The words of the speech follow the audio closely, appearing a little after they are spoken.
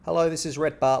Hello, this is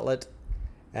Rhett Bartlett,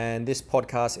 and this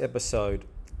podcast episode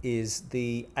is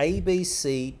the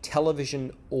ABC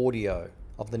television audio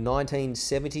of the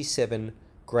 1977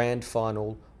 Grand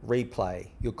Final replay.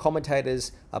 Your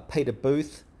commentators are Peter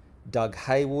Booth, Doug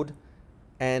Haywood,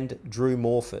 and Drew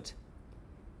Morfitt.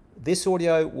 This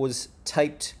audio was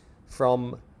taped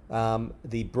from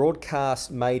the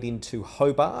broadcast made into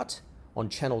Hobart on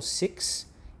Channel 6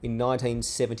 in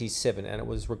 1977, and it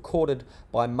was recorded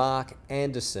by Mark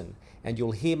Anderson. And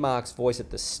you'll hear Mark's voice at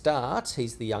the start.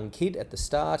 He's the young kid at the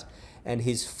start, and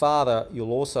his father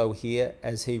you'll also hear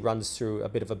as he runs through a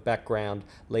bit of a background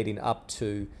leading up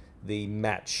to the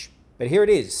match. But here it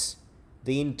is,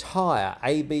 the entire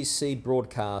ABC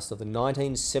broadcast of the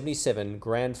 1977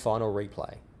 Grand Final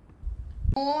replay.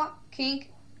 Moore, Kink,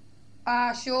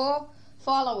 Shaw,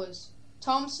 followers: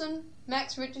 Thompson,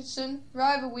 Max Richardson,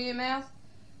 Rover Wearmouth.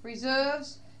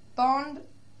 Reserves: Bond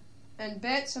and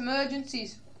Betts.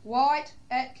 Emergencies: White,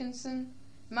 Atkinson,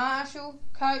 Marshall.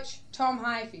 Coach: Tom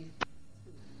Hayfield.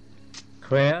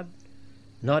 Crowd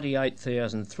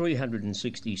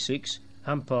 98,366.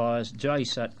 Umpires: Jay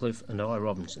Sutcliffe and I.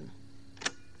 Robinson.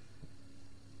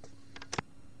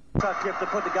 Sutcliffe to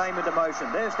put the game into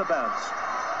motion. There's the bounce.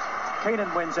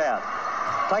 Keenan wins out.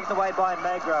 Taken away by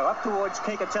Magro. Up towards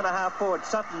Kink at centre-half forward.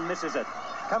 Sutton misses it.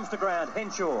 Comes to ground.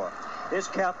 Henshaw. There's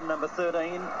Carlton, number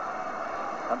 13.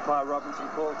 Umpire Robinson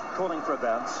calling for a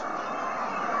bounce.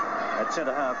 At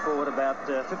centre-half forward, about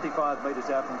 55 metres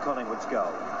out from Collingwood's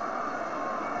goal.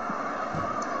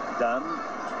 Dunn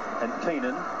and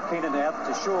Keenan. Keenan out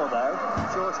to Shaw, though.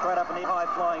 Shaw straight up and in,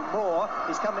 high-flying Moore.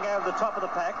 He's coming over the top of the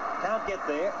pack. Can't get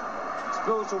there.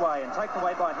 Spills away and taken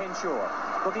away by Henshaw.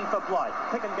 Looking for Blight.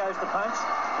 Picken goes to punch.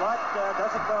 Blight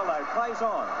does it well, though. Plays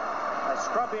on. A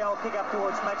scrubby old kick up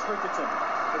towards Max Richardson.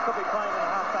 He could be playing in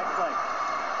a half-back flank.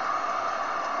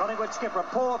 Collingwood skipper, a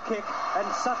poor kick, and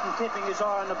Sutton keeping his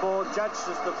eye on the ball, judges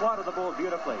the flight of the ball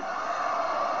beautifully.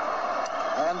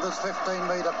 And this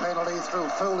 15-metre penalty through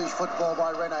foolish football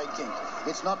by Rene Kink.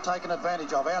 It's not taken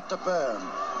advantage of. Out to Byrne.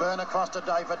 Byrne across to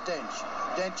David Dench.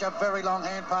 Dench, a very long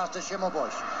hand pass to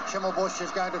Schimmelbusch. Schimmelbusch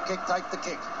is going to take the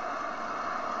kick.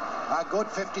 A good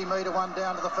 50-metre one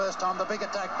down to the first time. The big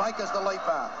attack. Baker's the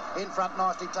leaper. In front,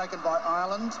 nicely taken by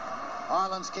Ireland.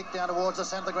 Ireland's kick down towards the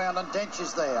centre of the ground, and Dench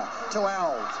is there to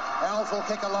Owls. Owls will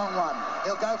kick a long one.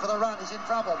 He'll go for the run. He's in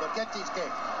trouble, but gets his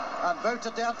kick. And boots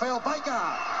it downfield.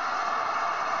 Baker!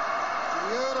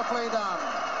 Beautifully done.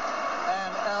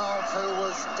 And Owls, who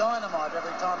was dynamite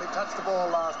every time he touched the ball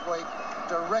last week,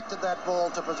 directed that ball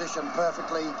to position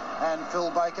perfectly. And Phil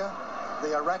Baker,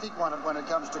 the erratic one when it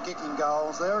comes to kicking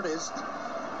goals, there it is.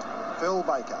 Phil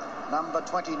Baker, number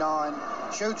 29,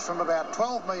 shoots from about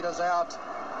 12 metres out.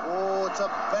 Oh, it's a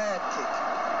bad kick.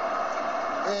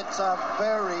 It's a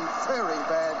very, very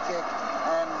bad kick,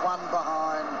 and one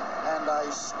behind, and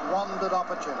a squandered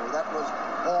opportunity. That was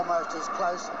almost as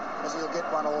close as he'll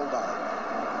get one all day.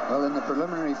 Well, in the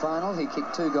preliminary final, he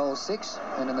kicked 2 goals 6,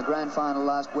 and in the grand final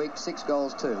last week, 6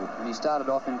 goals 2. And he started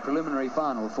off in preliminary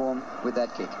final form with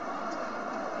that kick.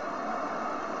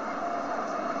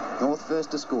 North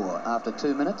first to score after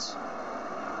 2 minutes.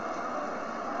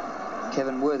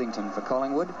 Kevin Worthington for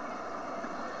Collingwood.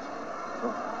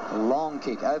 A long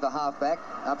kick over half-back,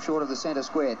 up short of the centre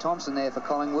square. Thompson there for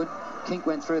Collingwood. Kink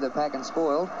went through the pack and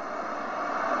spoiled.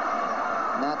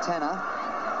 Now Tanner,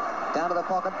 down to the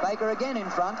pocket. Baker again in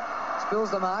front, spills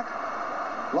the mark.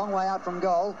 Long way out from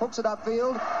goal, hooks it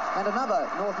upfield, and another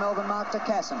North Melbourne mark to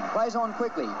Casson. Plays on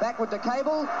quickly, backward to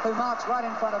Cable, who marks right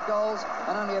in front of goals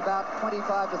and only about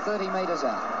 25 to 30 metres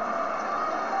out.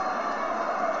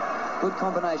 Good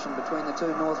combination between the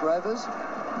two North Rovers.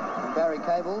 And Barry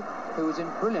Cable, who was in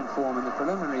brilliant form in the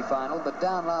preliminary final, but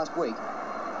down last week.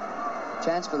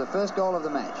 Chance for the first goal of the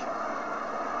match.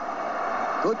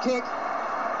 Good kick.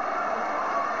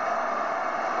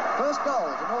 First goal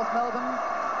to North Melbourne,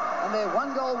 and they're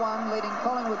 1-1, leading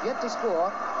Collingwood yet to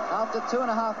score after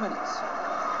 2.5 minutes.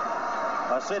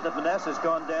 I said that Manasseh's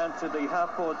gone down to the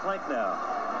half-forward flank now.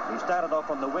 He started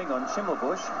off on the wing on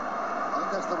Schimmelbusch. I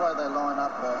think that's the way they line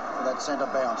up for that centre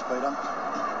bounce, Peter.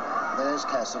 There's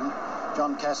Casson,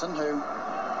 John Casson, who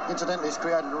incidentally has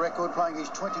created a record playing his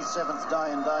 27th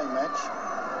day-and-day match.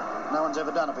 No one's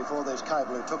ever done it before. There's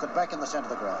Cable, who took it back in the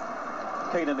centre of the ground.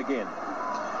 Keenan again.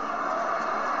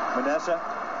 Manasseh.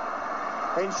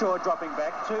 Henshaw dropping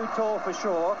back. Too tall for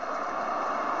Shaw.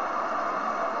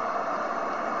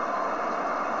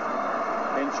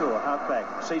 Henshaw, half back.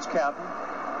 Sees Carlton.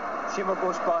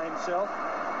 Schimmelbusch by himself.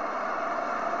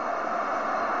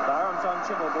 Barham's on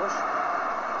Schimmelbusch.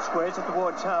 Squares it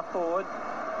towards half forward.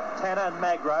 Tanner and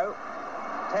Magro.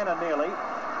 Tanner nearly.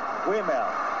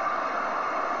 Wearmouth.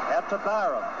 to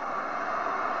Barham.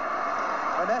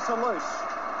 Vanessa loose.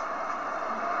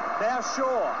 Now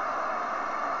Shaw.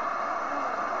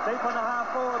 Deep on the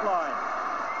half-forward line.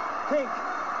 Kink.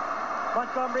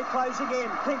 Montgomery closing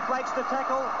in. Kink breaks the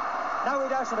tackle. No, he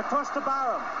doesn't. Across to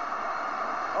Barham.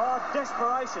 Oh,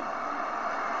 desperation.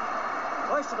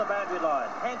 Close to the boundary line.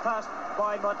 Hand pass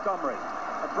by Montgomery.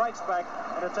 It breaks back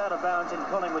and it's out of bounds in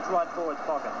Collingwood's right forward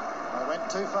pocket. They went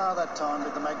too far that time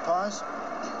with the Magpies.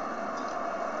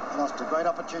 Lost a great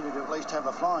opportunity to at least have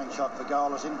a flying shot for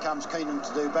goal as in comes Keenan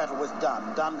to do battle with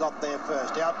Dunn. Dunn got there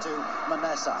first. Out to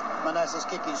Manassa. Manassa's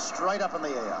kick is straight up in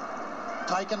the air.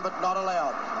 Taken but not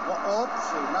allowed.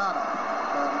 Oops, no.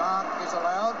 The mark is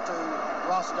allowed to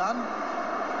Ross Dunn.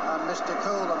 And Mr.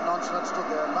 Cool and nonchalant stood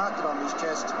there and marked it on his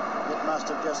chest. It must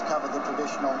have just covered the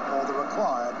traditional or the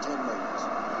required 10 metres.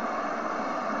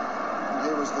 And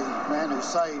here was the man who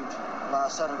saved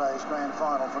last Saturday's grand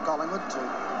final for Collingwood to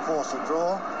force a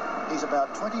draw. He's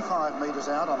about 25 metres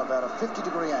out on about a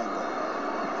 50-degree angle.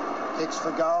 Kicks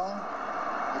for goal.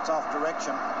 It's off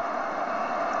direction.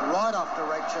 Right off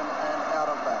direction and out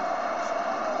of bounds.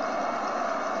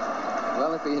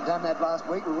 Well, if he had done that last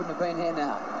week, we wouldn't have been here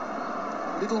now.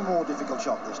 Little more difficult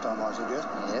shot this time, I suggest.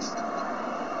 Yes.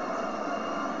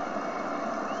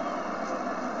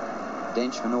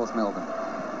 Dench for North Melbourne.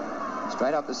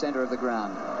 Straight up the centre of the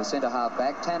ground. The centre half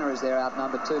back. Tanner is there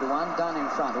outnumbered 2-1. Dunn in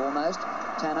front almost.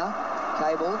 Tanner.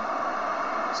 Cable.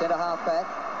 Centre half back.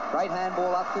 Great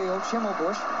handball upfield.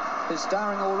 Schimmelbusch is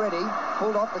starring already.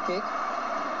 Pulled off the kick.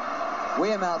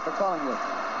 Wearmouth for Collingwood.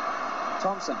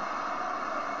 Thompson.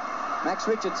 Max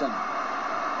Richardson.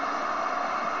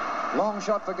 Long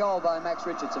shot for goal by Max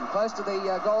Richardson. Close to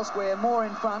the goal square. Moore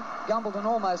in front. Gumbleton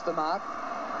almost the mark.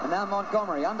 And now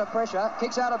Montgomery under pressure.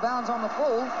 Kicks out of bounds on the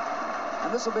full.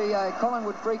 And this will be a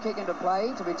Collingwood free kick into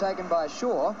play to be taken by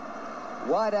Shaw.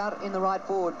 Wide out in the right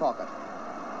forward pocket.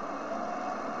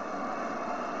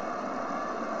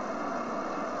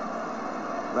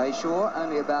 Ray Shaw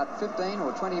only about 15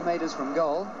 or 20 metres from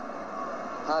goal.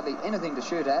 Hardly anything to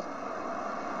shoot at.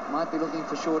 Might be looking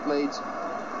for short leads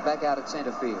back out at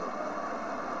centre field.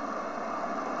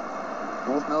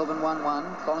 North Melbourne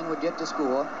 1-1. Collingwood yet to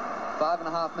score.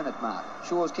 5.5-minute mark.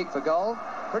 Shaw's kick for goal.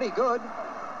 Pretty good.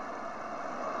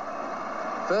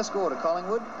 First score to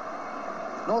Collingwood.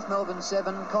 North Melbourne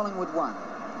 7, Collingwood 1.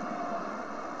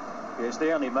 Yes,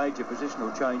 the only major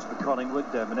positional change for Collingwood.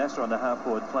 Manassa on the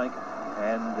half-forward flank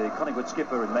and the Collingwood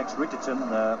skipper Max Richardson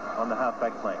on the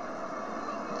half-back flank.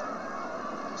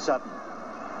 Sutton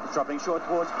dropping short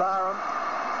towards Barham.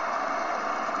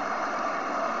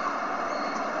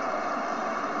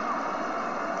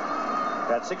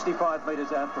 About 65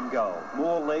 metres out from goal.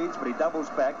 Moore leads, but he doubles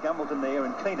back. Gumbleton there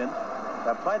and Keenan.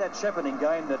 They play that shepherding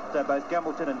game that both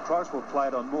Gumbleton and Croswell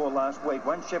played on Moore last week.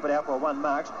 One shepherd out while one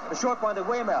marks. A short one to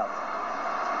Wearmouth.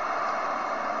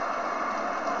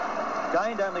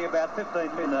 Gained only about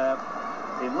 15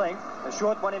 in length. A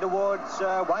short one in towards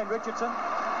Wayne Richardson.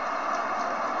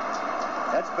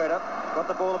 That's better. Got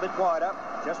the ball a bit wider.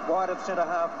 Just wide of centre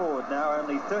half forward now.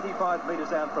 Only 35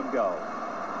 metres out from goal.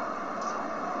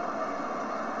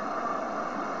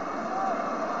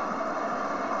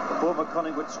 The former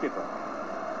Collingwood skipper.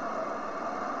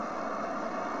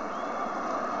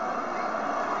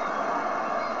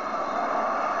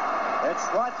 It's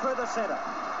right through the centre.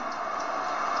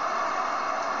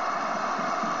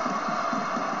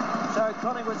 So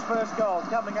Collingwood's first goal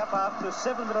coming up after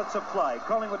 7 minutes of play.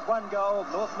 Collingwood 1 goal,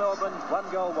 North Melbourne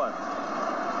 1 goal 1.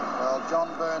 Well, John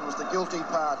Byrne was the guilty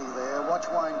party there. Watch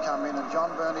Wayne come in, and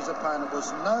John Byrne, his opponent,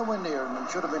 was nowhere near him and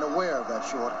should have been aware of that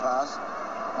short pass.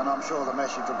 And I'm sure the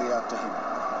message will be out to him.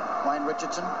 Wayne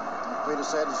Richardson, as Peter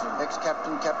said, is an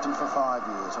ex-captain, captain for 5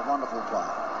 years. A wonderful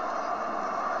player.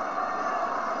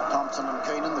 Thompson and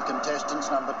Keenan, the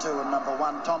contestants, number 2 and number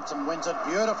 1. Thompson wins it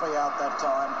beautifully out that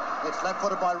time. It's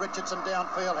left-footed by Richardson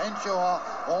downfield. Henshaw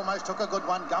almost took a good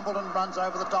one. Gumbleton runs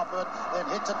over the top of it, then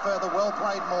hits it further. Well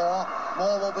played, Moore.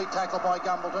 Moore will be tackled by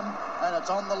Gumbleton, and it's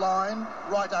on the line,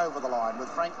 right over the line, with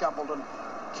Frank Gumbleton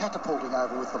catapulting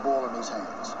over with the ball in his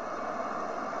hands.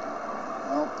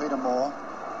 Well, Peter Moore,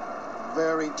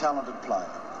 very talented player.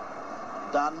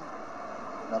 Dunn.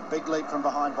 A big leap from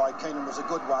behind by Keenan was a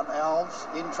good one. Alves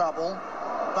in trouble,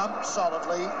 bumped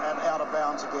solidly and out of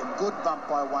bounds again. Good bump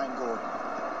by Wayne Gordon.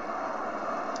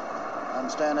 And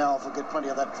Stan Alves will get plenty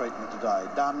of that treatment today.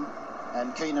 Dunn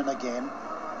and Keenan again.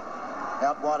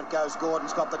 Out wide it goes.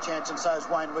 Gordon's got the chance, and so's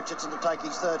Wayne Richardson to take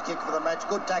his third kick for the match.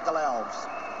 Good tackle, Alves.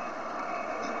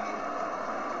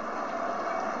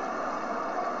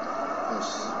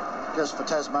 Yes. Just for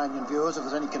Tasmanian viewers, if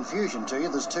there's any confusion to you,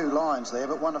 there's two lines there,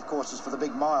 but one, of course, is for the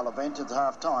big mile event at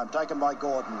half-time. Taken by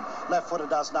Gordon. Left footer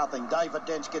does nothing. David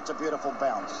Dench gets a beautiful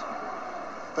bounce.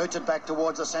 Boots it back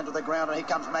towards the centre of the ground, and here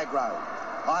comes Magro.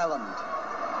 Ireland.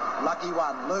 Lucky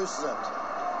one. Loses it.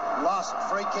 Lost.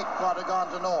 Free kick might have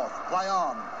gone to North. Play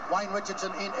on. Wayne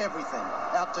Richardson in everything.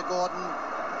 Out to Gordon.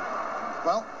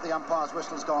 Well, the umpire's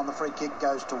whistle has gone. The free kick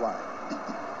goes to Wayne.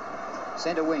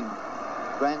 Centre wing.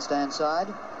 Grandstand side.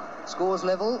 Scores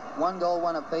level, 1 goal,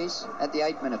 1 apiece at the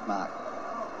 8-minute mark.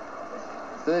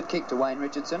 Third kick to Wayne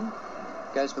Richardson.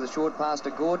 Goes for the short pass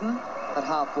to Gordon at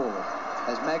half forward.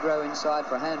 Has Magro inside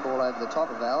for a handball over the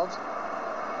top of Alves.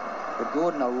 But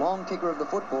Gordon, a long kicker of the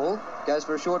football, goes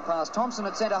for a short pass. Thompson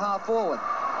at centre half forward.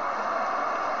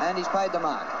 And he's paid the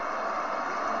mark.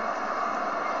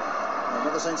 I've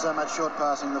never seen so much short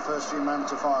passing in the first few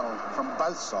moments of final from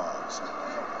both sides.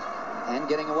 And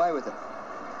getting away with it.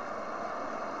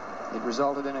 It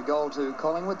resulted in a goal to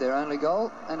Collingwood, their only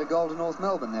goal, and a goal to North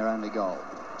Melbourne, their only goal.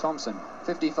 Thompson,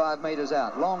 55 metres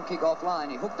out. Long kick offline.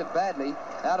 He hooked it badly.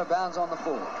 Out of bounds on the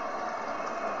full.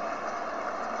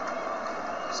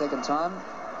 Second time,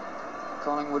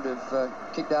 Collingwood have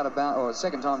kicked out of bounds, or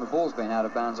second time the ball's been out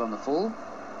of bounds on the full.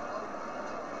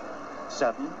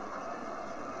 Sutton.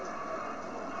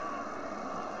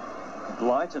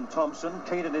 Blight and Thompson.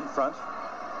 Keenan in front.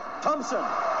 Thompson!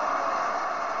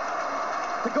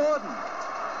 To Gordon.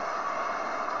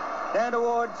 Down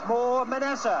towards Moore.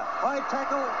 Manasseh. High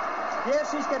tackle.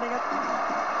 Yes, he's getting it.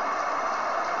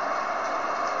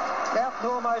 Boughton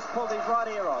almost pulled his right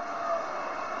ear off.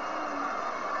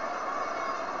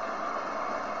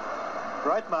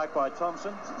 Great mark by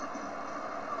Thompson.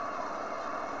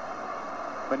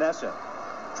 Manasseh.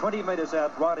 20 metres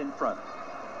out, right in front.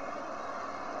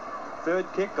 Third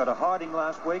kick. Got a hiding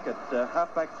last week at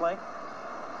half-back flank.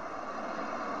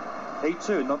 He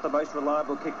too, not the most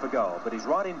reliable kick for goal, but he's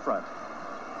right in front.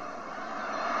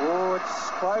 Oh, it's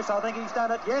close. I think he's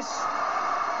done it. Yes.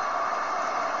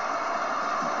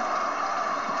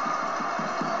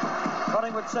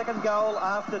 Collingwood's second goal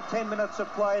after 10 minutes of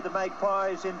play. The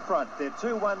Magpies in front. They're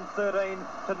 2-1-13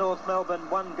 to North Melbourne.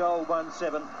 1 goal,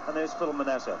 1-7. And there's Phil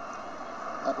Manasseh.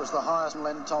 That was the highest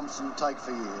Len Thompson take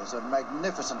for years. A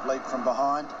magnificent leap from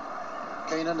behind.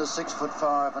 Keenan is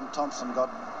 6'5", and Thompson got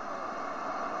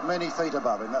many feet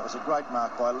above him. That was a great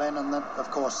mark by Len, and that, of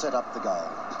course, set up the goal.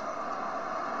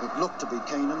 It looked to be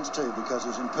Keenan's too, because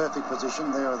he's in perfect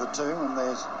position. There are the two, and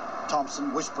there's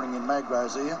Thompson whispering in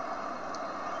Magro's ear.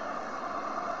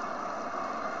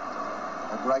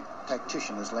 A great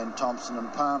tactician is Len Thompson,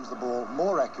 and palms the ball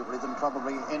more accurately than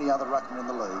probably any other ruckman in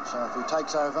the league. So if he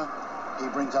takes over, he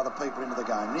brings other people into the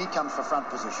game. And he comes for front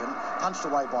position, punched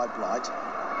away by Blight,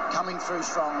 coming through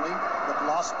strongly, but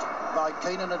lost by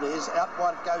Keenan it is. Out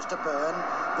wide it goes to Byrne.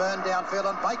 Byrne downfield,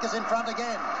 and Baker's in front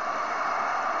again.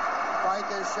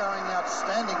 Baker's showing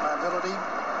outstanding mobility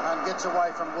and gets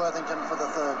away from Worthington for the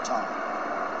third time.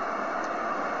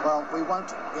 Well, we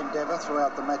won't endeavour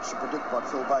throughout the match to predict what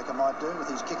Phil Baker might do with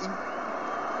his kicking.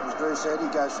 As Drew said, he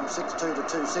goes from 6-2 to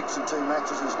 2-6 in 2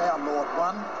 matches. He's now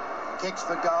 0-1. Kicks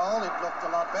for goal. It looked a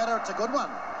lot better. It's a good one.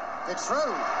 It's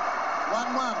through.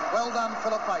 1-1. Well done,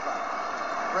 Philip Baker.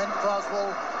 Brent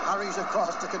Croswell hurries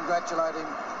across to congratulate him,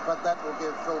 but that will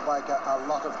give Phil Baker a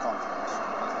lot of confidence.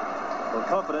 Well,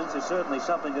 confidence is certainly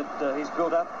something that he's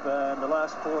built up in the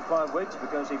last 4 or 5 weeks,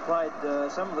 because he played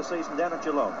some of the season down at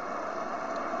Geelong.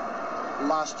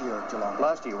 Last year at Geelong.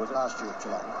 Last year, was it? Last year at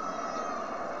Geelong.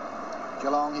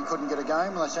 Geelong, he couldn't get a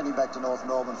game, and they sent him back to North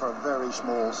Melbourne for a very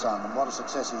small sum, and what a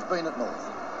success he's been at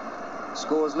North.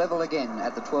 Scores level again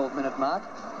at the 12-minute mark.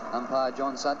 Umpire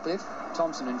John Sutcliffe.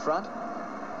 Thompson in front.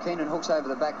 Keenan hooks over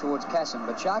the back towards Casson,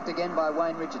 but sharked again by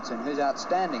Wayne Richardson, who's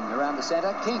outstanding around the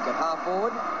centre. Kink at half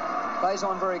forward. Plays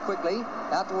on very quickly.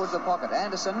 Out towards the pocket.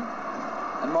 Anderson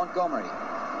and Montgomery.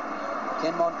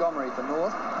 Ken Montgomery for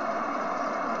North.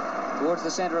 Towards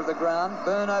the centre of the ground.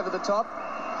 Byrne over the top.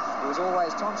 It was always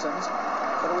Thompson's,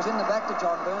 but it was in the back to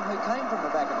John Byrne, who came from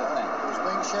the back of the flank. It was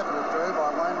being shepherded through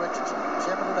by Wayne Richardson.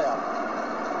 Shepherded out.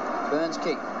 Byrne's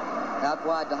kick. Out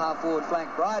wide to half forward flank.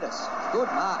 Bridus. Good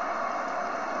mark.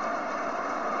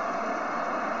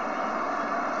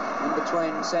 In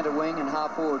between centre wing and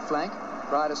half forward flank.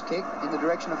 Bridus kick in the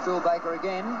direction of Phil Baker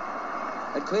again.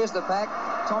 It clears the pack.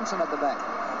 Thompson at the back.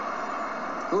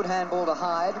 Good handball to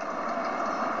Hyde.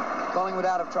 Collingwood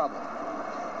out of trouble.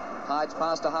 Hyde's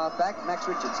pass to half back. Max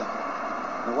Richardson.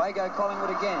 And away go Collingwood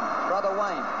again. Brother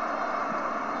Wayne.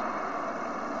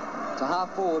 To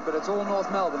half forward, but it's all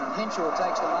North Melbourne, and Henshaw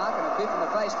takes the mark, and a biff in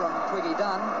the face from Twiggy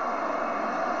Dunn.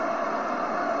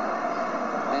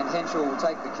 And Henshaw will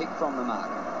take the kick from the mark.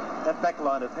 That back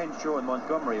line of Henshaw and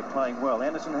Montgomery are playing well.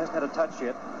 Anderson hasn't had a touch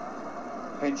yet.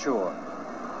 Henshaw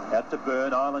out to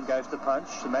Byrne. Ireland goes to punch.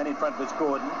 The man in front was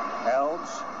Gordon.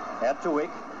 Alves out to Wick.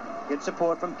 Gets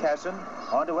support from Casson.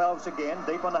 On to Alves again.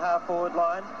 Deep on the half-forward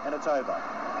line. And it's over.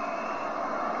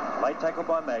 Late tackle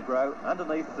by Magro.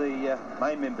 Underneath the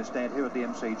main member stand here at the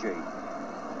MCG.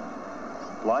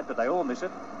 Light, but they all miss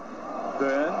it.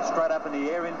 Byrne straight up in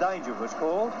the air. In danger was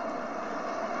called.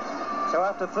 So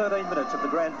after 13 minutes of the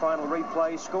grand final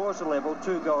replay, scores are level,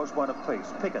 2 goals, 1 apiece.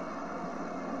 Picken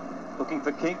looking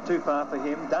for Kink, too far for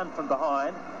him. Dunn from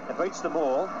behind. It beats them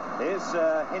all. There's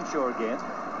Henshaw again.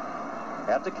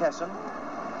 Out to Casson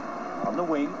on the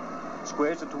wing.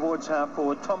 Squares it towards half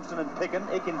forward. Thompson and Picken.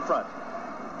 Ick in front.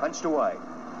 Punched away.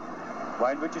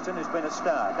 Wayne Richardson has been a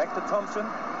star. Back to Thompson.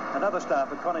 Another star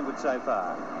for Collingwood so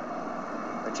far.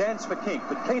 A chance for Kink,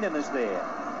 but Keenan is there.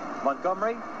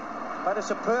 Montgomery played a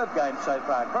superb game so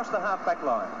far. Across the half-back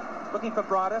line. Looking for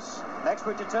Brightus. Max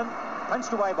Richardson.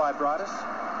 Punched away by Brightus.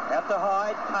 Out to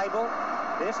Hyde. Cable.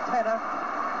 There's Tanner.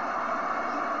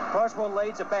 Croswell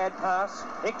leads a bad pass.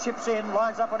 Ick chips in.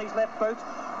 Lines up on his left boot.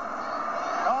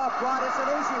 Oh, Brightus, an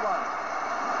easy one.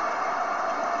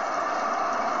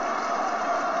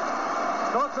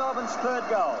 North Melbourne's third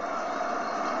goal.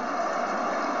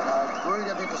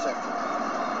 Brilliant interception.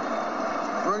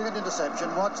 Brilliant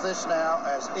interception. Watch this now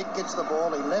as Ick gets the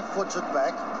ball. He left foots it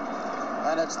back.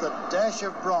 And it's the dash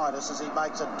of Brightus as he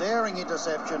makes a daring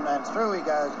interception, and through he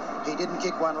goes. He didn't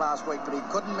kick one last week, but he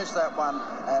couldn't miss that one,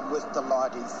 and with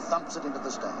delight he thumps it into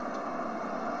the stand.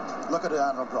 Look at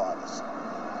Arnold Brightus.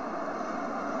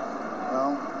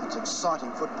 Well, it's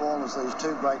exciting football as these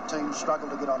two great teams struggle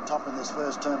to get on top in this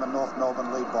first term, and North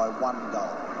Melbourne lead by 1 goal.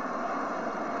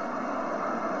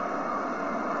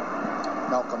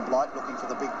 Malcolm Blight looking for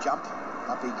the big jump.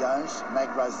 Up he goes.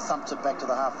 Magro thumps it back to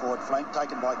the half-forward flank,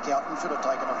 taken by Cowton. Should have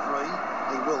taken a free.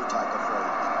 He will take a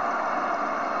free.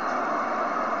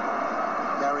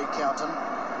 Gary Cowton,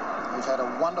 who's had a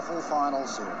wonderful final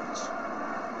series.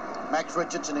 Max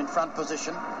Richardson in front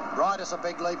position. Brightus a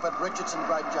big leap, but Richardson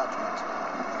great judgment.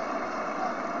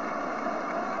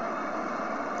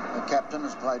 The captain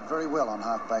has played very well on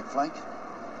half-back flank.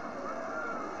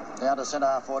 Down to centre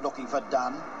half-forward looking for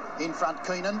Dunn. In front,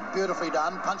 Keenan, beautifully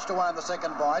done, punched away in the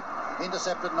second bite,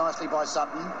 intercepted nicely by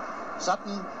Sutton.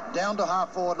 Sutton down to half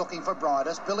forward looking for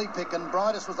Brightus. Billy Picken,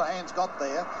 Brightus with the hands got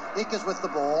there. Ick is with the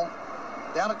ball.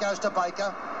 Down it goes to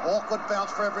Baker. Awkward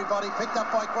bounce for everybody, picked up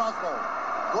by Croswell.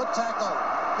 Good tackle,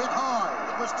 bit high,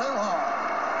 it was too high.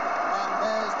 And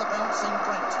there's the bouncing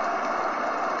Brent.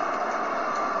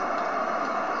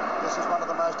 This is one of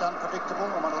the most unpredictable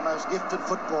and one of the most gifted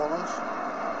footballers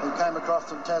who came across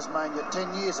from Tasmania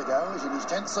 10 years ago. He's in his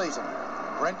 10th season.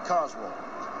 Brent Croswell.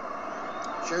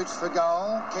 Shoots for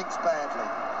goal, kicks badly.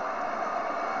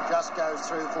 Just goes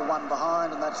through for one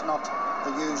behind, and that's not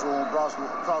the usual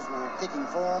Croswell kicking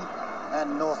form.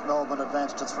 And North Melbourne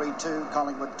advanced to 3-2,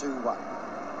 Collingwood 2-1.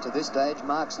 To this stage,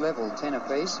 marks level 10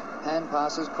 apiece, hand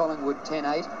passes Collingwood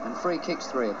 10-8, and free kicks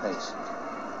 3 apiece.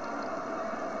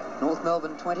 North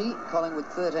Melbourne 20, Collingwood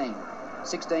 13.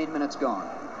 16 minutes gone.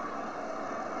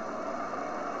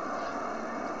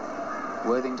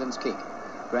 Worthington's kick.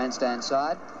 Grandstand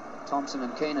side. Thompson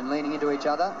and Keenan leaning into each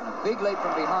other. And a big leap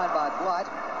from behind by Blight.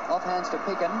 Off hands to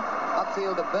Picken.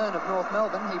 Upfield to Byrne of North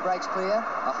Melbourne. He breaks clear.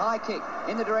 A high kick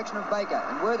in the direction of Baker.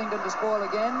 And Worthington to spoil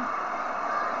again.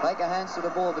 Baker hands to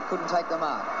the ball but couldn't take the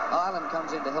mark. Ireland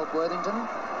comes in to help Worthington.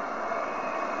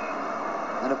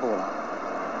 And a ball up.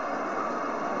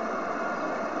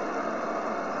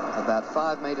 About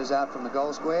 5 metres out from the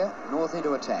goal square. North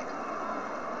into attack.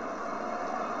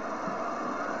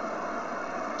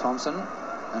 Thompson,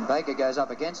 and Baker goes up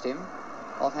against him.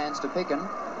 Off hands to Picken.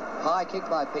 High kick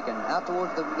by Picken, out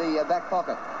towards the back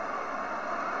pocket.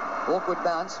 Awkward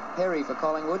bounce, Perry for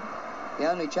Collingwood. The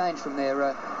only change from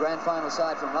their grand final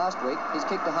side from last week is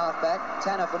kick to half-back,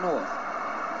 Tanner for North.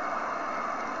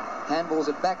 Handballs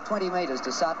it back 20 metres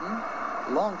to Sutton.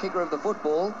 Long kicker of the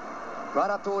football, right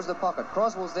up towards the pocket.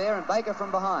 Croswell's there and Baker from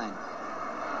behind.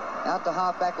 Out to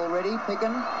half-back already,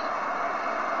 Picken.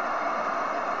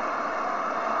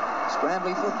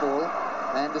 Scrambly football,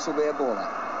 and this will be a ball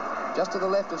out. Just to the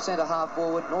left of centre half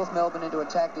forward, North Melbourne into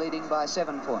attack, leading by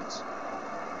 7 points.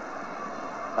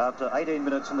 After 18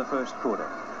 minutes in the first quarter.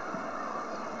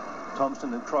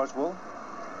 Thompson and Croswell.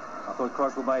 I thought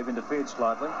Croswell may have interfered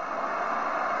slightly.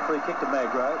 Free kick to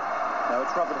Magro. Now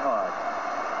it's Robert Hyde.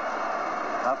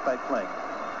 Half-back flank.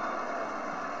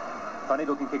 Funny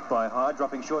looking kick by Hyde,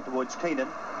 dropping short towards Keenan.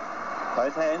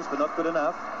 Both hands, but not good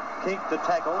enough. Kink the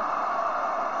tackle.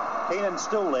 Keenan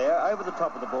still there, over the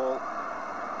top of the ball.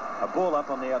 A ball up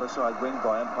on the outer side wing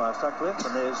by umpire Sutcliffe,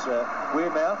 and there's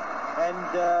Wearmouth, and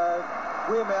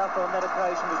Wearmouth on that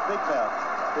occasion is Big Mouth,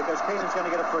 because Keenan's going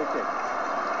to get a free kick.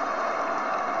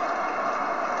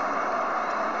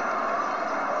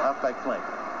 Half-back flank.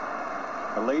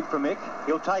 A lead from Mick.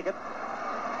 He'll take it.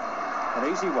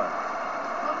 An easy one.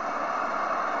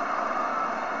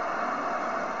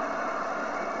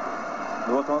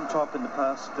 North on top in the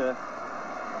past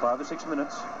 5 or 6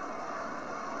 minutes.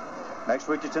 Max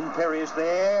Richardson, Perry is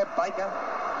there. Baker.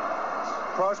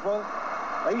 Croswell.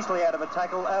 Easily out of a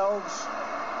tackle. Alves.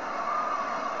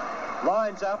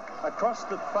 Lines up across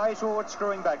the face. Or it's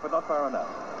screwing back, but not far enough.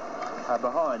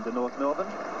 Behind the North Melbourne.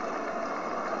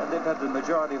 And they've had the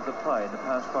majority of the play in the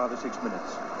past 5 or 6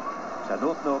 minutes. So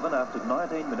North Melbourne, after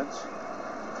 19 minutes,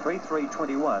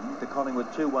 3-3-21 to Collingwood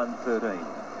 2-1-13.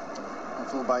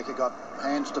 Phil Baker got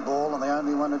hands to ball, and the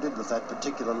only one who did with that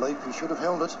particular leap. He should have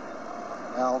held it.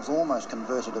 Alves almost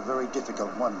converted a very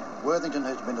difficult one. Worthington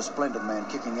has been a splendid man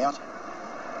kicking out.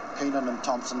 Keenan and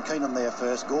Thompson. Keenan there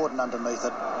first. Gordon underneath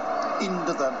it.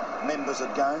 Into the members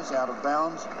it goes, out of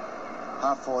bounds.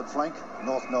 Half-forward flank.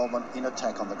 North Melbourne in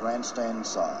attack on the grandstand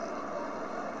side.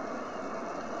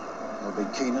 It'll be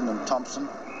Keenan and Thompson.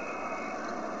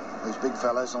 These big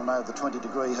fellows will know the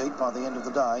 20-degree heat by the end of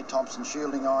the day. Thompson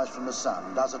shielding eyes from the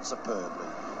sun. Does it superbly.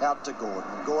 Out to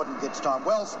Gordon. Gordon gets time.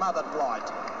 Well smothered,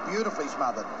 Blight. Beautifully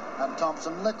smothered. And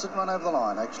Thompson lets it run over the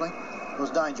line, actually. There was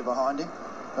danger behind him.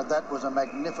 But that was a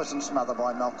magnificent smother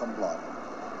by Malcolm Blight.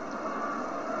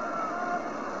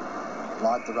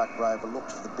 Blight, the ruck rover,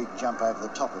 looks for the big jump over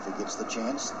the top if he gets the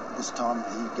chance. This time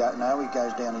he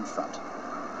goes down in front.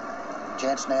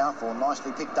 Chance now for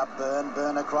nicely picked up Byrne.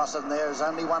 Byrne across it, and there is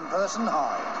only one person.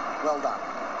 Hyde. Well done.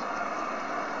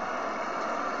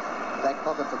 Back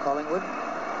pocket for Collingwood.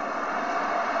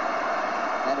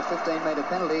 And a 15-metre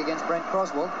penalty against Brent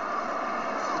Croswell.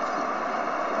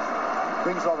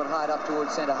 Brings Robert Hyde up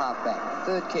towards centre half back.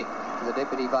 Third kick to the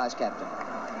deputy vice-captain.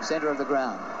 Centre of the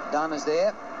ground. Dunn is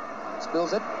there.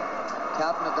 Spills it.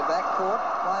 Carlton at the back court.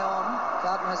 Play on.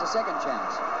 Carlton has a second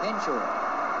chance. Henshaw.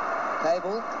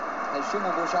 Cable has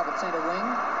Schimmelbusch up at centre wing.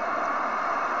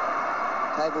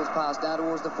 Cable's passed down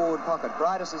towards the forward pocket.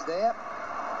 Brightus is there.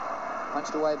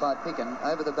 Punched away by Picken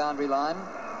over the boundary line,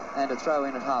 and a throw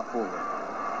in at half forward.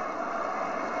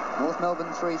 North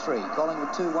Melbourne 3-3. Collingwood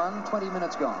 2-1. 20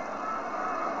 minutes gone.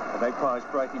 The Magpies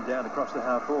breaking down across the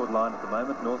half forward line at the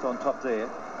moment. North on top there.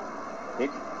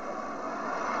 Hick.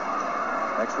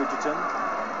 Max Richardson.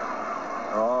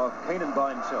 Oh, Keenan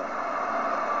by himself.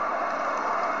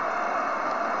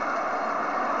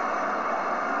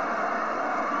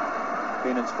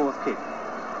 Keenan's fourth kick.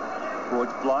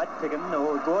 Towards Blight. Picken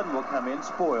or Gordon will come in.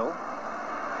 Spoil.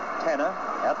 Tanner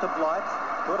out to Blight.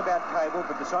 Thought about Cable,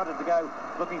 but decided to go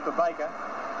looking for Baker.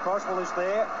 Croswell is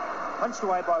there. Punched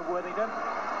away by Worthington.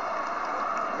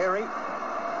 Perry.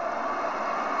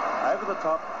 Over the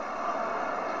top.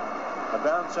 A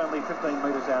bounce only 15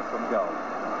 metres out from goal.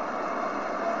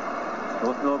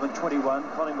 North Melbourne 21,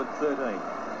 Collingwood 13.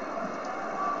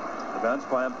 The bounce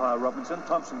by umpire Robinson.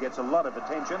 Thompson gets a lot of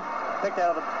attention. Picked out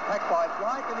of the pack by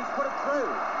Blight, and he's put it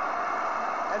through.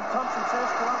 And Thompson says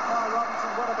to umpire Robinson,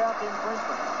 what about the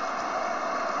infringement?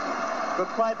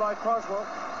 Good play by Croswell.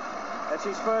 That's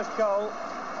his first goal.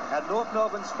 And North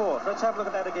Melbourne's fourth. Let's have a look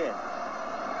at that again.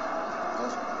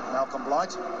 There's Malcolm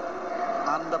Blight.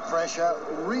 Under pressure,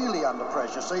 really under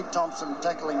pressure. See Thompson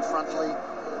tackling frontally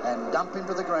and dump him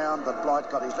to the ground, but Blight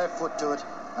got his left foot to it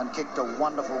and kicked a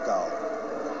wonderful goal.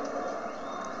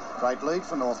 Great lead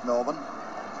for North Melbourne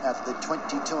at the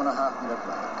 22.5-minute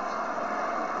mark.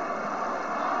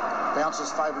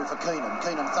 Bounces favourite for Keenan.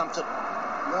 Keenan thumps it.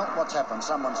 Well, what's happened?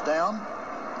 Someone's down.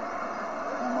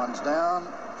 Someone's down.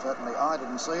 Certainly I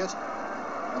didn't see it.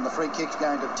 And the free kick's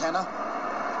going to Tanner.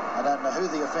 I don't know who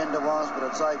the offender was, but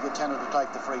it's Xavier Tanner to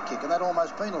take the free kick. And that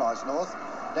almost penalised North.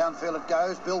 Downfield it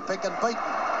goes. Bill Picken beaten.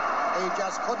 He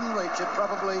just couldn't reach it.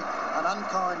 Probably an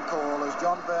unkind call as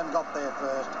John Byrne got there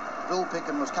first. Bill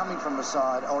Picken was coming from the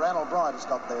side, or Arnold Brightus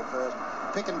got there first.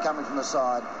 Picken coming from the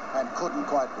side and couldn't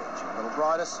quite reach him. Little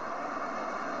Brightus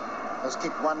has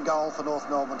kicked one goal for North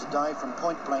Melbourne today from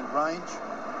point-blank range.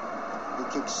 He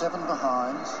kicked 7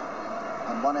 behinds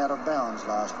and 1 out of bounds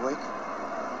last week.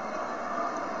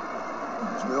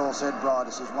 As we all said,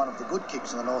 Brightus is one of the good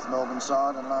kicks in the North Melbourne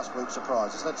side, and last week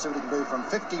surprised us. Let's see what he can do from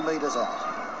 50 metres out.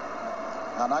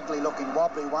 An ugly-looking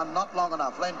wobbly one, not long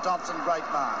enough. Len Thompson, great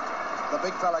mark. The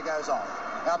big fella goes off.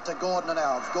 Out to Gordon and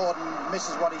Alves. Gordon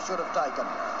misses what he should have taken.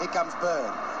 Here comes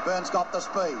Byrne. Byrne's got the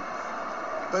speed.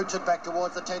 Boots it back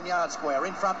towards the 10-yard square.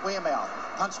 In front, Wearmouth.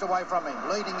 Punched away from him.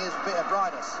 Leading is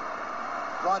Brightus.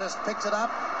 Brightus picks it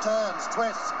up, turns,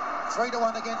 twists,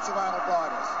 3-1 against you, Arnold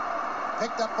Briders.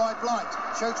 Picked up by Blight.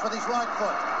 Shoots with his right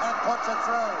foot and puts it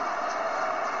through.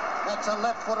 That's a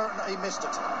left footer and he missed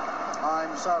it.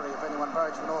 I'm sorry if anyone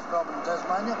votes for North Melbourne and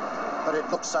Tasmania, but it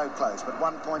looks so close. But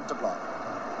 1 point to Blight.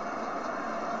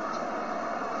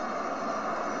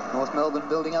 North Melbourne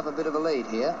building up a bit of a lead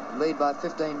here. Lead by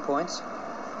 15 points.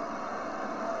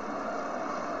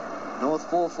 North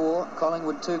 4-4,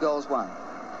 Collingwood 2 goals 1.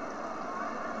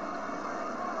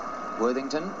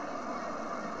 Worthington.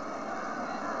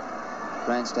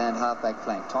 Grandstand half-back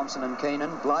flank. Thompson and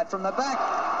Keenan. Blight from the back.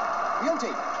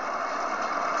 Guilty.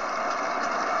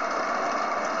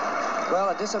 Well,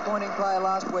 a disappointing player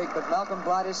last week, but Malcolm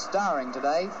Blight is starring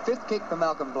today. 5th kick for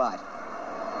Malcolm Blight.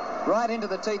 Right into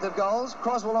the teeth of goals.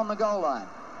 Croswell on the goal line.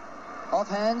 Off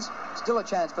hands. Still a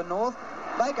chance for North.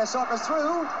 Baker soccers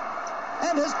through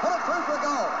and has put it through for a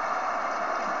goal.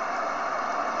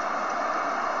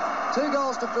 2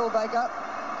 goals to Phil Baker.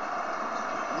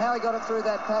 How he got it through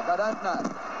that pack, I don't know.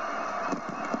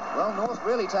 Well, North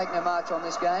really taking a march on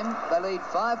this game. They lead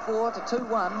 5-4 to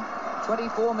 2-1.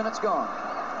 24 minutes gone.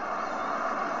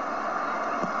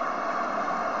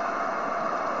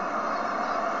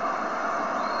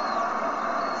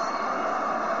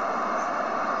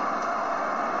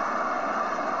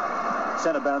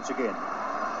 Centre bounce again.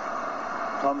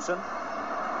 Thompson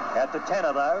out to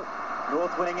Tanner though.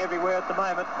 North winning everywhere at the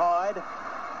moment. Hyde.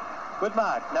 Good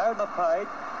mark. No, not paid.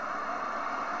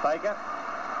 Baker.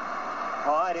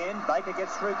 Hyde in. Baker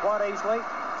gets through quite easily.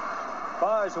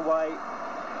 Fires away.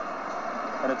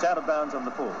 And it's out of bounds on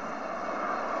the full.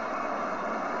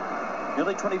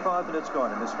 Nearly 25 minutes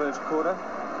gone in this first quarter.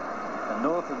 And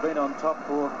North have been on top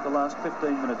for the last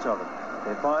 15 minutes of it.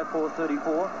 They're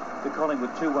 5-4-34 to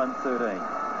Collingwood 2-1-13.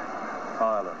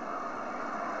 Ireland.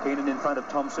 Keenan in front of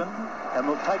Thompson and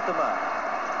will take the mark.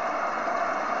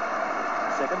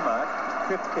 Second mark,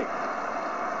 5th kick.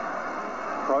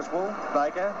 Croswell,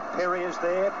 Baker, Perry is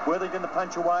there. Worthington the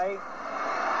punch away.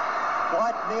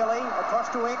 White nearly across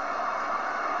to Ick.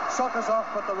 Soccers off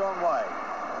but the wrong way.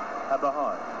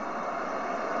 Behind.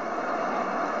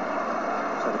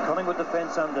 So the Collingwood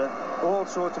defence under all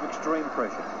sorts of extreme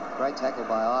pressure. Great tackle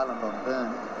by Ireland on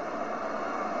Byrne.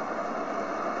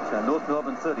 So North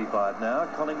Melbourne 35 now,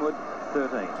 Collingwood 13.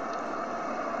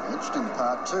 The interesting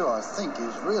part too, I think,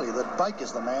 is really that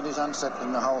Baker's the man who's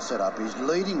unsettling the whole setup. He's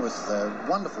leading with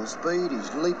wonderful speed.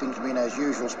 His leaping's been as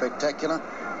usual spectacular.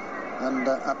 And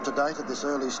up to date at this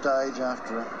early stage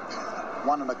after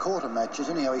 1 1/4 matches,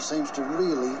 anyhow, he seems to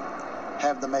really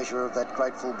have the measure of that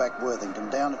great fullback Worthington.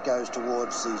 Down it goes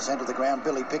towards the centre of the ground.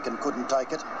 Billy Picken couldn't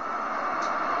take it.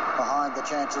 Behind the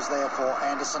chances there for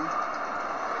Anderson.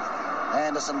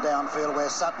 Anderson downfield where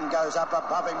Sutton goes up.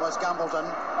 Above him was Gumbleton.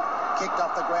 Kicked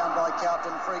off the ground by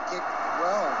Calton. Free kick.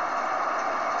 Well,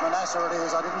 Manasseh it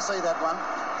is. I didn't see that one.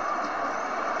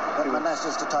 But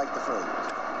Manasseh's to take the free.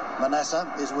 Manasseh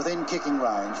is within kicking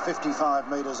range. 55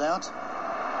 metres out.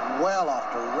 Well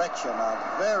off direction. A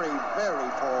very, very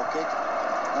poor kick.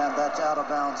 And that's out of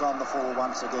bounds on the full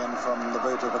once again from the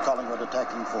boot of the Collingwood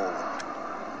attacking forward.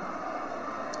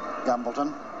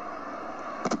 Gumbleton.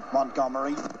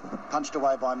 Montgomery. Punched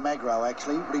away by Magro,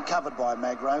 actually. Recovered by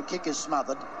Magro. Kick is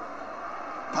smothered.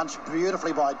 Punched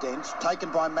beautifully by Dent. Taken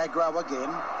by Magro again.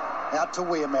 Out to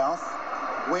Wearmouth.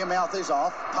 Wearmouth is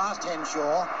off. Past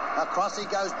Henshaw. Across he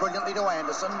goes brilliantly to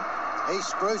Anderson. He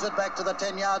screws it back to the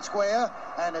 10-yard square.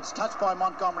 And it's touched by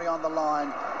Montgomery on the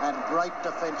line. And great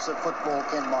defensive football,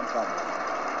 Ken Montgomery.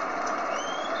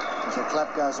 So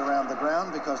clap goes around the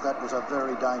ground because that was a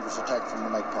very dangerous attack from the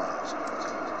Magpies.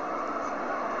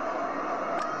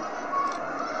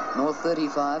 North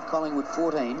 35, Collingwood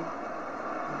 14.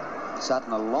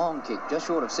 Sutton a long kick, just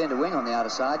short of centre wing on the outer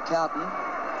side. Carlton.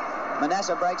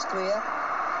 Manasseh breaks clear.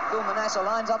 Phil Manasseh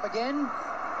lines up again.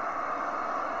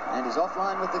 And is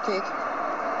offline with the kick.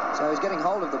 So he's getting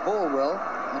hold of the ball well.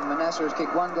 And Manasseh has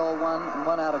kicked 1 goal, 1 and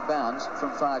 1 out of bounds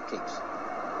from 5 kicks.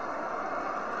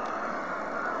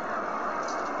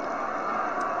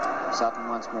 Sutton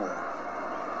once more.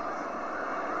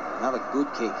 Another good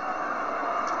kick.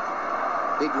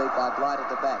 Big leap by Blight at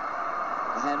the back.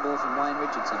 The handball from Wayne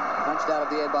Richardson. Punched out of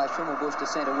the air by Schimmelbusch to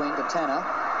centre wing to Tanner.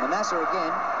 Manasseh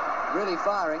again, really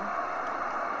firing.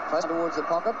 Close towards the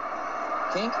pocket.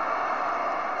 Kink.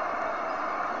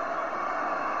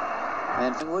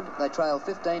 And Collingwood, they trail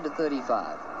 15 to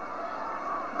 35.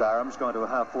 Barham's gone to a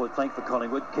half-forward flank for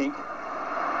Collingwood. Kink.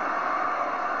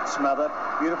 Smother.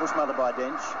 Beautiful smother by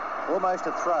Dench. Almost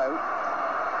a throw.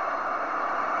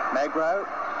 Magro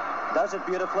does it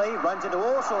beautifully. Runs into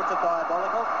all sorts of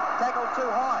diabolical. Tackled too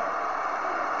high.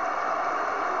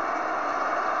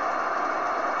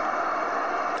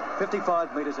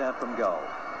 55 metres out from goal.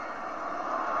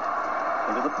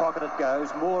 Into the pocket it goes.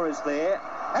 Moore is there.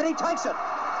 And he takes it.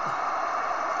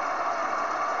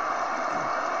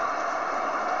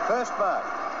 First mark.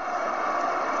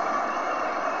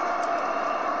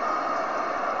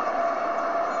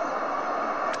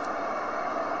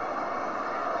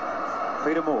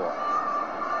 Peter Moore.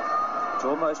 It's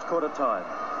almost quarter time.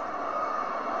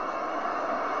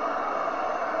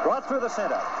 Right through the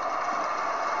centre.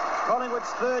 Collingwood's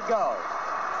third goal.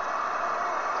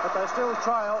 But they still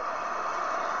trail.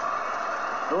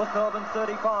 North Melbourne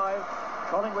 35,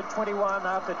 Collingwood 21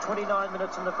 after 29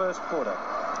 minutes in the first quarter.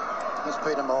 There's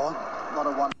Peter Moore. Not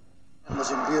a one.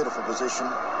 Was in beautiful position.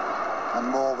 And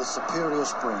Moore with superior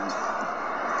spring.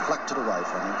 Plucked it away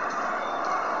from him.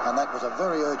 And that was a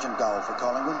very urgent goal for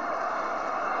Collingwood.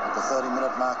 At the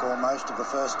 30-minute mark almost of the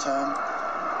first term.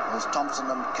 As Thompson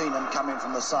and Keenan come in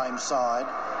from the same side.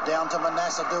 Down to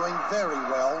Manasseh doing very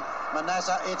well.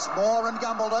 Manasseh, it's Moore and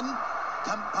Gumbleton.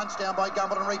 Punched down by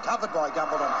Gumbleton, recovered by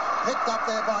Gumbleton. Picked up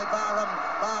there by Barham.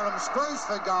 Barham screws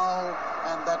for goal.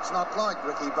 And that's not like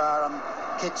Ricky Barham.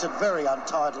 Kicks it very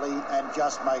untidily and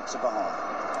just makes it behind.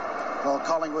 Well,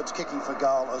 Collingwood's kicking for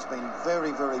goal has been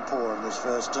very, very poor in this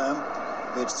first term.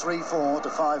 It's 3-4 to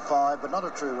 5-5, but not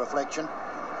a true reflection.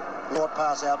 Short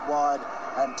pass out wide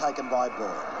and taken by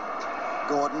Bird.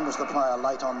 Gordon was the player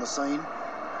late on the scene.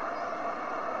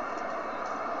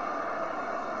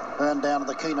 Turned down to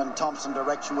the Keenan-Thompson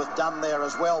direction with Dunn there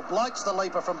as well. Blights the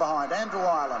leaper from behind. Andrew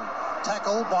Ireland.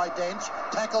 Tackled by Dench.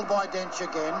 Tackled by Dench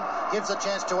again. Gives a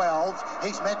chance to Alves.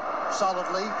 He's met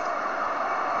solidly.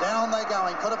 Down they're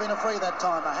going. Could have been a free that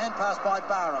time. A hand pass by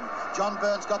Barham. John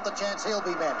Burns got the chance. He'll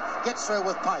be met. Gets through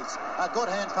with pace. A good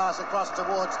hand pass across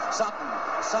towards Sutton.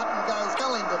 Sutton goes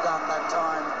well into Dunn that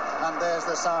time. And there's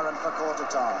the siren for quarter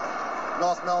time.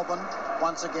 North Melbourne,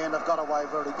 once again, have got away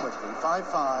very quickly.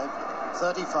 5-5,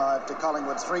 35 to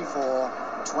Collingwood's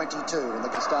 3-4, 22. In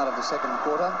the start of the second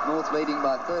quarter, North leading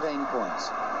by 13 points.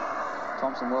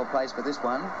 Thompson well placed for this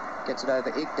one. Gets it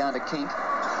over Ick down to Kink.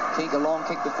 Kink a long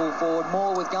kick to full forward.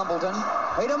 Moore with Gumbleton.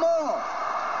 Peter Moore!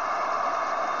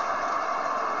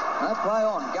 No play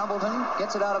on. Gumbleton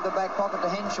gets it out of the back pocket to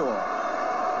Henshaw.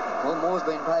 Well, Moore's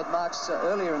been paid marks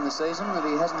earlier in the season, but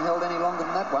he hasn't held any longer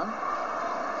than that one.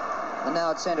 And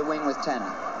now it's centre wing with Tanner.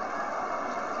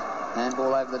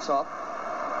 Handball over the top.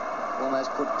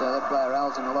 Almost put that player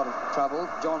Alves in a lot of trouble.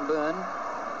 John Byrne.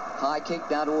 High kick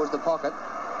down towards the pocket.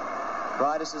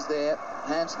 Bridus is there.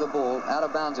 Hands to the ball. Out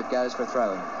of bounds it goes for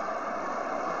throwing.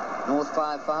 North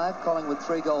 5-5. Collingwood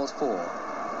 3 goals 4.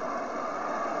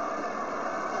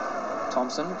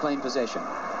 Thompson, clean possession.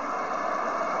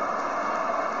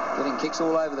 Getting kicks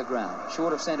all over the ground.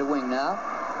 Short of centre wing now.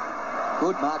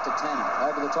 Good mark to Tanner.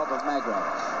 Over the top of Magro.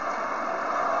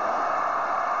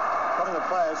 Collingwood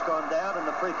players gone down and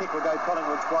the free kick will go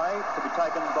Collingwood's way to be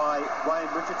taken by Wayne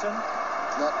Richardson.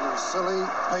 That was silly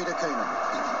Peter Keenan.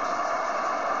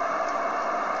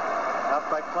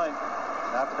 Half-back plank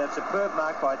after that superb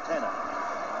mark by Tanner.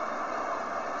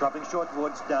 Dropping short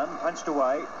towards Dunn, punched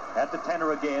away, out to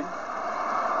Tanner again,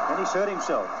 and he's hurt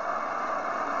himself.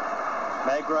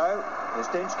 Magro, as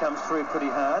Dench comes through pretty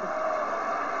hard.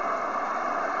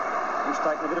 He's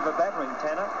taken a bit of a battering,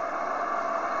 Tanner.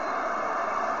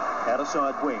 Outer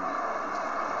side wing.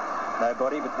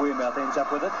 Nobody but Wearmouth ends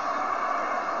up with it.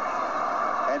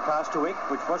 And pass to Ick,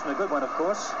 which wasn't a good one, of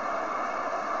course.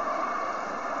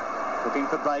 Looking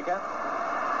for Baker.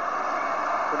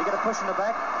 Did he get a push in the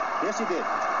back? Yes, he did.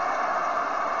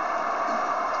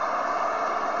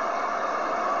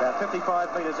 About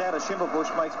 55 metres out as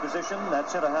Schimmelbusch makes position. That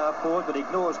centre half forward, but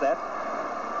ignores that.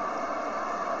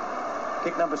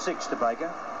 Kick number 6 to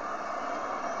Baker.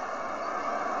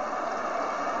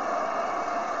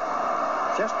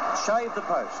 Just shaved the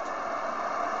post.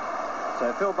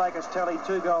 So Phil Baker's tally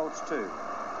 2 goals 2.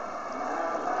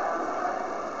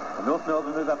 And North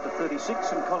Melbourne move up to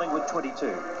 36 and Collingwood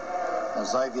 22.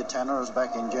 Xavier Tanner is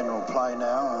back in general play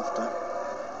now after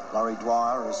Laurie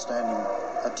Dwyer is standing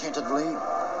attentively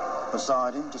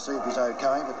beside him to see if he's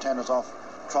okay, but Tanner's off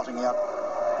trotting out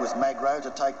with Magro to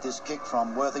take this kick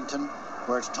from Worthington,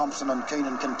 where it's Thompson and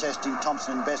Keenan contesting.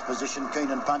 Thompson in best position.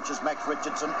 Keenan punches. Max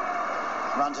Richardson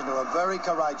runs into a very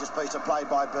courageous piece of play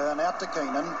by Byrne. Out to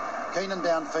Keenan. Keenan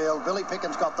downfield. Billy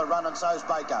Pickens got the run and so's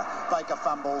Baker. Baker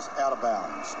fumbles out of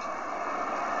bounds.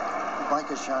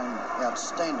 Baker's showing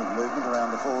outstanding movement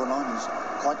around the forward line. He's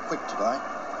quite quick today.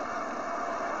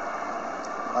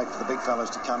 Wait for the big fellas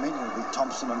to come in. It'll be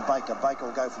Thompson and Baker. Baker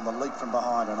will go from the leap from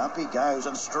behind, and up he goes,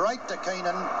 and straight to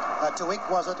Keenan. To Ick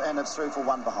was it, and it's through for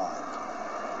one behind.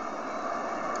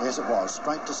 Yes, it was.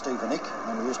 Straight to Stephen Ick,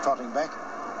 and he is trotting back.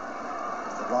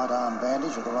 the right arm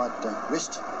bandage or the right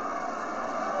wrist.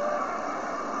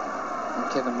 And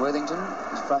Kevin Worthington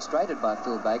is frustrated by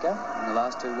Phil Baker in the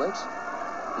last 2 weeks.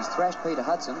 He's thrashed Peter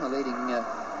Hudson, the leading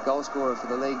goal scorer for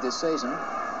the league this season,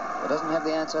 but doesn't have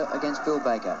the answer against Phil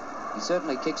Baker. He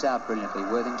certainly kicks out brilliantly,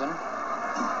 Worthington.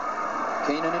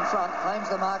 Keenan in front, claims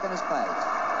the mark and is paid.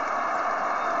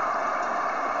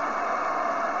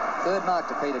 Third mark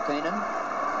to Peter Keenan.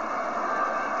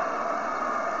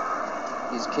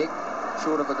 His kick,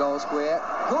 short of the goal square.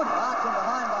 Good mark from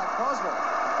behind by Croswell.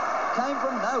 Came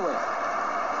from nowhere.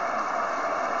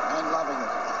 And loving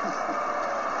it.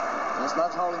 Just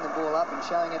loves holding the ball up and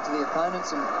showing it to the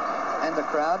opponents and the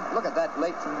crowd. Look at that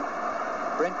leap from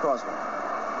Brent Croswell.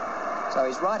 So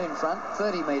he's right in front,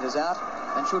 30 metres out,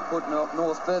 and should put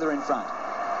North further in front.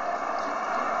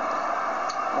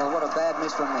 Well, what a bad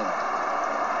miss from there.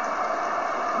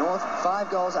 North 5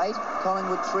 goals 8,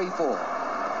 Collingwood 3-4.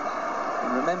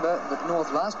 And remember that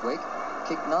North last week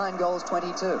kicked 9 goals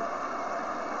 22.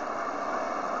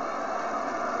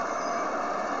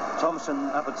 Thompson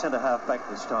up at centre half back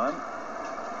this time.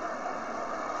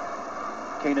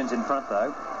 Keenan's in front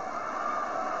though.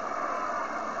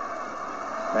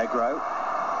 Magro.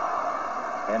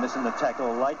 Anderson the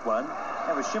tackle, late one.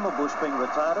 That was Schimmelbusch being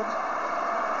retarded.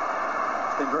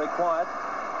 It's been very quiet.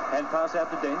 Hand pass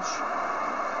out to Dench.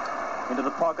 Into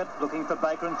the pocket, looking for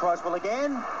Baker and Croswell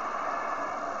again.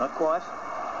 Not quite.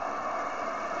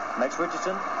 Max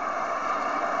Richardson.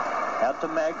 Out to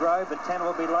Magro, but Tanner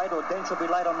will be late, or Dench will be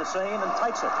late on the scene, and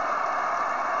takes it.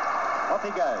 Off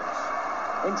he goes.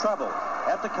 In trouble.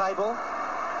 Out to Cable.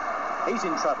 He's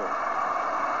in trouble.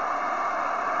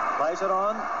 Plays it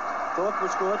on. Thought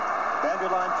was good. Boundary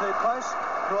line too close.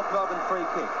 North Melbourne free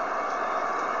kick.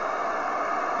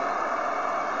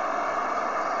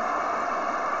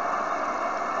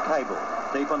 Cable.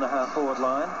 Deep on the half-forward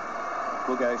line.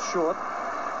 Will go short.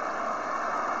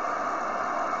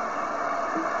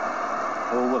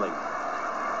 Or Willie.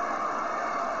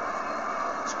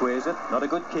 Squares it. Not a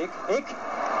good kick. Ick.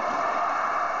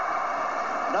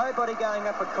 Nobody going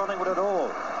up at Collingwood at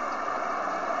all.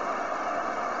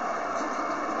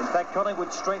 In fact,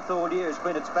 Collingwood's strength all year has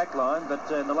been its back line, but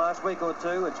in the last week or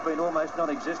two, it's been almost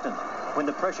non-existent. When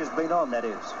the pressure's been on, that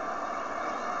is.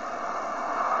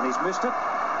 And he's missed it,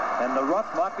 and the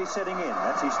rot might be setting in.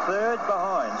 That's his third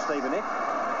behind, Stephen Ick.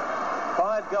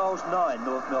 5 goals, 9,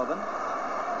 North Melbourne.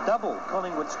 Double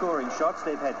Collingwood scoring shots.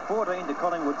 They've had 14 to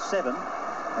Collingwood 7,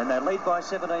 and they lead by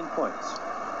 17 points.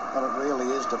 Well, it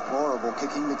really is deplorable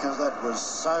kicking because that was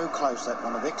so close, that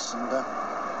one of Ick's, and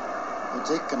it's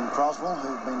Ick and Croswell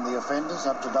who've been the offenders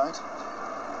up to date.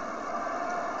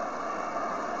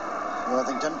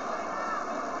 Worthington.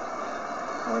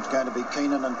 Well, it's going to be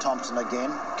Keenan and Thompson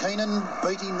again. Keenan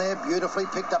beating there beautifully,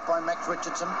 picked up by Max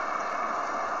Richardson.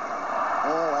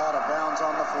 Oh, out of bounds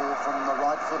on the full from the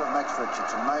right foot of Max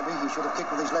Richardson. Maybe he should have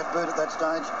kicked with his left boot at that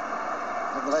stage.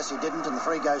 Nevertheless, he didn't, and the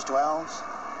free goes to Alves.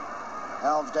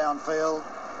 Alves downfield.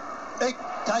 Ick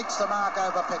takes the mark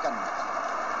over Picken.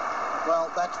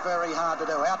 Well, that's very hard to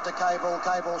do. Out to Cable.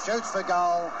 Cable shoots for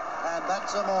goal, and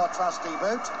that's a more trusty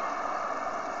boot.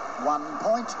 1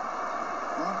 point.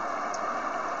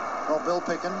 Well, Bill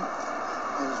Picken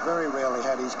has very rarely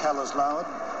had his colours lowered,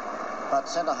 but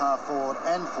centre half forward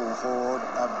and full forward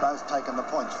have both taken the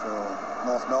points for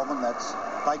North Melbourne. That's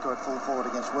Baker at full forward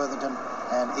against Worthington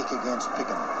and Ick against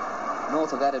Picken.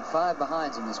 North have added 5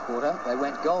 behinds in this quarter. They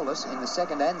went goalless in the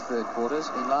second and third quarters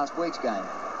in last week's game.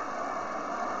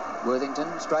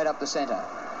 Worthington straight up the centre.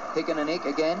 Picken and Ick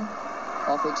again.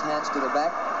 Off Ick's hands to the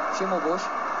back. Schimmelbusch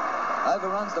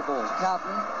overruns the ball.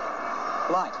 Carlton.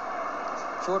 Blight.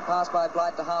 Short pass by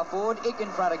Blight to half forward. Ick in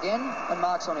front again and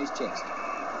marks on his chest.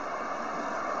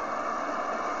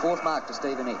 4th mark to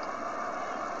Stephen Ick.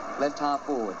 Left half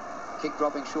forward. Kick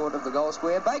dropping short of the goal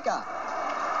square. Baker.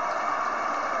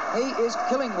 He is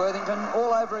killing Worthington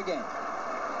all over again.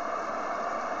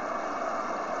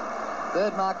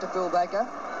 3rd mark to Phil Baker.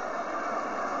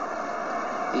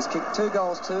 He's kicked 2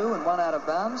 goals 2 and 1 out of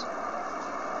bounds.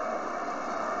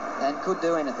 And could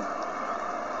do anything.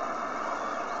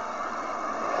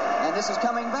 And this is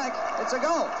coming back. It's a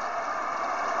goal.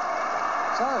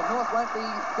 So North won't be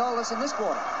goalless in this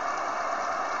quarter.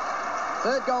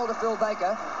 3rd goal to Phil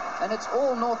Baker, and it's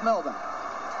all North Melbourne.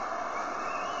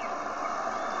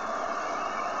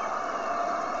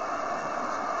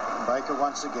 Baker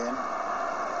once again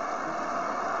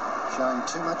showing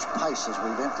too much pace, as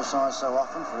we've emphasised so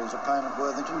often for his opponent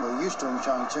Worthington. We're used to him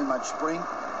showing too much spring,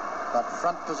 but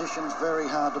front position's very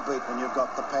hard to beat when you've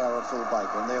got the power of Phil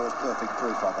Baker, and there was perfect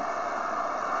proof of it.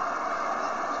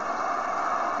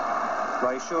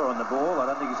 Brayshaw on the ball. I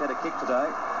don't think he's had a kick today.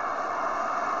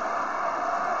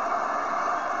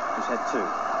 who's had 2.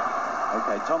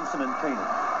 Okay, Thompson and Keenan.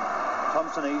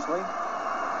 Thompson easily.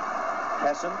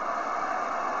 Casson.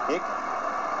 Hick.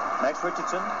 Max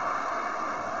Richardson.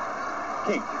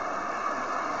 Kink.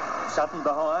 Sutton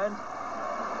behind.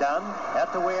 Dunn.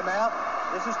 Out to Wearmouth.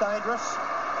 This is dangerous.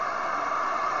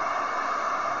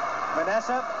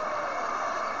 Manasseh.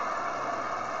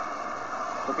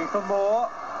 Looking for more.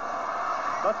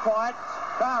 Not quite.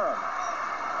 Barham.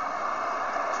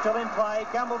 Still in play.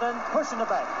 Gumbleton pushing the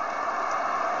back.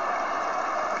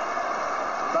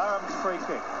 Barham's free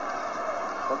kick.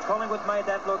 Well, Collingwood made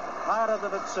that look harder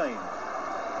than it seemed.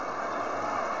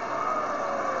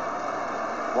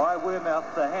 Why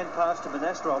Wearmouth the hand pass to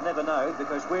Manasseh, I'll never know,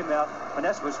 because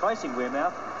Manasseh was facing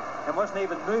Wearmouth and wasn't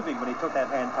even moving when he took that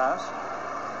hand pass.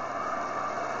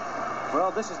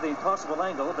 Well, this is the impossible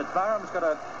angle, but Barham's got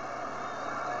a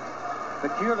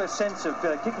peculiar sense of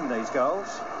kicking these goals.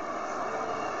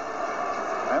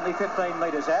 Only 15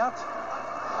 metres out,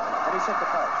 and he's hit the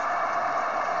post.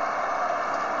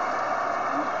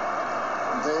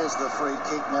 There's the free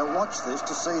kick. Now watch this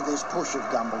to see this push of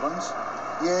Gumbleton's.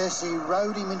 Yes, he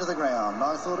rode him into the ground.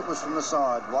 I thought it was from the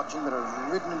side watching, but it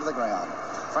was ridden into the ground.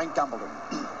 Frank Gumbleton.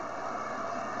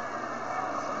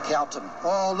 Cowton.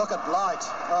 Oh, look at Blight.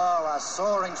 Oh, a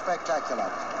soaring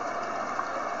spectacular.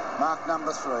 Mark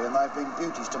number 3, and they've been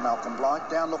beauties to Malcolm Blight.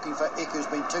 Down looking for Ick, who's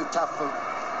been too tough for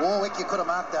Warwick. You could have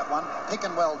marked that one.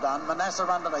 Picken well done. Manasseh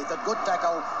underneath it. Good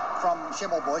tackle from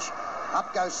Schimmelbusch.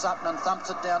 Up goes Sutton and thumps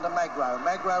it down to Magro.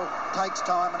 Magro takes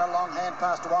time, and a long hand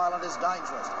pass to Ireland is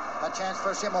dangerous. A chance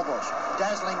for Schimmelbusch.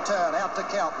 Dazzling turn out to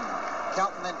Cowton.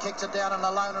 Cowton then kicks it down, and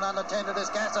alone and unattended is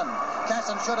Casson.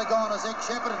 Casson should have gone as Ick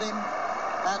shepherded him,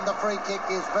 and the free kick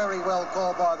is very well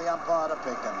called by the umpire to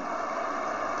Picken.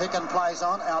 Picken plays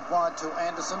on, out wide to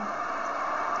Anderson.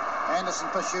 Anderson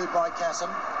pursued by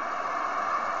Casson.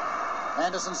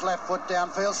 Anderson's left foot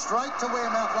downfield, straight to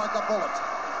Wearmouth like a bullet.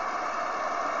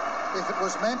 If it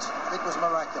was meant, it was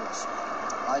miraculous.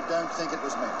 I don't think it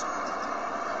was meant.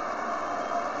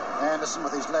 Anderson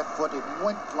with his left foot, it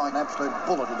went like an absolute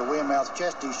bullet into Wearmouth's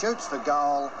chest. He shoots for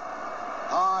goal,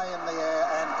 high in the air,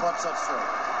 and puts it through.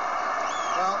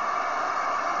 Well,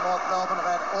 North Melbourne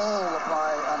have had all the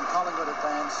play, and Collingwood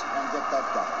advance and get that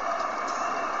goal.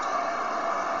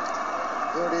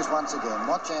 Here it is once again.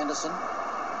 Watch Anderson.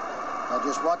 Now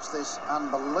just watch this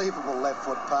unbelievable left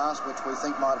foot pass, which we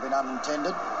think might have been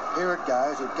unintended. Here it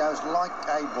goes. It goes like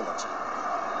a bullet.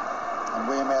 And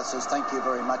Wearmouth says thank you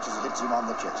very much as it hits him on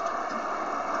the chest.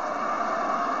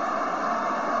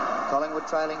 Collingwood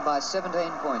trailing by 17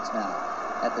 points now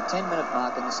at the 10-minute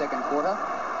mark in the second quarter.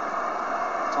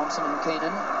 Thompson and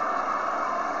Keenan.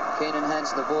 Keenan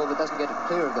hands the ball but doesn't get it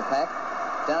clear of the pack.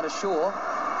 Down to Shaw.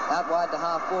 Out wide to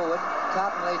half forward.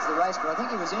 Carlton leads the race, but I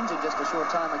think he was injured just a short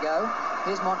time ago.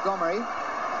 Here's Montgomery.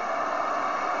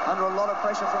 Under a lot of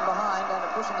pressure from behind and a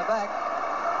push in the back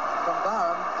from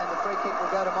Barham, and the free kick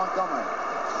will go to Montgomery.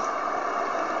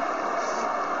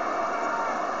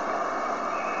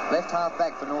 Left half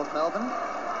back for North Melbourne.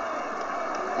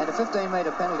 And a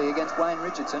 15-metre penalty against Wayne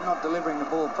Richardson, not delivering the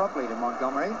ball properly to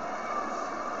Montgomery.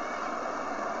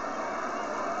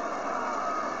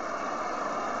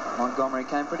 Montgomery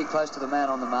came pretty close to the man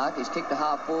on the mark. He's kicked a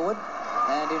half forward,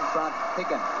 and in front,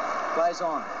 Picken. Plays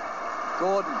on.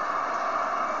 Gordon.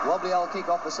 Wobbly old kick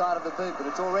off the side of the boot, but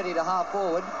it's already to half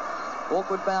forward.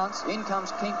 Awkward bounce. In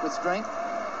comes Kink with strength.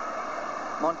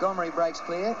 Montgomery breaks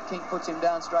clear. Kink puts him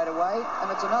down straight away,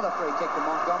 and it's another free kick to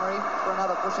Montgomery for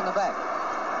another push in the back.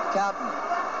 Cowton.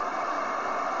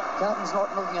 Cowton's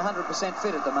not looking 100%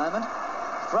 fit at the moment.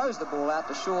 Throws the ball out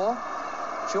to Shaw.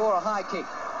 Shaw, a high kick.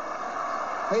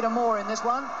 Peter Moore in this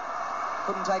one.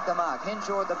 Couldn't take the mark.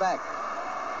 Henshaw at the back.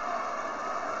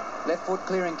 Left foot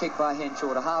clearing kick by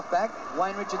Henshaw to half back.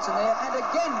 Wayne Richardson there, and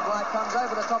again Blight comes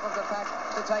over the top of the pack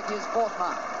to take his fourth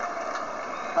mark.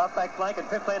 Half-back flank at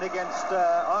 15 against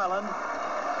Ireland.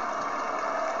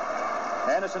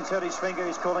 Anderson's hurt his finger.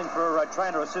 He's calling for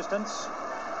trainer assistance.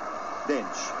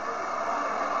 Bench.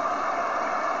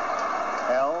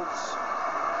 Elves.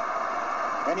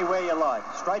 Anywhere you like.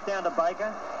 Straight down to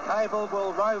Baker. Cable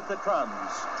will rove the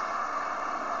crumbs.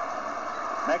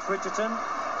 Max Richardson.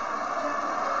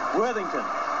 Worthington.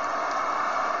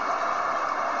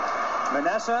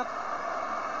 Manasseh.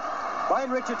 Wayne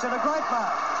Richardson, a great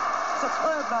mark.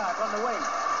 Superb mark on the wing.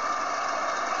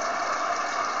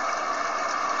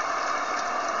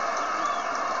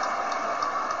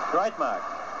 Great mark.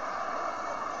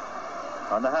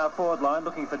 On the half-forward line,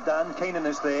 looking for Dunn. Keenan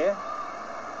is there.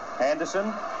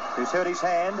 Anderson, who's hurt his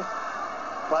hand,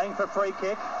 playing for free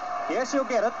kick. Yes, he'll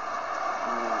get it.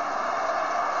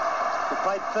 He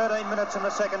played 13 minutes in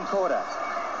the second quarter.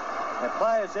 There are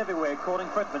players everywhere calling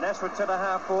for it. Manasseh at centre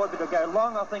half forward, but it'll go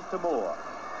long, I think, to Moore.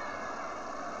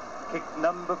 Kick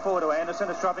number 4 to Anderson.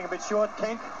 It's dropping a bit short.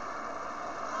 Kink.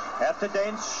 Out to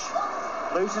Dench.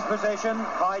 Loses possession.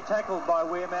 High tackled by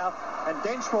Wearmouth. And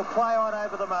Dench will play on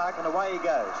over the mark, and away he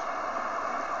goes.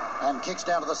 And kicks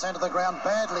down to the centre of the ground.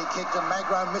 Badly kicked, and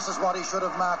Magro misses what he should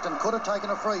have marked and could have taken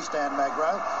a freestand,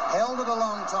 Magro. Held it a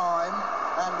long time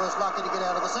and was lucky to get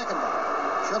out of the second one.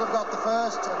 Should have got the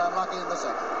first and unlucky in the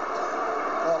second.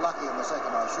 Or lucky in the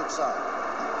second, I should say.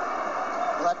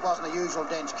 Well, that wasn't a usual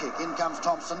Dench kick. In comes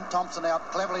Thompson. Thompson out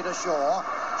cleverly to Shaw.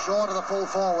 Shaw to the full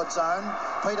forward zone.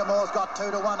 Peter Moore's got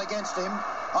 2-1 against him.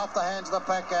 Off the hands of the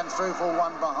pack and through for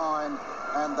one behind.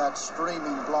 And that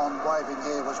streaming blonde waving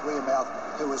hair was Wearmouth,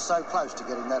 who was so close to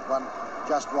getting that one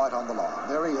just right on the line.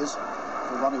 There he is,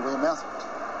 for Ronnie Wearmouth,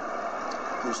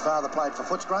 whose father played for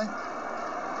Footscray.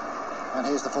 And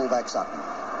here's the fullback Sutton.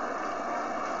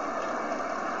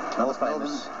 Another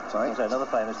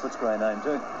famous Footscray name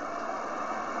too.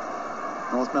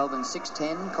 North Melbourne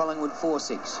 6'10", Collingwood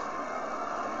 4'6".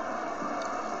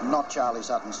 Not Charlie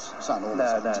Sutton's son. No.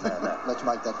 Let's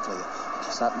make that clear.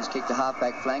 Sutton's kicked to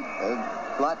half-back flank.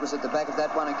 Blight was at the back of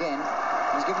that one again.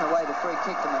 He's given away the free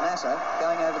kick to Manasseh,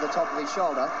 going over the top of his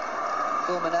shoulder.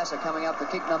 Phil Manasseh coming up for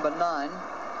kick number 9.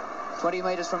 20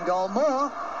 metres from goal.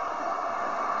 Moore.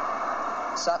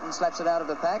 Sutton slaps it out of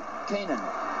the pack. Keenan.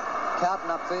 Carlton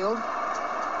upfield.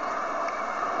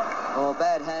 Oh,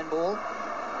 bad handball.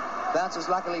 Bounces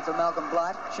luckily for Malcolm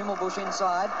Blight. Schimmelbusch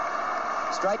inside.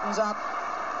 Straightens up.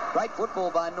 Great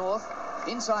football by North.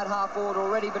 Inside half forward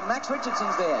already, but Max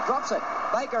Richardson's there. Drops it.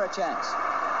 Baker a chance.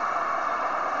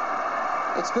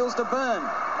 It spills to Byrne.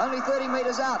 Only 30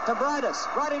 metres out to Brightus.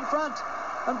 Right in front.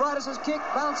 And Brightus's kick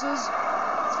bounces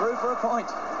through for a point.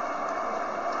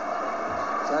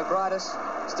 So Brightus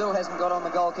still hasn't got on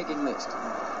the goal-kicking list.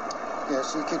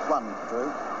 Yes, he kicked one,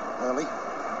 Drew, early.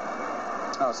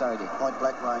 Oh, sorry, Dick. Point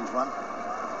blank range one.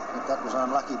 I think that was an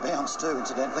unlucky bounce too,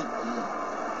 incidentally.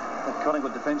 That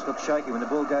Collingwood defence looks shaky when the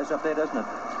ball goes up there, doesn't it?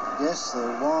 Yes,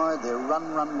 they're wide, they're run,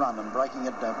 and breaking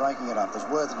it up. As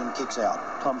Worthington kicks out.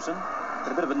 Thompson,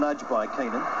 got a bit of a nudge by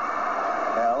Keenan.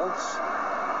 Alves.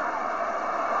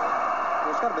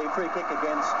 There's got to be a free kick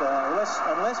against,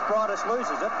 unless Brightus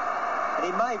loses it, and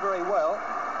he may very well.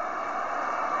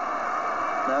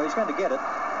 No, he's going to get it.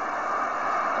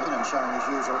 Keenan showing his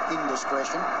usual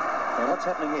indiscretion. Now, what's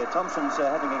happening here? Thompson's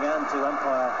having a go to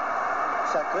umpire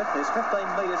Sutcliffe. There's 15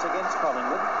 metres against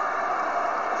Collingwood.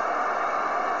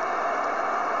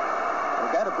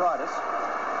 We'll go to Brightus.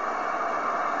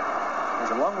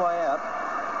 There's a long way out,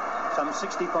 some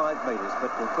 65 metres,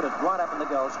 but we'll put it right up in the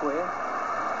goal square.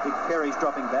 Big Perry's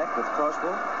dropping back with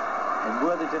Crosswell, and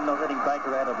Worthington not letting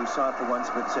Baker out of his side for one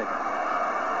split second.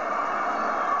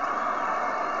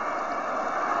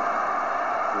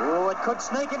 Oh, it could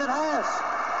sneak, and it has.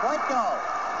 Great goal.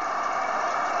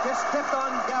 Just kept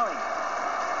on going.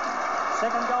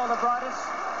 Second goal to Brightus.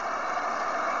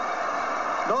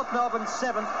 North Melbourne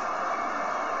 7th.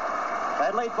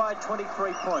 They lead by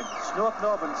 23 points. North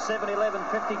Melbourne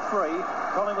 7-11-53.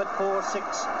 Collingwood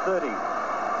 4-6-30.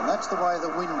 And that's the way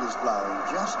the wind is blowing,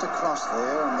 just across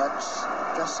there, and that's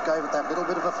just gave it that little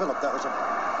bit of a fillip. That was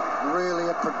really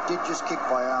a prodigious kick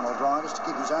by Arnold Brightus to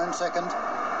kick his own second.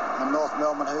 And North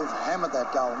Melbourne, who've hammered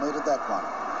that goal, needed that one.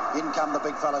 In come the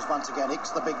big fellas once again. Hicks,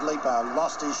 the big leaper,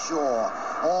 lost his Shaw.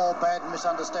 All bad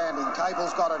misunderstanding.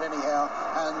 Cable's got it anyhow.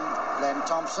 And Len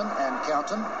Thompson and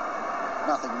Counton.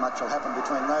 Nothing much will happen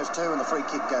between those two, and the free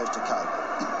kick goes to Cable.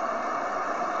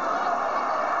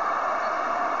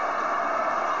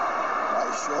 Ray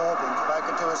Shaw being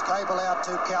spoken to as Cable out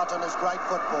to Counton is great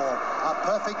football. A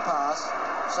perfect pass.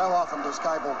 So often does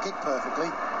Cable kick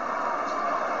perfectly.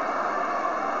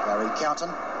 Gary Counton,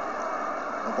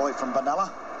 the boy from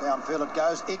Benalla. Downfield it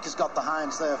goes. Ick has got the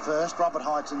hands there first. Robert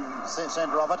Hyde's in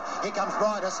centre of it. Here comes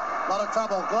Brightus. A lot of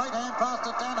trouble. Great hand pass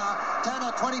to Tanner. Tanner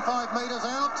 25 metres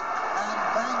out and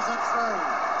bangs it through.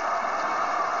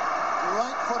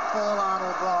 Great football,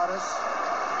 Arnold Brightus.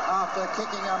 After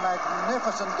kicking a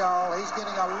magnificent goal, he's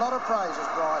getting a lot of praises,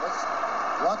 Brightus.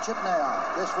 Watch it now.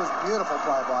 This was beautiful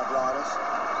play by Brightus.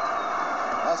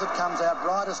 As it comes out,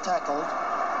 Brightus tackled.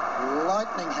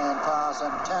 Lightning hand pass,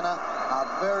 and Tanner, a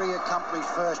very accomplished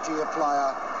first-year player,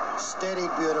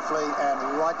 steadied beautifully and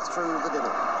right through the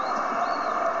diddle.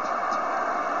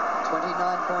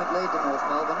 29-point lead to North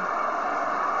Melbourne.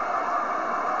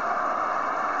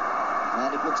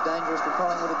 And it looks dangerous for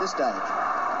Collingwood at this stage.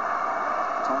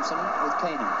 Thompson with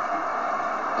Keenan.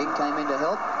 In came in to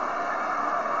help.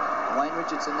 Wayne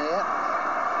Richardson there.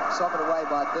 Socket away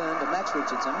by Byrne to Max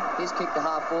Richardson. His kick to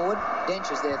half forward.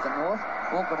 Dench is there for North.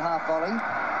 Awkward half volley.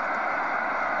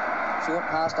 Short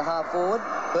pass to half forward.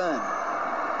 Byrne.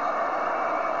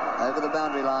 Over the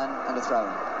boundary line and a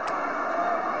throw-in.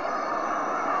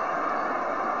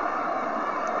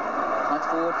 Punch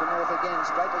forward for North again.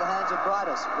 Straight to the hands of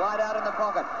Bridus. Wide out in the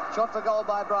pocket. Shot for goal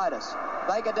by Bridus.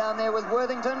 Baker down there with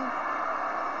Worthington.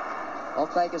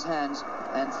 Off Baker's hands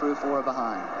and through for a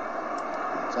behind.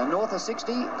 So North are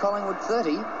 60, Collingwood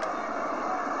 30.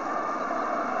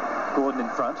 Gordon in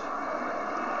front.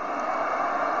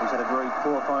 He's had a very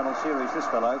poor final series, this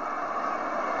fellow.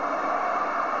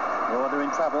 Oh, they're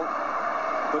in trouble.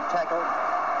 Good tackle.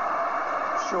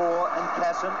 Shaw and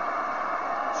Casson.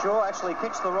 Shaw actually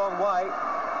kicks the wrong way.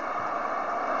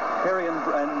 Perry and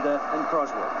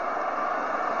Croswell.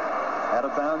 Out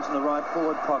of bounds in the right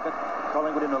forward pocket.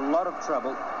 Collingwood in a lot of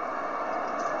trouble.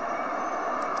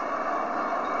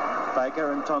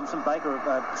 Baker and Thompson. Baker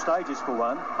stages for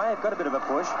one. May have got a bit of a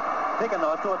push. Picken,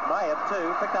 I thought, may have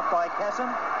too. Picked up by Casson.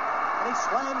 And he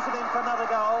slams it in for another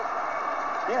goal.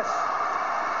 Yes.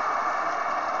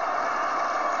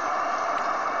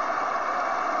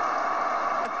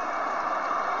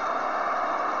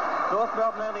 North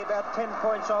Melbourne only about 10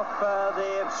 points off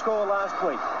their score last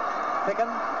week.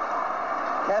 Picken.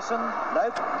 Casson.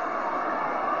 Nope.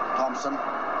 Thompson.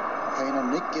 Keenan.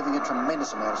 Nick giving a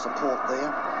tremendous amount of support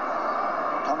there.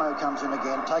 Tomo comes in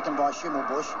again, taken by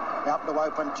Schimmelbusch, out into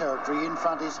open territory. In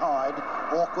front is Hyde.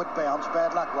 Awkward bounce.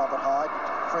 Bad luck, Robert Hyde.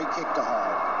 Free kick to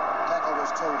Hyde. Tackle was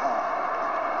too high.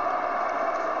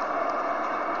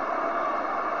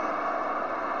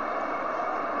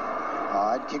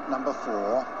 Hyde, kick number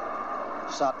 4.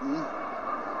 Sutton.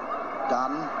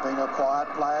 Dunn, being a quiet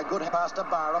player. Good pass to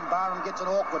Barham. Barham gets an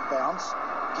awkward bounce.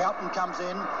 Calton comes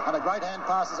in, and a great hand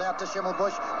passes out to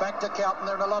Schimmelbusch. Back to Calton.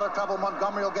 They're in a lot of trouble.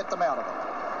 Montgomery will get them out of it.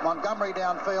 Montgomery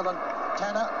downfield, and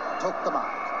Tanner took the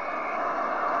mark.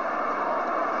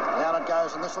 Down it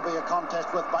goes, and this will be a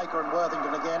contest with Baker and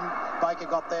Worthington again. Baker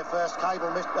got there first.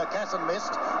 Casson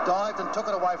missed, dived and took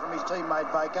it away from his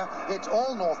teammate Baker. It's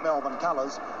all North Melbourne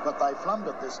colours, but they flummed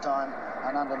it this time,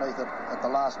 and underneath it at the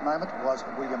last moment was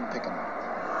William Picken.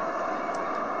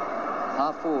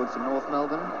 Half forward for North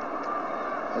Melbourne.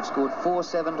 They've scored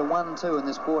 4-7 to 1-2 in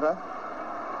this quarter.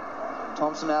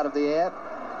 Thompson out of the air.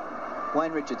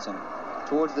 Wayne Richardson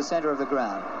towards the centre of the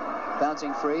ground.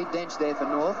 Bouncing free. Dench there for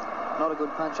North. Not a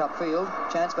good punch upfield.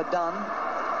 Chance for Dunn.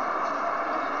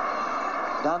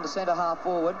 Dunn to centre half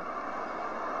forward.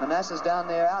 Manasseh's down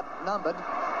there outnumbered,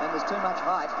 and there's too much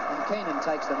height, and Keenan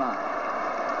takes the mark.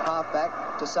 Half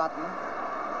back to Sutton.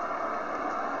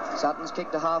 Sutton's kick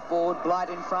to half forward. Blight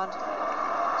in front.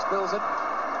 Spills it.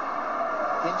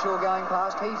 Henshaw going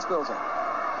past. He spills it.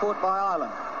 Caught by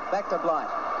Ireland. Back to Blight.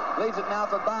 Leaves it now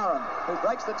for Barham, who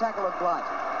breaks the tackle of Blight.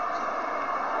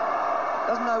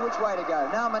 Doesn't know which way to go.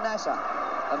 Now Manasseh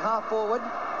at half forward.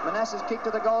 Manasseh's kick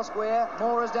to the goal square.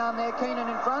 Moore is down there. Keenan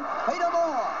in front. Peter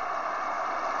Moore!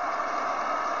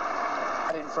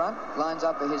 In front. Lines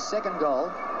up for his second goal.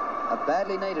 A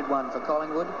badly needed one for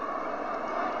Collingwood.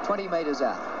 20 metres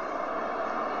out.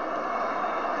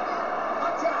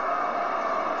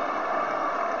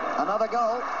 Another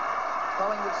goal.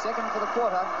 Collingwood second for the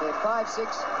quarter. They're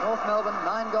 5-6. North Melbourne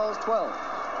 9 goals 12.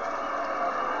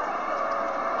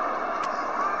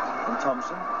 And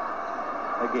Thompson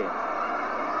again.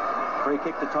 Free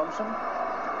kick to Thompson.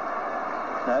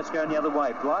 No, it's going the other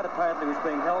way. Blight apparently was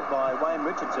being held by Wayne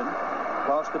Richardson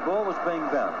whilst the ball was being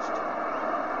bounced.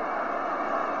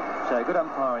 So good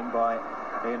umpiring by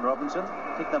Ian Robinson.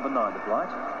 Kick number 9 to Blight.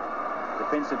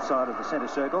 Defensive side of the centre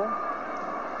circle.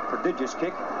 Prodigious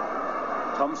kick.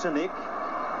 Thompson, Nick.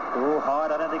 Oh,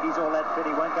 Hyde, I don't think he's all that fit.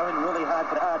 He won't go in really hard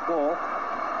for the hard ball.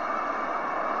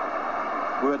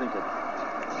 Worthington.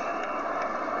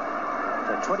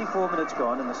 So 24 minutes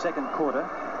gone in the second quarter.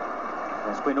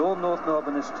 It's been all North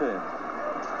Melbourne this term.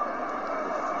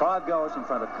 5 goals in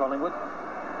front of Collingwood.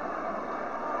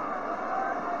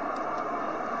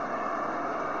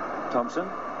 Thompson.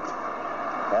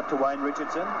 Out to Wayne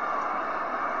Richardson.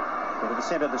 Into the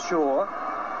centre of the Shaw.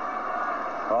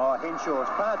 Oh, Henshaw's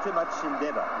far too much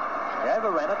endeavour. He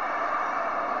overran it.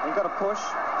 He got a push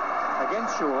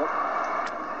against Shaw.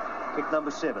 Kick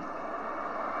number 7.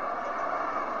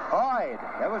 Hyde.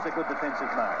 That was a good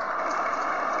defensive mark.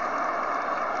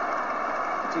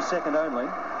 It's his second only.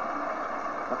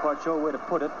 Not quite sure where to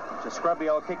put it. It's a scrubby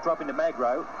old kick drop into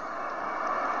Magro.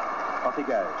 Off he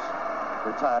goes.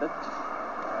 Retarded.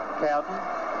 Cowden.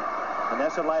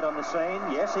 Manasseh late on the scene.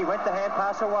 Yes, he went the hand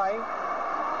pass away.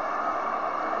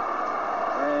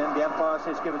 And the umpire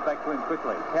says give it back to him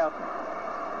quickly. Cowden,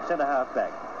 centre half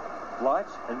back. Blight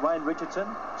and Wayne Richardson.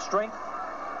 Strength.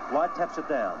 Blight taps it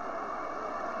down.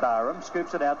 Barham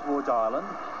scoops it out towards Ireland.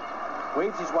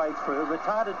 weaves his way through,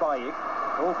 retarded by Ick.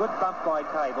 All good bump by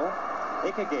Cable.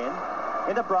 Ick again.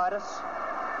 Into Brightus.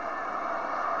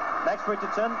 Max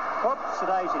Richardson. Oops, a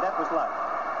daisy. That was luck.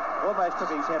 Almost took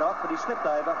his head off, but he slipped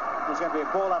over. There's going to be a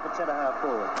ball up at centre-half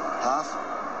forward. Half.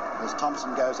 As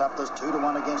Thompson goes up, there's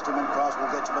 2-1 against him, and Croswell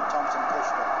gets him, but Thompson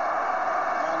pushed it.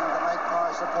 And the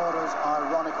Magpie supporters,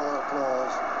 ironical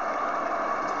applause,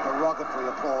 derogatory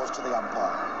applause to the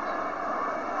umpire.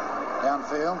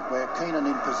 Downfield, where Keenan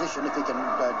in position, if he can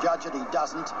judge it, he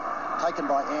doesn't. Taken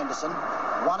by Anderson.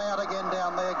 One out again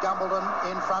down there. Gumbleton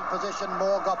in front position.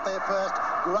 Moore got there first.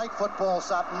 Great football,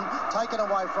 Sutton. Taken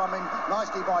away from him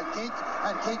nicely by Kink.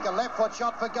 And Kink, a left foot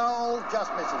shot for goal.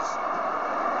 Just misses.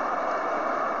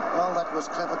 Well, that was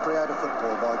clever creative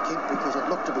football by Kink because it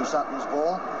looked to be Sutton's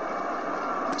ball.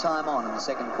 Time on in the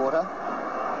second quarter.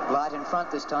 Light in front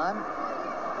this time.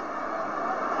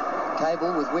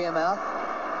 Cable with Wearmouth.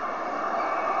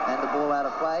 And the ball out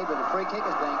of play, but a free kick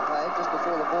is being played just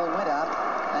before the ball went out,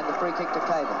 and the free kick to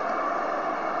Cable.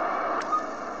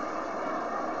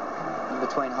 In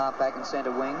between half-back and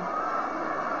centre wing.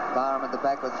 Barham at the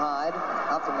back with Hyde,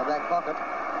 up from the back pocket,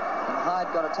 and Hyde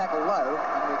got a tackle low,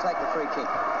 and will take the free kick.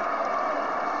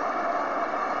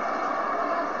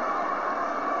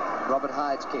 Robert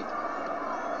Hyde's kick.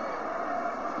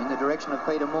 In the direction of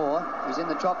Peter Moore. He's in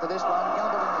the chop for this one.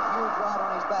 Gumbleton with huge right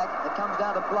on his back. It comes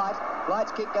down to Blight.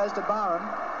 Blight's kick goes to Barham,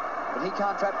 but he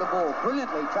can't trap the ball.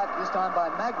 Brilliantly trapped this time by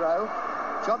Magro.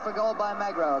 Shot for goal by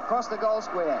Magro. Across the goal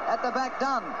square. At the back,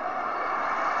 Dunn.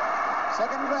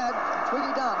 Second grab.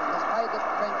 Twiggy Dunn has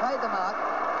been paid the mark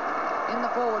in the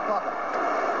forward pocket.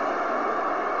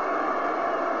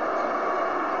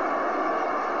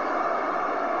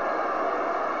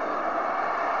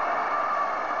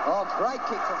 Oh, great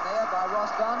kick from there by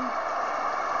Ross Dunn.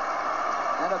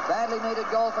 And a badly needed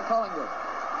goal for Collingwood.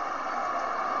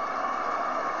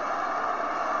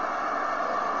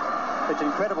 It's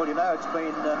incredible, you know, it's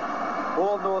been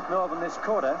all North Melbourne this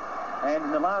quarter, and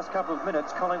in the last couple of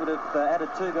minutes, Collingwood have added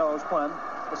 2 goals, won.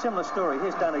 A similar story,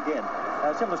 here's done again.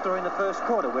 A similar story in the first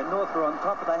quarter when North were on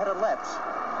top, but they had a lapse.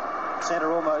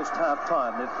 Centre almost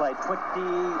half-time. They've played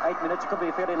 28 minutes, could be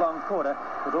a fairly long quarter,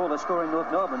 with all the scoring North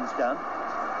Melbourne's done.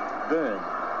 Byrne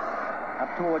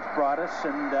up towards Brightus,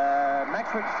 and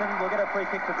Max Richardson will get a free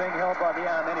kick for being held by the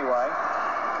arm anyway.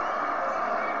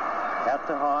 Out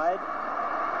to Hyde.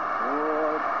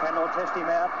 Oh, Cannell test him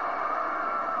out.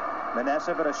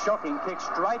 Manasseh, but a shocking kick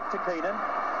straight to Keenan.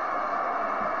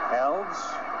 Elves.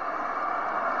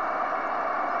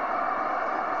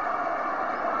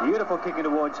 Beautiful kicking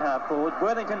towards half forward.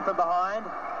 Worthington from behind.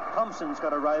 Thompson's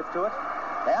got a rove to it.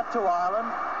 Out to Ireland.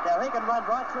 Now he can run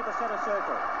right through the centre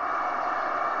circle.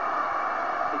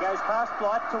 He goes past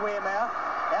Blight to Wearmouth.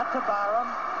 Out to Barham.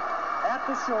 Out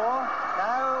to Shaw.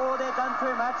 No, they've done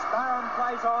too much. Barham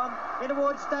plays on. In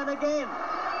towards Dunn again.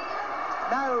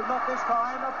 No, not this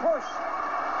time. A push.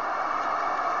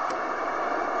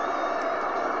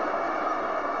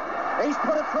 He's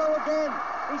put it through again.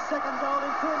 His second goal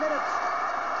in 2 minutes.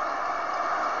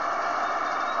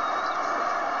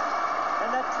 And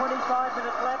that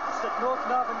 25-minute lapse that North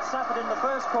Melbourne suffered in the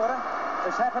first quarter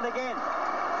has happened again.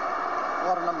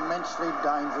 What an immensely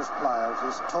dangerous player.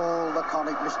 This tall,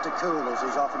 laconic Mr. Cool, as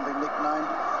he's often been nicknamed,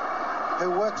 who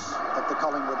works at the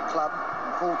Collingwood club,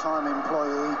 a full-time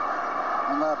employee,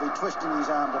 and they'll be twisting his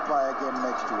arm to play again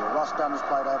next year. Ross Dunn has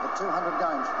played over 200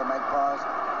 games for the Magpies,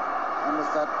 and with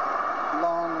that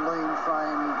long, lean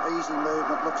frame, easy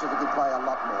movement, looks as if he could play a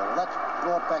lot more. That's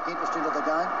brought back interest into the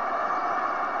game.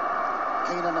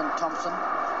 Keenan and Thompson.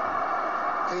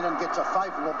 Keenan gets a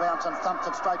favourable bounce and thumps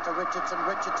it straight to Richardson.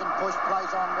 Richardson push,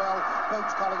 plays on well,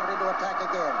 boots Collingwood into attack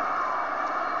again.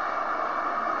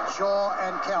 Shaw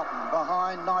and Kelton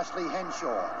behind nicely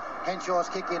Henshaw. Henshaw's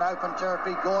kick in open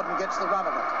territory. Gordon gets the run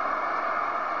of it.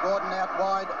 Gordon out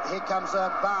wide. Here comes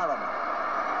Barham.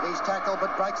 He's tackled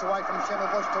but breaks away from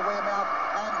Schimmelbusch to Wearmouth.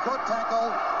 And good tackle.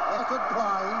 A good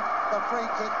play. The free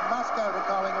kick must go to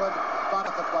Collingwood.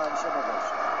 Benefit by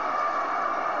Schimmelbusch.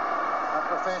 A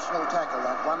professional tackle,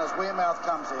 that one, as Wearmouth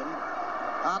comes in.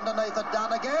 Underneath it,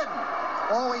 Dunn again.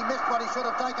 Oh, he missed what he should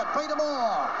have taken. Peter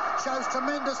Moore shows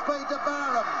tremendous speed to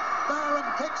Barham. Barham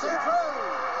kicks him through.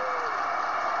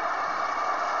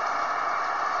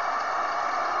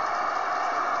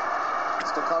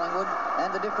 It's to Collingwood,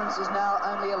 and the difference is now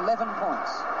only 11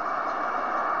 points.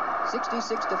 66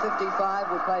 to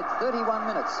 55. We played 31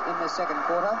 minutes in this second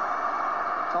quarter.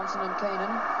 Thompson and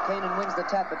Keenan. Keenan wins the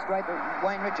tap, but straight to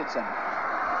Wayne Richardson.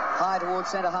 High towards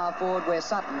centre half forward, where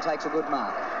Sutton takes a good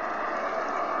mark.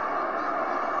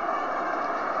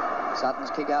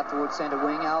 Sutton's kick out towards centre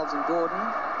wing. Alves and Gordon.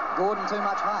 Gordon too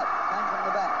much height. Came from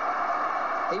the back.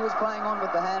 He was playing on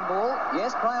with the handball.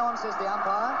 Yes, play on, says the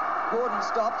umpire. Gordon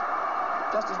stopped.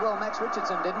 Just as well Max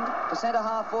Richardson didn't. To centre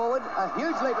half forward, a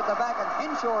huge leap at the back, and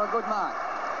Henshaw a good mark.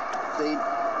 The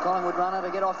Collingwood runner to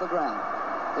get off the ground.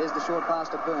 There's the short pass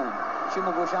to Byrne.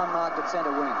 Schimmelbusch unmarked at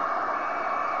centre wing.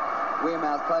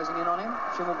 Wearmouth closing in on him.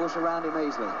 Schimmelbusch around him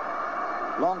easily.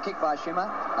 Long kick by Schimmer.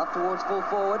 Up towards full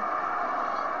forward.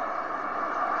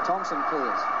 Thompson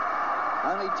clears.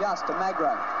 Only just to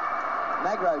Magro.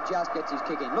 Magro just gets his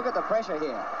kick in. Look at the pressure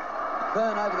here.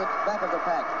 Byrne over the back of the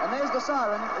pack. And there's the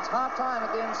siren. It's half-time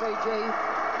at the MCG.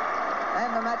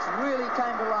 And the match really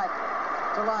came to life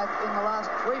in the last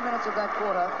 3 minutes of that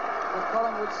quarter with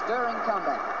Collingwood's stirring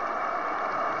comeback.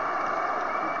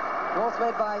 North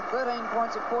led by 13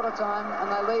 points at quarter time,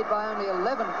 and they lead by only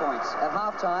 11 points at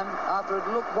half-time after it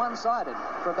looked one-sided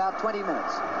for about 20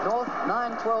 minutes. North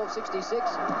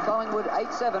 9-12-66, Collingwood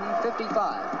 8-7-55.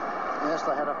 Yes,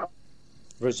 they had a...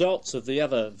 Results of the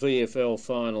other VFL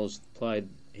finals played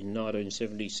in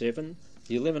 1977.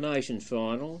 The elimination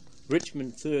final,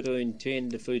 Richmond 13-10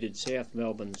 defeated South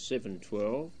Melbourne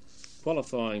 7-12.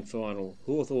 Qualifying final,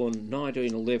 Hawthorn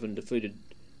 19-11 defeated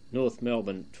North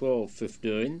Melbourne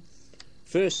 12-15.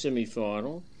 First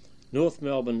semi-final, North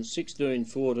Melbourne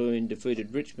 16-14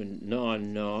 defeated Richmond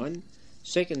 9-9.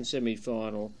 Second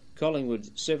semi-final, Collingwood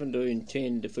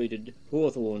 17-10 defeated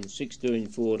Hawthorn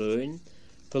 16-14.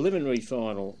 Preliminary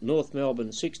final, North Melbourne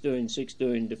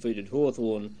 16-16 defeated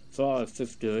Hawthorn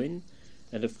 5-15.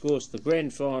 And of course the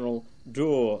grand final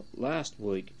draw last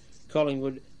week,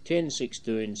 Collingwood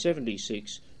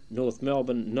 10-16-76, North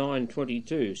Melbourne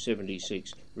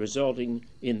 9-22-76, resulting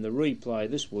in the replay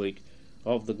this week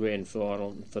of the grand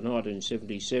final for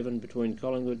 1977 between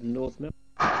Collingwood and North Melbourne.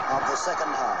 Of the second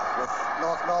half, with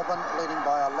North Melbourne leading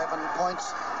by 11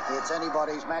 points. It's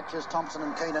anybody's matches. Thompson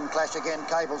and Keenan clash again.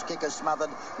 Cable's kick is smothered.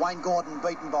 Wayne Gordon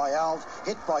beaten by Alves.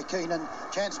 Hit by Keenan.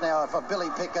 Chance now for Billy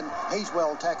Picken. He's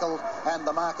well tackled. And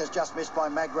the mark is just missed by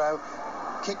Magro.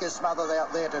 Kick is smothered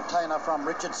out there to Tanner from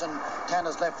Richardson.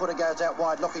 Tanner's left footer goes out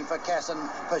wide looking for Casson.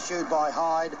 Pursued by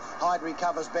Hyde. Hyde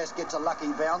recovers best, gets a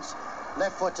lucky bounce.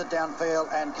 Left foot's it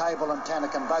downfield, and Cable and Tanner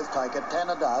can both take it.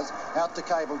 Tanner does. Out to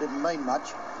Cable, didn't mean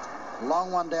much.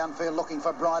 Long one downfield looking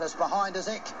for Bridus. Behind is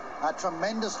Eck. A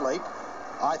tremendous leap.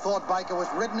 I thought Baker was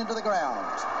ridden into the ground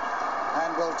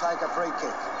and will take a free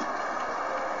kick.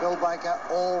 Phil Baker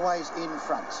always in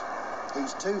front.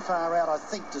 He's too far out, I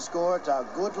think, to score. It's a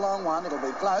good long one. It'll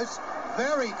be close.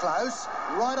 Very close.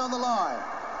 Right on the line.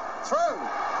 Through.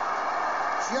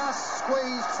 Just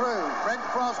squeezed through. Brent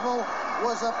Croswell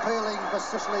was appealing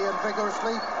vociferously and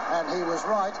vigorously, and he was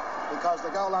right, because the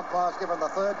goal umpire's given the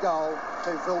third goal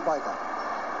to Phil Baker.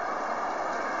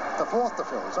 The fourth to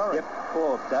Phil, sorry. Yep,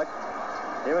 fourth, Doug.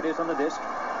 There it is on the disc.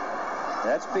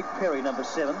 That's Big Perry, number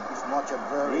 7. Just watch it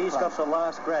very He's got the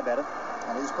last grab at it.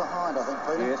 And he's behind, I think,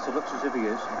 Peter. Yes, it looks as if he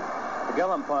is. The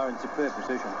goal umpire in superb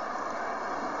position.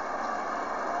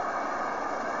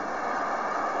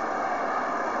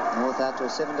 North out to a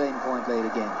 17-point lead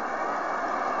again.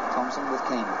 Thompson with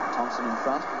Keenan. Thompson in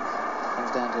front.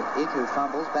 Comes down to Ick, who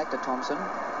fumbles. Back to Thompson.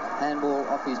 Handball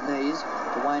off his knees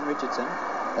to Wayne Richardson.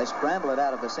 They scramble it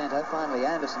out of the centre. Finally,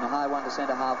 Anderson, a high one to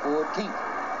centre half forward. Kink.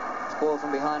 Ball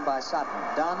from behind by Sutton.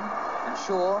 Dunn and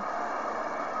Shaw.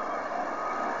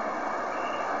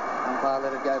 Umpire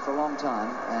let it go for a long time,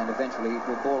 and eventually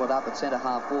will ball it up at centre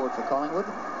half forward for Collingwood.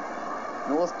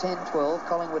 North 10-12,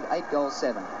 Collingwood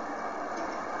 8-7.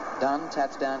 Dunn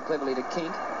taps down cleverly to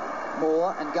Kink.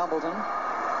 Moore and Gumbleton.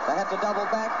 They have to double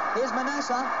back. Here's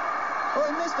Manasseh. Oh,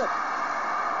 he missed it.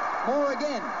 Moore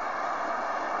again.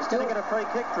 He's going to get a free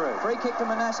kick, Drew. Free kick to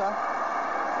Manasseh.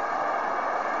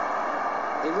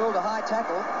 He ruled a high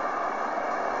tackle.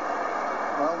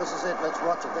 Well, this is it. Let's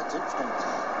watch it. That's interesting.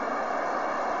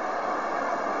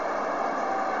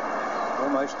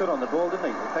 Almost stood on the ball, didn't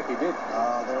he? In fact, he did.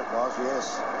 Oh, there it was,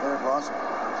 yes. There it was.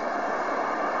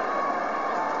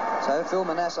 So, Phil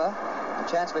Manasseh, a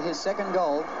chance for his second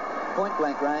goal,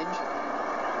 point-blank range,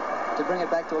 to bring it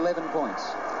back to 11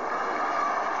 points.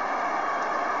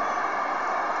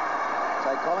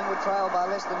 So, Collingwood trail by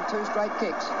less than 2 straight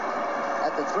kicks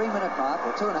at the 3-minute mark,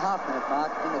 or 2.5-minute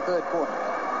mark, in the third quarter.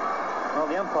 Well,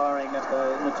 the umpiring in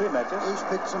the 2 matches. He's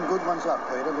picked some good ones up,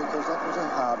 Peter, because that was a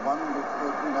hard one.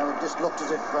 It just looked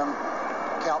as if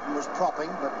Carlton was propping,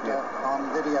 but on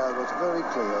video it was very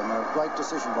clear, and a great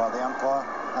decision by the umpire,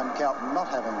 and Carlton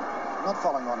not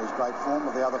following on his great form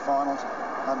of the other finals,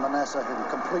 and Manasseh had a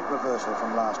complete reversal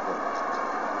from last week.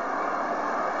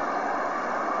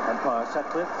 Umpire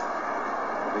Sutcliffe.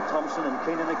 It'll be Thompson and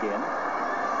Keenan again.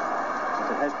 As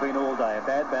it has been all day. A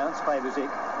bad bounce favours Ick.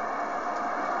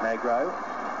 Magro.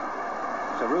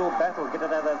 a real battle to get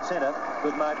it out of that centre.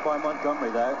 Good mark by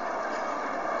Montgomery, though.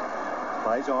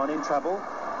 Plays on, in trouble.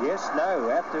 Yes, no,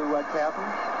 out to Carlton.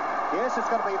 Yes, it's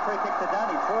got to be a free kick to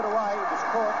Dunny. Threw it away, it was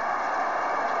caught.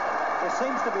 There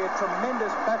seems to be a tremendous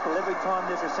battle every time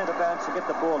there's a centre bounce to get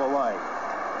the ball away.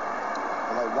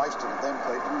 Well, they wasted it then,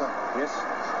 Pete, didn't they? Yes,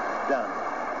 done.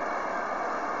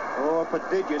 Oh,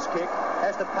 prodigious kick.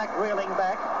 Has the pack reeling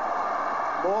back.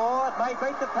 Moore, it may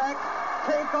beat the pack.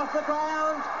 Kick off the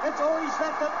ground. It's always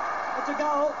left it. It's a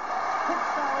goal. Kick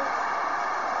goal.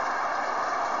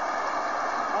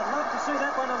 I'd love to see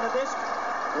that one on the disc.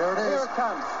 Here it is. Here it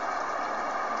comes.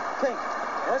 King.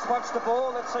 Let's watch the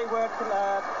ball. Let's see where it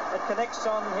connects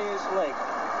on his leg.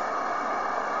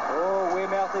 Oh,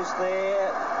 Wearmouth is there.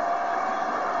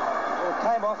 It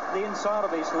came off the inside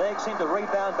of his leg, seemed to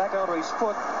rebound back onto his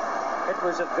foot. It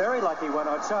was a very lucky one,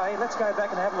 I'd say. Let's go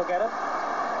back and have a look at it.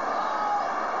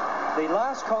 The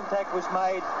last contact was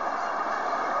made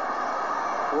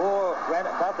ran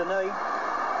above the knee.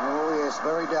 Oh, yes,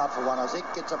 very doubtful one. As it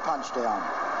gets a punch down.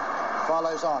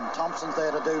 Follows on. Thompson's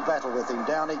there to do battle with him.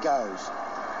 Down he goes.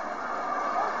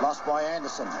 Lost by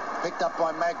Anderson. Picked up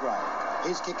by Magro.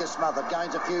 His kick is smothered.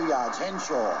 Gains a few yards.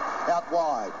 Henshaw out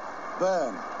wide.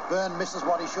 Byrne. Byrne misses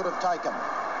what he should have taken.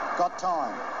 Got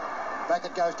time. Back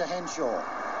it goes to Henshaw.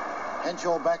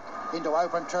 Henshaw back into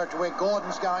open territory where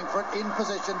Gordon's going for it. In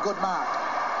position. Good mark.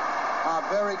 A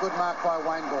very good mark by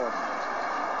Wayne Gordon.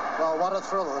 Well, what a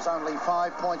thrill. There's only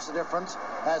 5 points the difference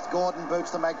as Gordon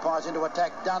boots the Magpies into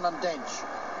attack. Dunn and Dench.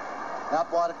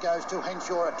 Out wide it goes to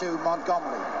Henshaw to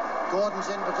Montgomery. Gordon's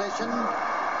in position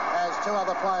as two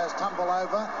other players tumble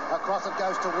over. Across it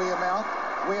goes to Wearmouth.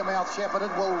 Wearmouth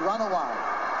shepherded will run away.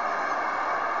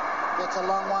 Gets a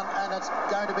long one and it's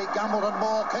going to be Gumbleton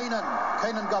Moore.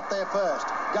 Keenan got there first.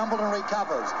 Gumbleton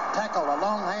recovers. Tackle, a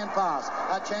long hand pass.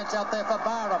 A chance out there for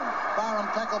Barham. Barham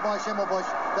tackled by Schimmelbusch.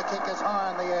 The kick is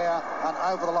high in the air and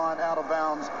over the line out of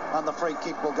bounds, and the free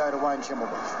kick will go to Wayne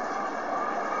Schimmelbusch.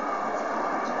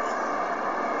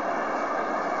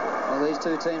 Well, these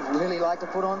two teams really like to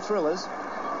put on thrillers.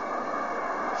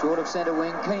 Short of centre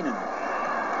wing, Keenan.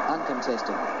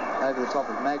 Uncontested. Over the top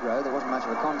of Magro. There wasn't much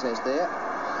of a contest there.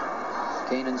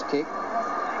 Keenan's kick.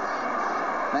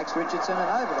 Max Richardson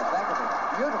and over the back of it.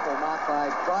 Beautiful mark by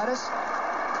Brightus.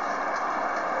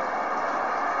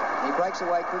 He breaks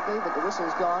away quickly, but the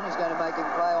whistle's gone. He's going to make him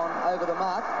play on over the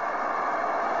mark.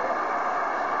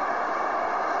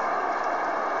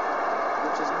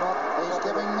 Which is not... He's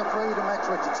giving the free to Max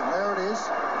Richardson. There it is.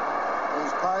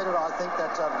 He's played it. I think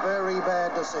that's a very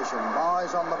bad decision.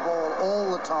 Eyes on the ball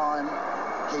all the time.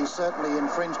 He's certainly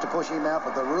infringed to push him out,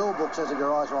 but the rule book says that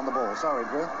your eyes are on the ball. Sorry,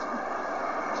 Drew.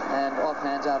 And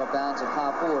offhands out of bounds at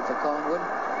half forward for Collingwood.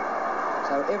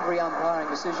 So every umpiring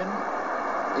decision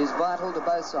is vital to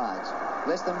both sides.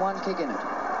 Less than one kick in it.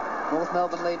 North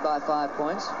Melbourne lead by 5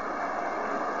 points.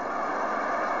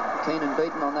 Keenan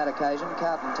beaten on that occasion.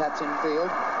 Carlton taps in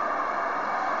field.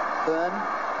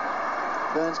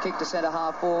 Byrne's kick to centre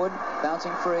half forward.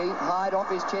 Bouncing free. Hyde off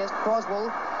his chest. Croswell.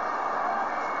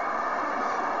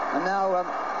 And now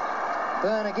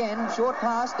Byrne again. Short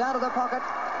pass down to the pocket.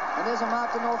 And there's a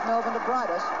mark to North Melbourne to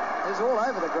Brightus, who's all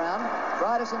over the ground.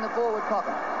 Brightus in the forward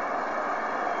pocket.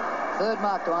 Third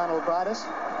mark to Arnold Brightus.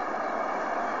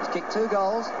 He's kicked 2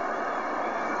 goals.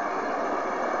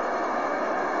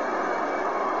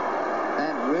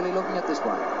 And really looking at this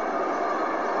one.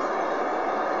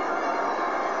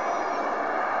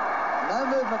 No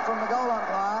movement from the goal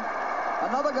umpire.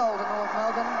 Another goal to North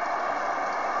Melbourne.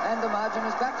 And the margin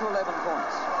is back to 11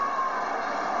 points.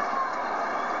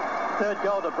 Third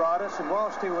goal to Brightus, and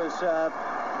whilst he was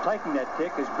taking that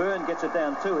kick, as Byrne gets it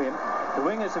down to him, the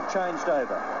wingers have changed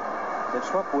over. They've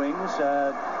swapped wings,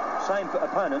 same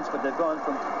opponents, but they've gone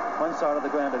from one side of the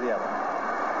ground to the other.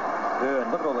 Byrne,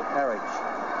 look at all the courage.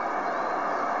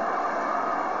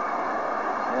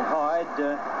 And Hyde,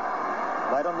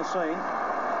 late on the scene.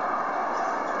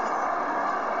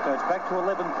 So it's back to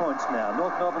 11 points now.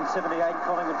 North Melbourne 78,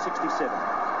 Collingwood 67.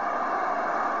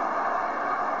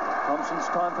 Thompson's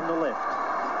time from the left.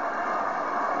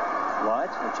 White,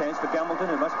 a chance for Gumbleton,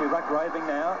 who must be ruck-raving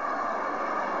now.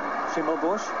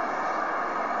 Schimmelbusch.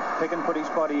 Picken put his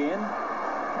body in.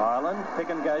 Ireland.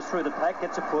 Picken goes through the pack,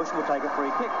 gets a push, will take a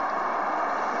free kick.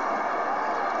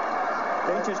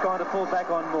 Dench is going to pull back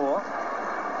on Moore.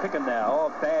 Picken now. Oh,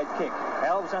 bad kick.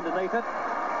 Alves underneath it.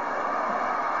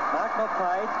 Mark not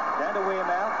played. Down to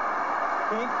Wearmouth.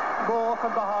 Kink. Moore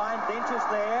from behind. Dench is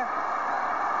there.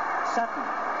 Sutton.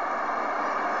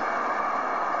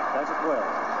 Does it well.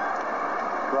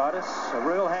 Brightus, a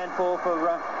real handful for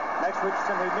Max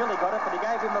Richardson, who nearly got it, but he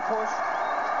gave him a push.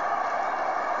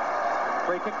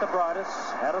 Free kick to Bridus,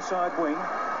 outer side wing.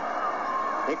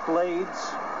 Ick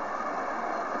leads.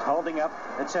 It's holding up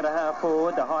at centre half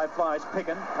forward. The high flies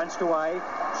Picken, punched away.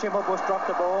 Schimmelbusch dropped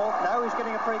the ball. No, he's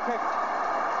getting a free kick.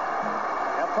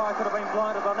 Umpire could have been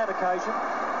blinded on that occasion.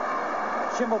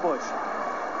 Schimmelbusch,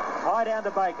 high down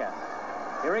to Baker.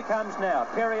 Here he comes now.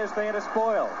 Perry is there to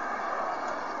spoil.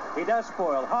 He does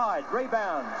spoil. Hyde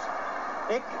rebounds.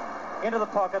 Ick into the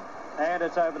pocket, and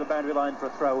it's over the boundary line for a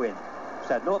throw in.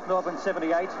 So North Melbourne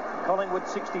 78, Collingwood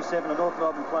 67. A North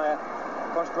Melbourne player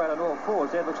prostrate on all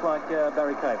fours. There looks like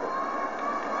Barry Cable.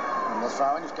 And the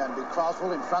throw-in is going to be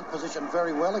Croswell in front position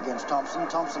very well against Thompson.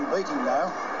 Thompson beat him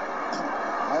though.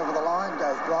 Over the line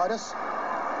goes Bridus,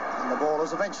 and the ball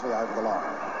is eventually over the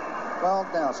line. Well,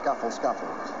 now scuffle.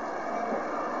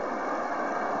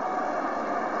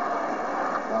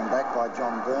 Run back by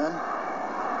John Byrne.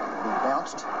 He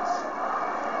bounced.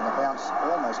 And the bounce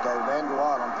almost goes. Andrew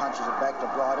Ireland punches it back to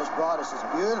Bridus. Bridus is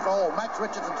beautiful. Oh, Max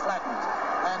Richardson flattened.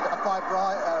 And up by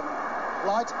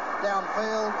Blight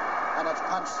downfield. And it's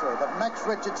punched through. But Max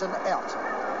Richardson out.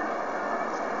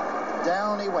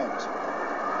 Down he went.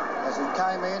 As he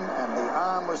came in, and the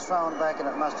arm was thrown back, and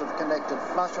it must have connected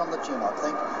flush on the chin, I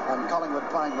think. And Collingwood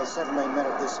playing with 17 men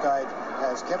at this stage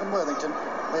as Kevin Worthington.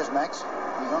 There's Max.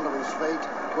 He's onto his feet.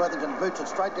 Worthington boots it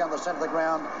straight down the centre of the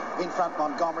ground. In front,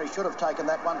 Montgomery should have taken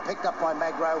that one. Picked up by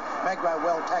Magro. Magro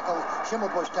well tackled.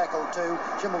 Schimmelbusch tackled too.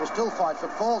 Schimmelbusch still fights,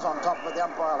 but falls on top, but the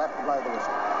umpire will have to blow the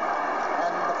whistle.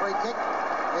 And the free kick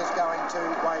is going to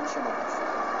Wayne Schimmelbusch.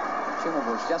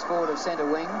 Schimmelbusch just forward of centre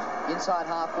wing, inside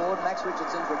half forward. Max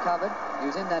Richardson's recovered. He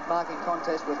was in that marking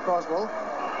contest with Croswell.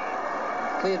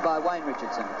 Cleared by Wayne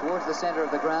Richardson towards the centre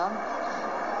of the ground.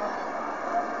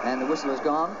 And the whistle has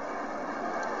gone.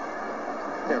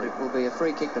 It will be a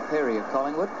free kick to Perry of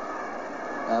Collingwood,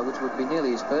 which would be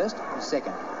nearly his first, his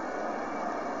second.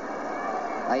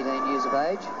 18 years of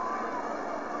age,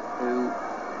 who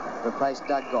replaced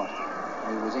Doug Gott,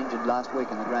 who was injured last week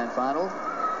in the grand final.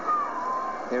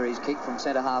 Perry's kick from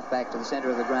centre half back to the centre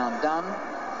of the ground done.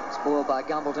 Spoiled by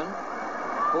Gumbleton.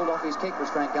 Pulled off his kick was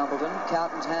Frank Gumbleton.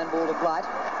 Cowton's handball to Blight.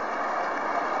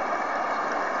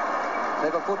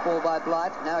 Clever football by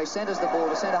Blight. Now he centres the ball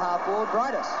to centre half forward.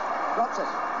 Bridus drops it.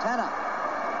 Tanner.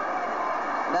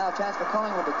 Now a chance for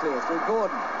Collingwood to clear through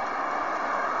Gordon.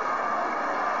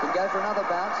 Can go for another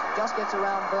bounce. Just gets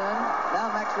around Byrne.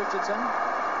 Now Max Richardson.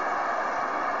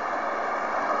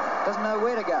 Doesn't know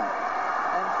where to go.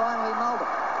 And finally Mulder.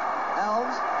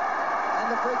 Alves. And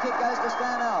the free kick goes to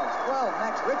Stan Alves. Well,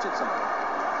 Max Richardson.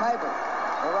 Cable.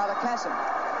 Or rather Casson.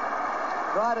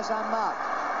 Bridus unmarked.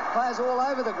 Players all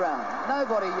over the ground.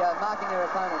 Nobody marking their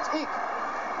opponents. Ick.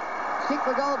 Kick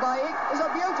for goal by Ick is a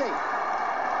beauty.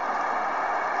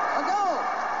 A goal.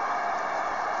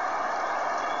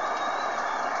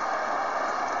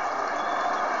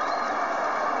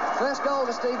 First goal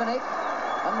to Stephen Ick,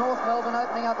 and North Melbourne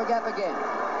opening up a gap again.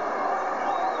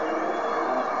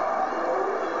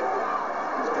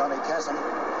 It's Johnny Casson.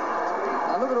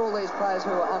 Now look at all these players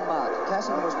who are unmarked.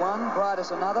 Casson was one,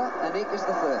 Bridus another, and Ick is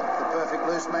the third. The perfect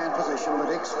loose man position,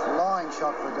 but Ick's flying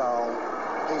shot for goal.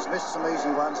 He's missed some easy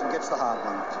ones and gets the hard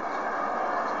one.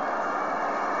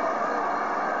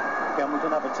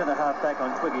 Gumbleton up at centre half back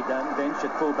on Twiggy Dunn. Bench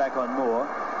at full back on Moore.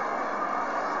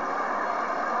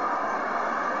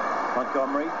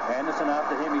 Montgomery. Anderson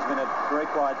after him. He's been a very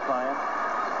quiet player.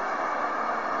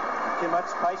 Too much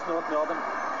space, North Melbourne.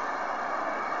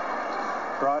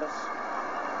 Bridus.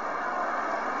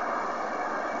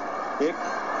 Ick.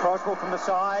 Croswell from the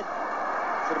side.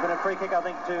 Should have been a free kick, I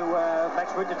think, to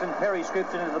Max Richardson. Perry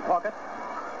scoops it into the pocket.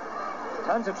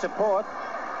 Tons of support.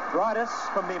 Bridus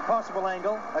from the impossible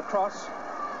angle across.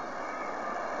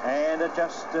 And it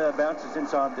just bounces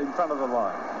inside, in front of the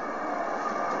line.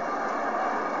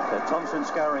 So Thompson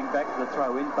scurrying back to the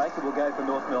throw-in. Baker will go for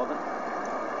North Melbourne.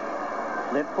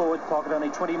 Left forward pocket, only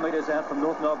 20 metres out from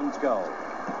North Melbourne's goal.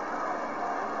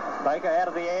 Baker out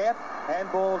of the air.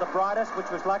 Handball to Bridus, which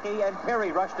was lucky, and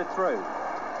Perry rushed it through.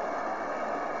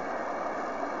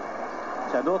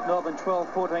 So North Melbourne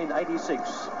 12-14,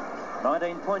 86.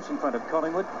 19 points in front of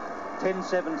Collingwood.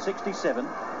 10-7, 67.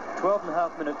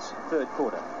 12.5 minutes, third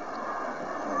quarter.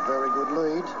 A very good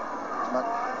lead. But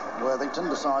Worthington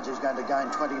decides he's going to gain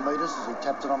 20 metres as he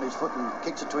taps it on his foot and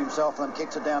kicks it to himself, and then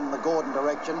kicks it down in the Gordon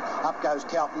direction. Up goes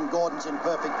Cowton. Gordon's in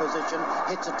perfect position.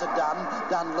 Hits it to Dunn.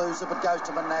 Dunn loses it, but goes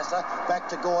to Manasseh. Back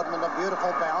to Gordon and a beautiful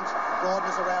bounce. Gordon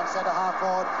is around centre half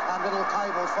forward, and Little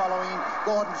Cable's following.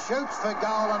 Gordon shoots for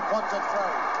goal and puts it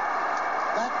through.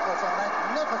 That was a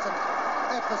magnificent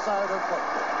episode of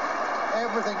football.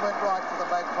 Everything went right for the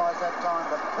Magpies that time,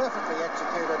 but perfectly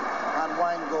executed, and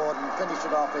Wayne Gordon finished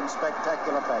it off in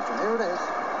spectacular fashion. Here it is.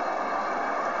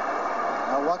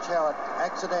 Now watch how it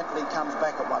accidentally comes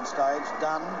back at one stage.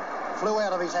 Dunn flew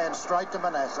out of his hand straight to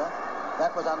Manasseh.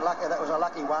 That was unlucky. That was a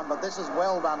lucky one, but this is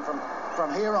well done from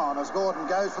here on as Gordon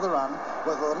goes for the run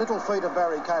with the little feet of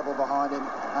Barry Cable behind him,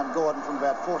 and Gordon from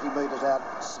about 40 metres out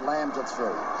slams it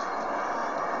through.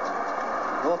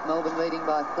 North Melbourne leading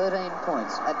by 13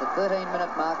 points at the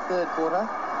 13-minute mark, third quarter.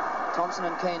 Thompson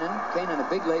and Keenan. Keenan a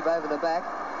big leap over the back,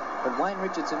 but Wayne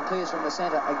Richardson clears from the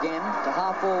centre again to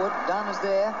half forward. Dunn is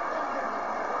there.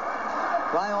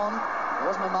 Play on. There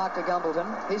wasn't a mark to Gumbleton.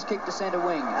 His kick to centre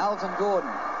wing. Alves and Gordon.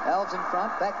 Alves in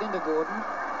front, backed into Gordon.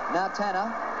 Now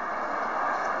Tanner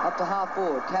up to half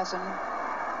forward. Casson,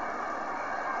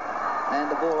 and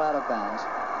the ball out of bounds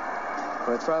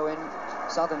for a throw in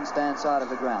southern stand side of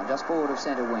the ground, just forward of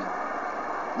centre wing.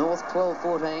 North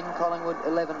 12-14, Collingwood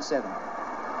 11-7.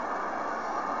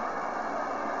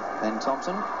 Then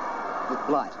Thompson with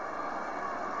Blight.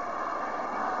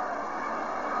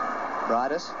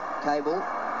 Bridus, Cable,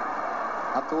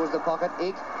 up towards the pocket.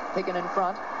 Ick, Picken in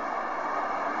front.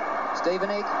 Stephen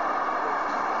Ick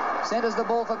centres the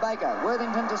ball for Baker.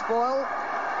 Worthington to spoil.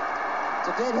 It's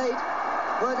a dead heat.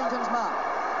 Worthington's mark.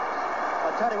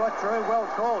 I tell you what, Drew, well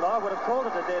called. I would have called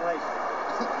it a dead heat.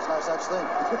 There's no such thing.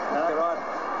 No, you're right.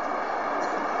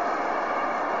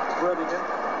 Worthington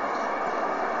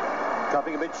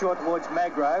dropping a bit short towards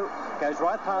Magro. Goes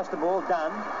right past the ball.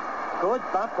 Dunn. Good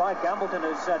bump by Gumbleton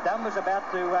as Dunn was about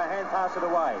to hand pass it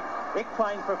away. Ick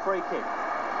playing for a free kick.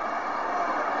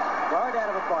 Worried out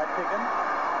of it by Picken.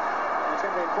 And it's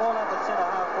going to be a ball up at centre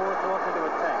half forward, North into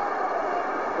attack.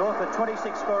 North with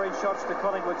 26 scoring shots to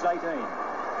Collingwood's 18.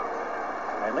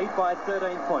 They lead by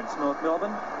 13 points, North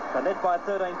Melbourne. They led by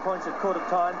 13 points at quarter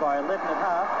time by 11 at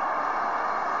half.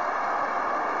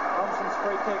 Thompson's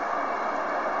free kick.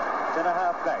 Centre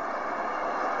half back.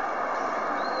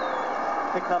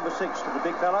 Pick number 6 to the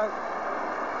big fellow.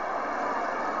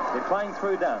 They're playing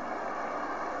through Dunn.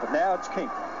 But now it's King.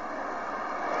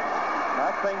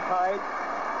 Mark being paid.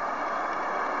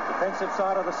 Defensive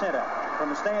side of the centre.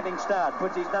 From a standing start.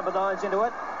 Puts his number 9s into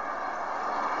it.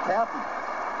 Cowton.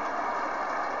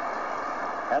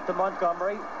 Out to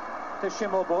Montgomery. To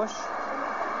Schimmelbusch.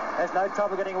 Has no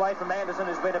trouble getting away from Anderson,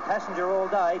 who's been a passenger all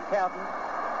day. Cowton.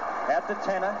 Out to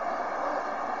Tanner.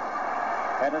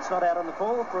 And it's not out on the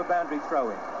full for a boundary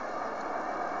throw-in.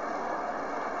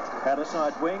 Outer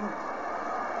side wing.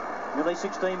 Nearly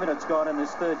 16 minutes gone in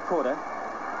this third quarter.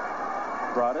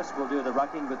 Bridus will do the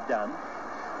rucking with Dunn.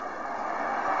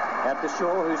 Out to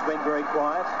Shaw, who's been very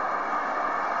quiet.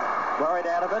 Worried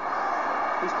out of it.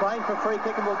 He's playing for a free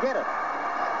kick and will get it.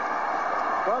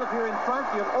 Well, if you're in front,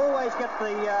 you'll always get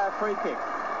the free kick.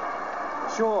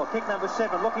 Shaw, kick number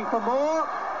 7, looking for more.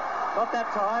 Not that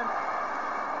time.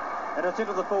 And it's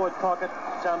into the forward pocket,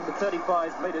 some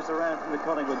 35 metres around from the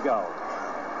Collingwood goal.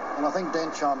 And I think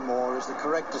Dench on Moore is the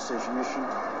correct decision.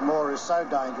 Moore is so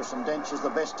dangerous, and Dench is the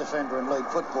best defender in league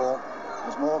football.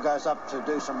 As Moore goes up to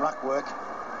do some ruck work,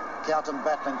 Cowton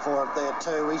battling for it there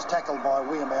too. He's tackled by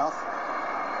Wearmouth.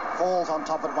 Falls on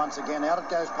top of it once again. Out it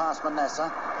goes past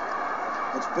Manasseh.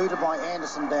 It's booted by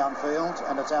Anderson downfield,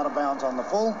 and it's out of bounds on the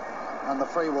full. And the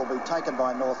free will be taken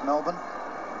by North Melbourne.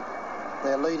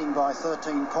 They're leading by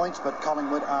 13 points, but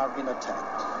Collingwood are in attack.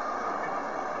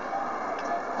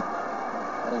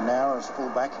 Paddy Nowra is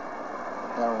full-back.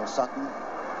 Darryl Sutton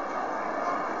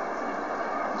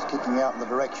is kicking out in the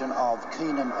direction of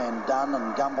Keenan and Dunn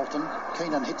and Gumbleton.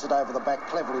 Keenan hits it over the back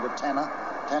cleverly to Tanner.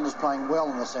 Tanner's playing well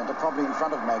in the centre, probably in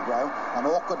front of Magro. An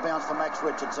awkward bounce for Max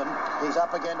Richardson. He's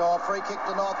up again. Oh, free kick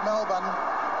to North Melbourne.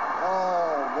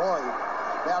 Oh, boy.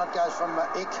 Down it goes from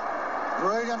Ick.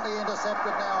 Brilliantly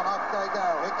intercepted now, and up they go.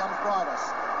 Here comes Bridus.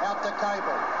 Out to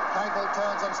Cable. Cable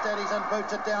turns and steadies and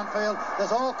boots it downfield.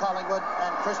 There's all Collingwood,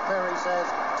 and Chris Perry says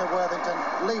to Worthington,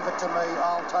 leave it to me,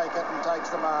 I'll take it, and takes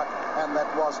the mark. And that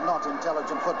was not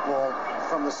intelligent football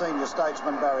from the senior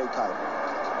statesman, Barry Cable.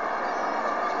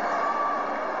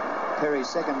 Perry's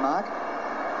second mark.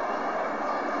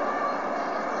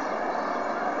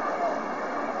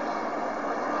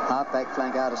 Half-back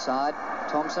flank out of side.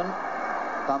 Thompson.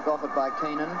 Pumped off it by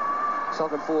Keenan.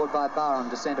 Socket forward by Barham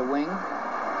to centre wing.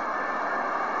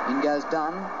 In goes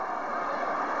Dunn.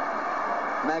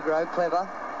 Magro, clever.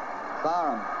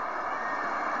 Barham.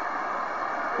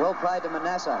 Well played to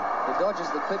Manasseh, who dodges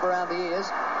the clip around the ears.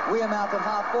 Wearmouth at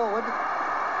half forward.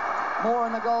 Moore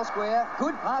in the goal square.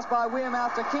 Good pass by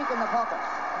Wearmouth to Kink in the pocket.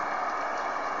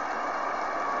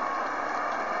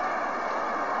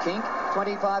 Kink,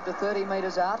 25 to 30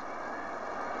 metres out.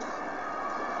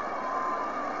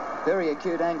 Very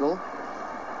acute angle.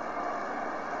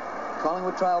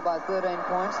 Collingwood trail by 13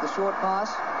 points. The short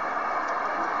pass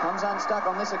comes unstuck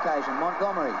on this occasion.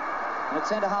 Montgomery. And at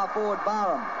centre half forward,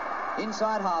 Barham.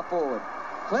 Inside half forward.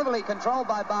 Cleverly controlled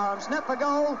by Barham. Snap for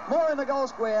goal. More in the goal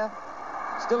square.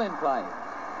 Still in play.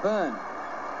 Byrne.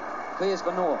 Clears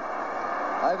for North.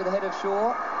 Over the head of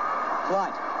Shaw.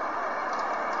 Flight.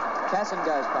 Casson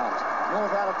goes past.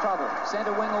 North out of trouble.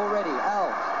 Centre wing already.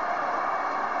 Alves.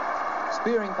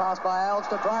 Spearing pass by Alves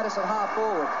to Brightus at half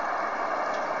forward.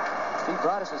 Steve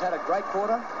Brightus has had a great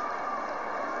quarter.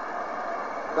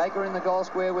 Baker in the goal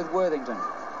square with Worthington.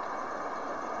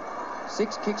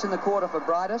 6 kicks in the quarter for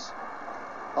Brightus.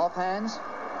 Off hands.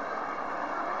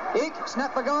 Ick,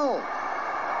 snap for goal.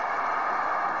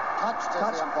 Touched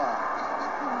as the umpire.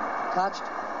 Touched.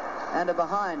 And a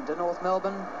behind to North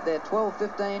Melbourne. They're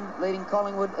 12-15, leading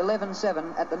Collingwood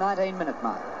 11-7 at the 19-minute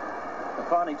mark. A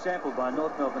fine example by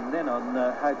North Melbourne then on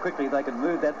how quickly they can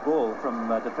move that ball from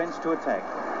defence to attack.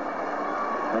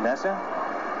 Manasseh.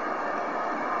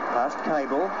 Past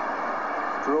Cable.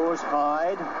 Draws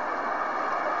Hyde.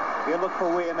 He'll look for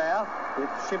Wearmouth. If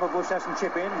Schimmelbusch doesn't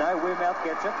chip in, no, Wearmouth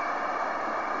gets it.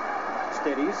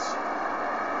 Steadies.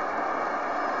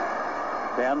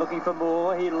 Down looking for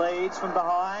Moore. He leads from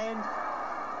behind.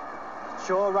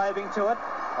 Shaw roving to it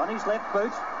on his left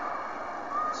boot.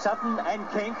 Sutton and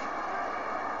Kink.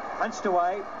 Punched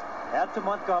away. Out to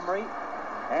Montgomery.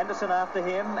 Anderson after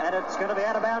him, and it's going to be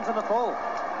out of bounds on the full.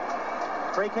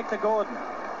 Free kick to Gordon.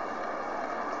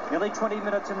 Nearly 20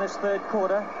 minutes in this third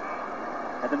quarter.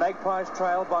 And the Magpies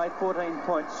trail by 14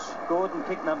 points. Gordon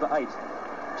kick number 8.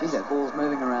 Gee, that ball's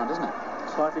moving around, isn't it?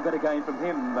 Slightly better game from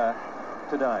him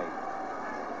today.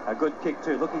 A good kick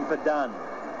too, looking for Dunn.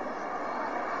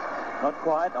 Not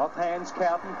quite, off hands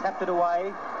Cowton, tapped it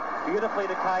away. Beautifully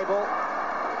to Cable.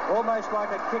 Almost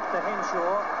like a kick to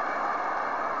Henshaw.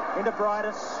 Into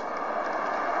Brightus.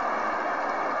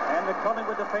 And the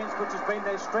Collingwood defence, which has been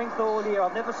their strength all year.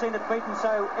 I've never seen it beaten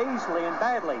so easily and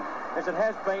badly as it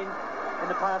has been in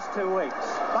the past 2 weeks.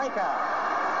 Baker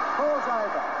falls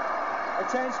over. A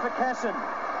chance for Casson.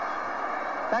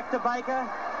 Back to Baker.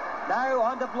 No,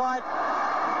 on to Blight.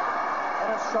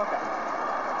 And a shocker.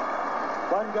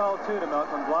 1 goal, 2 to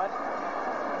Malcolm Blight.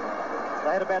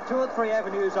 They had about 2 or 3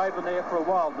 avenues open there for a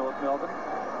while, North Melbourne.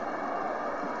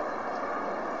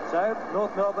 So,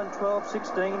 North Melbourne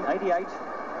 12-16, 88.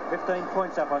 15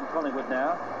 points up on Collingwood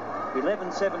now.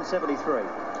 11-7-73.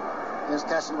 Yes,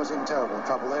 Casson was in terrible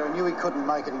trouble there. He knew he couldn't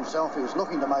make it himself. He was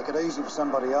looking to make it easy for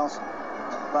somebody else,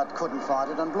 but couldn't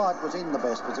find it. And Blight was in the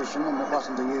best position, and it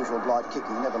wasn't the usual Blight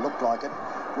kicking. Never looked like it.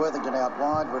 Worthington out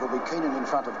wide, where it'll be Keenan in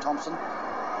front of Thompson.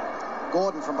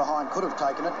 Gordon from behind could have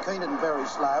taken it. Keenan very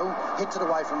slow. Hits it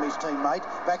away from his teammate.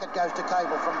 Back it goes to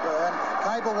Cable from Byrne.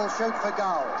 Cable will shoot for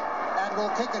goal. And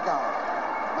will kick a goal.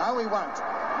 No, he won't.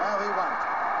 No, he won't.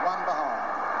 1 behind.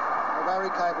 Well, Barry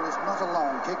Cable is not a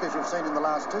long kick, as you've seen in the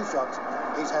last 2 shots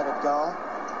he's had at goal.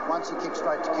 Once he kicked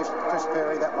straight to Chris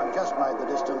Perry, that one just made the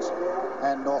distance,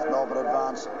 and North Melbourne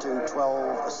advanced to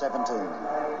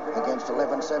 12-17 against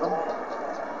 11-7.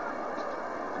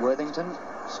 Worthington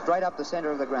straight up the centre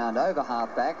of the ground, over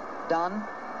half back. Dunn,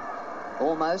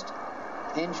 almost.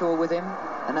 Henshaw with him,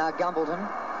 and now Gumbleton.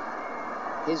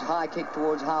 His high kick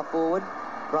towards half forward.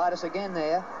 Brightus again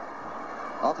there.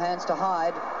 Off hands to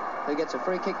Hyde, who gets a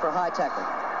free kick for a high tackle.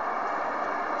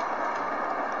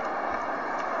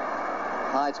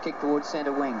 Hyde's kick towards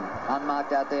centre wing.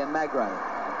 Unmarked out there, Magro.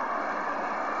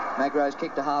 Magro's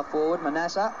kick to half forward,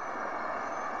 Manasseh.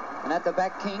 And at the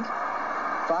back, Kink.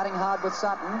 Fighting hard with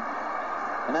Sutton.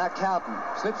 And now Cowton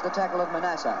slips the tackle of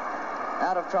Manasseh.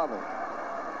 Out of trouble.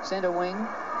 Centre wing.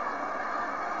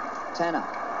 Tanner.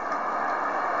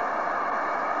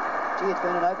 Gee, it's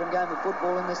been an open game of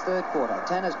football in this third quarter.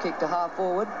 Tanner's kick to half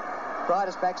forward.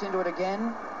 Brightus backs into it again.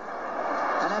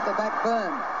 And at the back,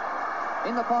 Byrne.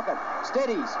 In the pocket.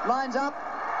 Steadies. Lines up.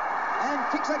 And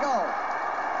kicks a goal.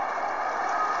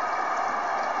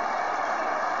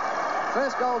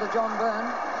 First goal to John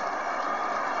Byrne.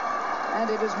 And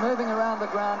it is moving around the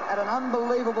ground at an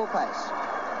unbelievable pace.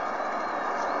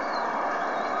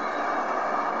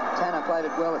 Tanner played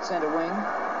it well at centre wing.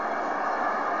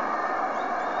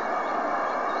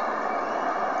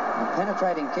 A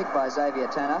penetrating kick by Xavier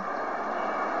Tanner.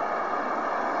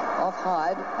 Off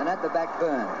Hyde, and at the back,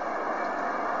 Byrne.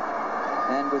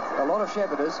 And with a lot of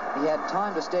shepherders, he had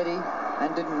time to steady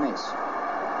and didn't miss.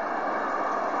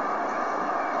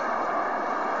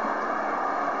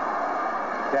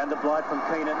 Down to Blight from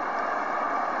Keenan.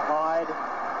 Hyde.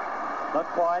 Not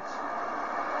quite.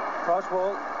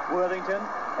 Crosswall. Worthington.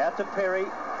 Out to Perry.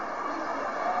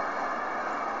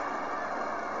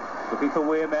 Looking for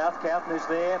Wearmouth. Cowton is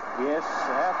there. Yes,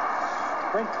 out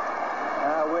sprint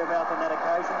Wearmouth on that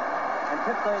occasion. And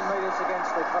 15 metres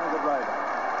against the Collingwood Rover.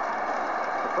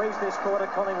 The freeze this quarter,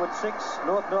 Collingwood 6,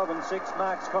 North Melbourne 6,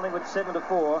 marks Collingwood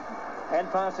 7-4. And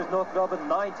passes North Melbourne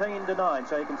 19-9.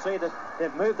 So you can see that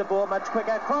they've moved the ball much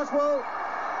quicker. Crosswell.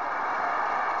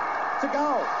 It's a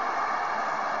goal.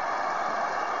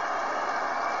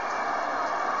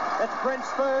 That's Brent's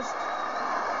first.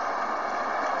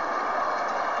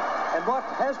 And what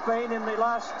has been in the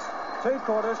last 2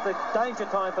 quarters the danger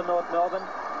time for North Melbourne.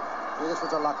 Yeah, this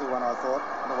was a lucky one, I thought,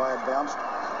 the way it bounced.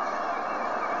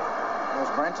 There's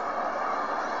Brent.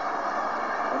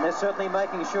 And they're certainly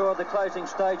making sure of the closing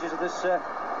stages of this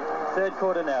third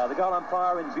quarter now. The goal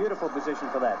umpire in beautiful position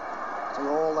for that. See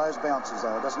all those bounces,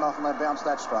 though. It doesn't often they bounce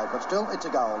that straight, but still, it's a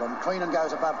goal. And Cleenan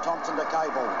goes above Thompson to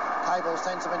Cable. Cable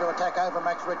sends him into attack over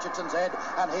Max Richardson's head,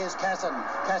 and here's Casson.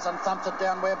 Casson thumps it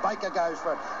down where Baker goes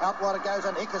for it. Out wide it goes,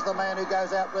 and Hick is the man who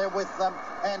goes out there with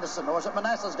Anderson. Or is it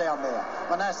Manasseh's down there?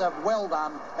 Manasseh, well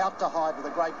done, out to Hyde with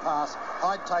a great pass.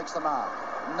 Hyde takes the mark.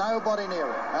 Nobody near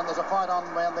him. And there's a fight on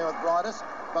down there with Bridus,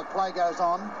 but play goes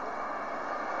on.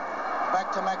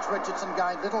 Back to Max Richardson,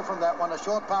 gained little from that one. A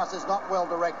short pass is not well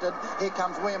directed. Here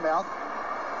comes Wearmouth.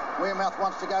 Wearmouth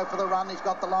wants to go for the run. He's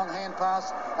got the long hand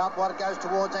pass. Out wide it goes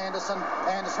towards Anderson.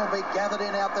 Anderson will be gathered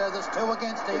in out there. There's 2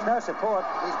 against him. There's no support.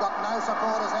 He's got no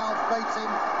support as Alves beats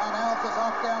him. And Alves is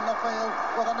off down the field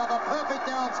with another perfect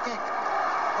Alves kick.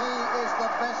 He is the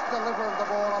best deliverer of the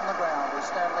ball on the ground, is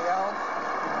Stanley Alves.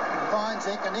 Finds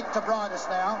Hick, and Hick to Bridus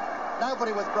now.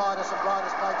 Nobody with Bridus, and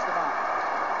Bridus takes the mark.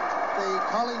 The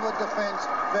Collingwood defence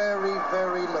very,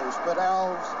 very loose, but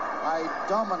Alves, a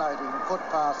dominating foot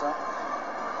passer.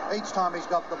 Each time he's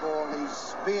got the ball, he's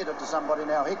speared it to somebody.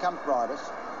 Now here comes Bridus.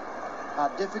 A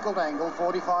difficult angle,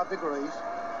 45 degrees,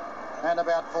 and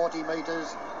about 40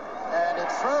 metres, and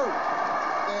it's through.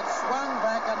 It swung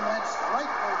back and went straight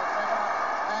through the centre,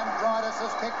 and Bridus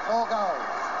has kicked 4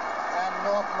 goals. And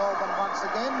North Melbourne once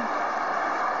again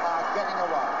are getting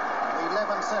away.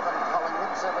 11-7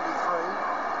 Collingwood,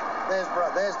 73.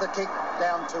 There's the kick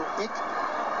down to Ick.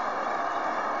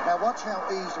 Now watch how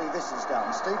easily this is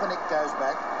done. Stephen Ick goes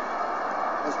back.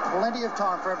 There's plenty of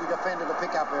time for every defender to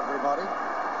pick up everybody.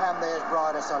 And there's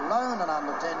Bridus alone and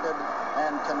unattended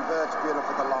and converts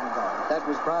beautifully the long goal. That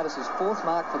was Bridus' 4th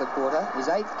mark for the quarter, his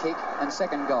 8th kick and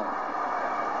 2nd goal.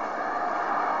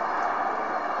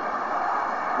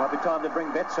 Might be time to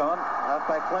bring Betts on.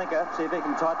 Halfback flanker, see if he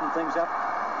can tighten things up.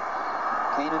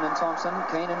 Keenan and Thompson.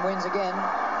 Keenan wins again.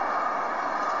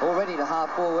 Already to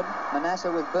half forward.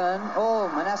 Manasseh with Byrne. Oh,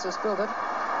 Manasseh spilt it.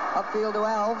 Upfield to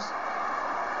Alves.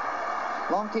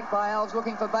 Long kick by Alves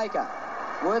looking for Baker.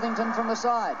 Worthington from the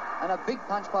side. And a big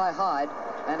punch by Hyde.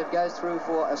 And it goes through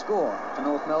for a score to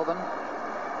North Melbourne.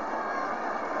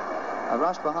 A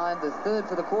rush behind the 3rd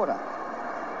for the quarter.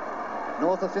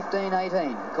 North of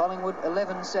 15-18. Collingwood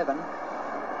 11-7.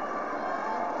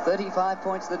 35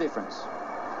 points the difference.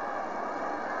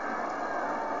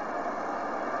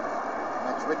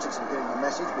 Richardson getting the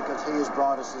message because he is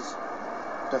Bridus'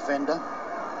 defender.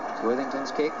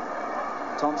 Worthington's kick.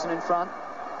 Thompson in front.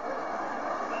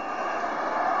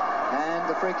 And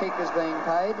the free kick is being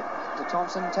paid to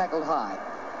Thompson, tackled high.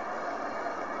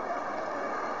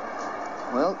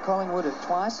 Well, Collingwood have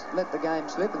twice let the game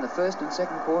slip in the 1st and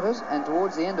 2nd quarters, and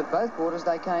towards the end of both quarters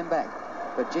they came back.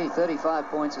 But gee, 35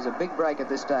 points is a big break at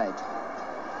this stage.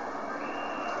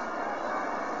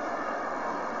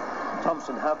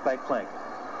 Thompson, halfback flank.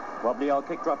 Wobbly old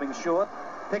kick dropping short.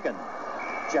 Picken,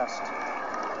 just.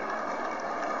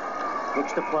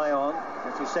 Looks to play on.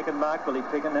 That's his 2nd mark, Billy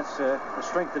Picken. That's the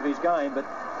strength of his game, but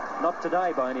not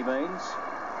today by any means.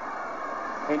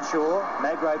 Henshaw,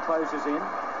 Magro closes in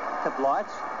to Blight.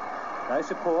 No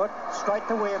support. Straight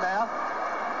to Wearmouth.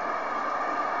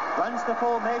 Runs the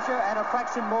full measure and a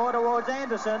fraction more towards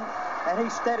Anderson, and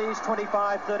he steadies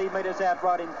 25-30 metres out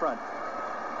right in front.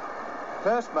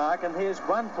 First mark, and here's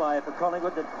one player for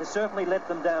Collingwood that has certainly let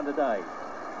them down today.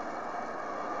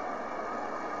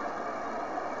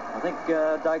 I think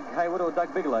Doug Hayward or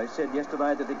Doug Bigelow said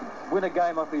yesterday that he could win a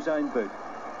game off his own boot.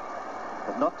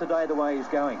 But not today the way he's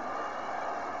going.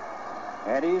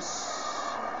 And he's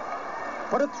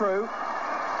put it through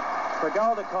for a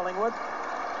goal to Collingwood.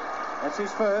 That's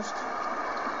his first.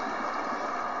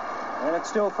 And it's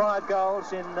still 5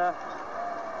 goals in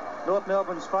North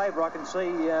Melbourne's favour. I can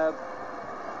see...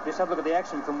 just have a look at the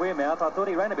action from Wearmouth. I thought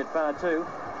he ran a bit far too.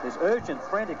 There's urgent,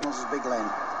 frantic. This is Big Len.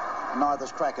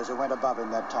 Neither's crackers who went above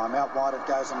him that time. Out wide it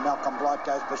goes, and Malcolm Blight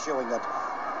goes pursuing it.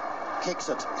 Kicks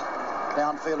it.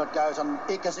 Downfield it goes, and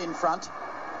Ick is in front.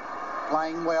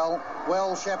 Playing well.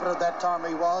 Well shepherded that time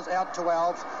he was. Out to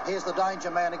Alves. Here's the danger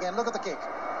man again. Look at the kick.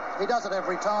 He does it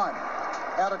every time.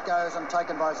 Out it goes and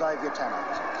taken by Xavier Tanner.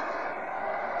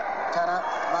 Tanner,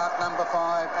 mark number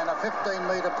 5, and a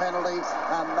 15-metre penalty,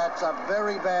 and that's a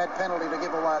very bad penalty to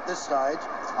give away at this stage.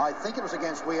 I think it was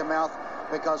against Wearmouth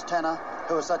because Tanner,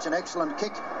 who is such an excellent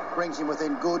kick, brings him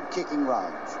within good kicking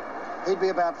range. He'd be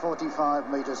about 45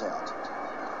 metres out.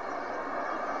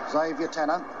 Xavier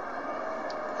Tanner,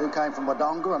 who came from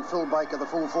Wodonga, and Phil Baker, the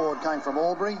full forward, came from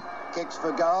Albury, kicks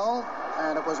for goal,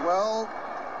 and it was well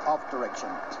off direction.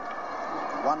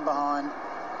 One behind,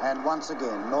 and once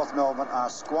again, North Melbourne are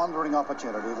squandering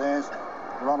opportunity. There's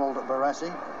Ronald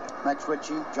Barassi, Max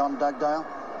Ritchie, John Dugdale,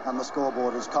 and the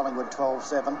scoreboard is Collingwood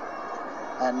 12-7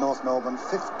 and North Melbourne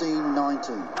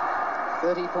 15-19.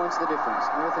 30 points the difference.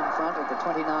 North in front at the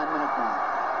 29-minute mark.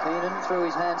 Keenan threw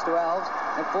his hands to Alves.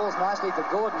 It falls nicely for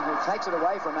Gordon, who takes it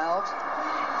away from Alves.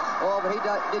 Oh, but he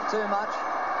did too much.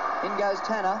 In goes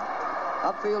Tanner.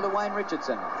 Upfield to Wayne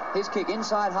Richardson. His kick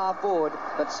inside half forward,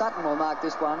 but Sutton will mark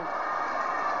this one,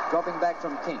 dropping back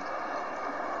from King.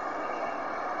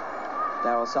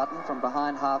 Darryl Sutton from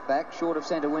behind half back, short of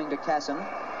centre wing to Casson.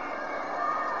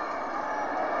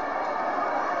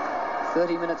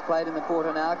 30 minutes played in the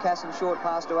quarter now. Casson short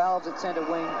pass to Alves at centre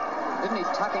wing. Didn't he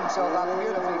tuck himself up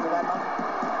beautifully for that one?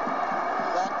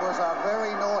 That was a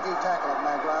very naughty tackle of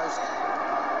Magros.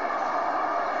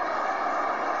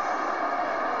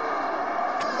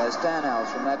 Goes Stan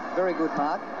Alves from that very good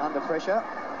mark, under pressure.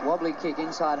 Wobbly kick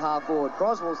inside half forward.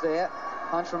 Croswell's there.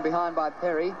 Punch from behind by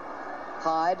Perry.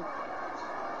 Hyde.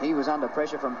 He was under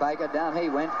pressure from Baker. Down he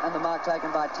went, and the mark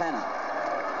taken by Tanner.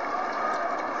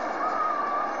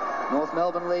 North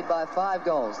Melbourne lead by 5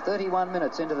 goals. 31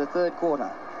 minutes into the third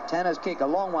quarter. Tanner's kick, a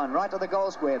long one, right to the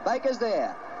goal square. Baker's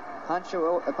there. Punch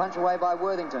away by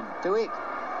Worthington. To Ick.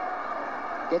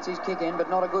 Gets his kick in, but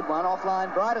not a good one.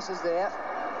 Offline, Brightus is there.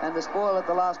 And the spoil at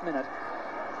the last minute.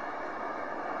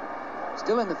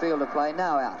 Still in the field of play,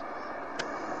 now out.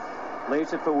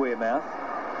 Leaves it for Wearmouth.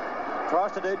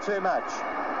 Tries to do too much.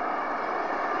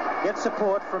 Gets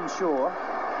support from Shaw.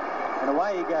 And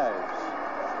away he goes.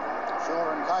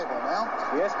 Shaw and Cable now.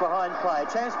 Yes, behind play.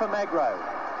 Chance for Magro.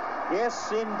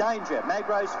 Yes, in danger.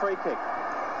 Magro's free kick.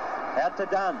 Out to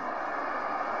Dunn.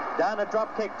 Dunn, a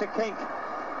drop kick to Kink.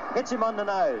 Hits him on the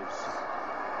nose.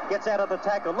 Gets out of the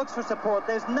tackle. Looks for support.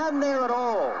 There's none there at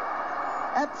all.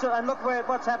 Absolutely. And look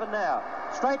what's happened now.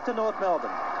 Straight to North Melbourne.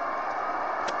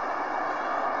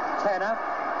 Tanner.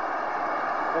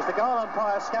 As the goal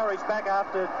umpire scurries back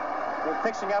after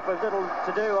fixing up a little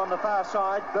to do on the far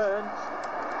side. Burns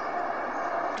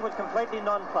was completely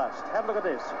nonplussed. Have a look at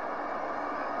this.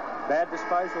 Bad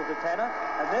disposal to Tanner.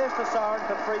 And there's the siren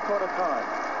for three-quarter time.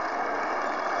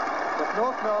 With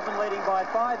North Melbourne leading by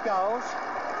 5 goals.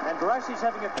 And Barassi's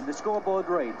having a... And the scoreboard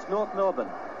reads, North Melbourne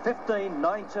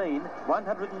 15-19,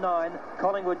 109,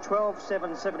 Collingwood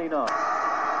 12-7-79.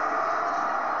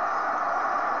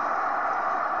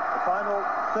 The final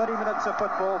 30 minutes of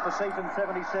football for season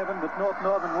 77 with North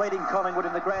Melbourne leading Collingwood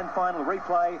in the grand final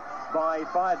replay by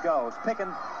 5 goals.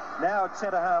 Pickin now at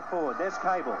centre half forward. There's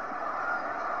Cable.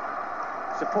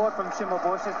 Support from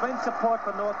Schimmelbusch. There's been support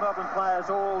from North Melbourne players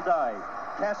all day.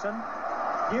 Casson.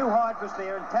 Hugh Hyde was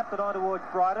there and tapped it on towards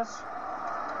Brightus.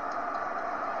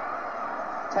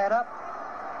 Tanner.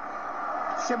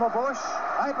 Schimmelbusch.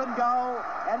 Open goal.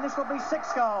 And this will be 6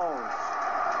 goals.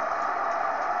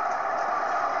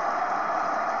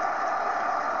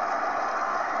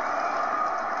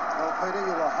 Well, Peter,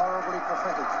 you were horribly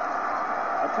prophetic.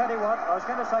 I tell you what, I was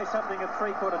going to say something at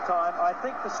three-quarter time. I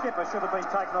think the skipper should have been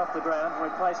taken off the ground and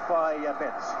replaced by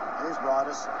Betts. Here's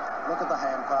Brightus. Look at the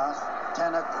hand pass.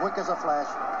 Tanner, quick as a flash.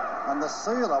 And the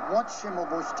sealer, watch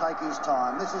Schimmelbusch take his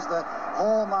time. This is the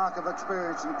hallmark of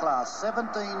experience and class. 17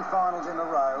 finals in a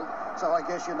row, so I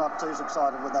guess you're not too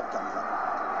excited with that comes up.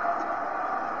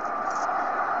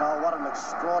 Oh, what an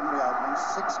extraordinary opening.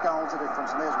 6 goals of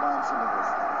difference, and there's Wayne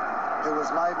Schimmelbusch, who was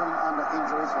labouring under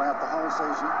injury throughout the whole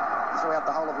season, throughout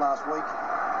the whole of last week,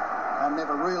 and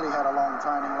never really had a long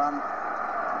training run.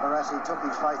 Barassi took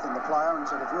his faith in the player and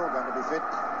said, if you're going to be fit,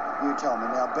 you tell me.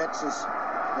 Now, Betts is...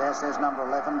 Yes, there's number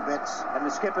 11, Betts. And the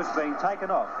skipper's been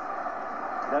taken off.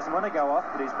 He doesn't want to go off,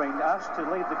 but he's been asked to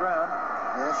leave the ground.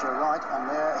 Yes, you're right. And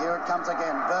here it comes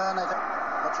again. Byrne,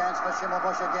 the chance for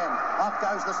Schimmelbusch again. Off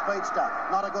goes the speedster.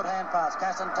 Not a good hand pass.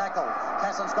 Casson tackle.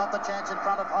 Casson's got the chance in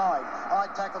front of Hyde.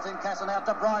 Hyde tackles him. Casson out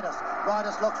to Brightus.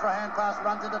 Brightus looks for a hand pass,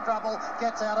 runs into trouble,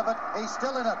 gets out of it. He's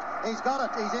still in it. He's got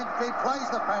it. He's in. He plays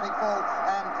the paddock ball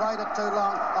and played it too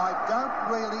long. I don't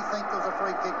really think there's a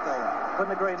free kick there. Put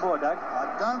in the green board, Doug. I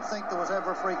don't think there was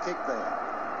ever a free kick there.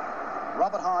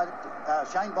 Robert Hyde,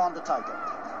 Shane Bond to take it.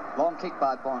 Long kick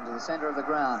by Bond to the centre of the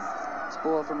ground.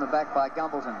 Spoiled from the back by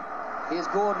Gumbleton. Here's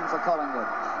Gordon for Collingwood.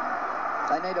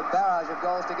 They need a barrage of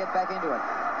goals to get back into it.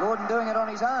 Gordon doing it on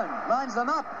his own. Lines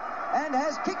them up and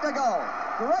has kicked a goal.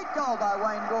 Great goal by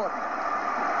Wayne Gordon.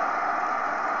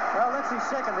 Well, that's his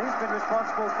second. He's been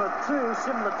responsible for 2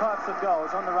 similar types of goals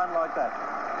on the run like that.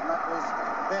 And that was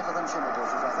better than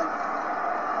Schimmelbusch's, I think.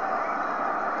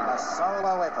 A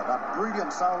solo effort, a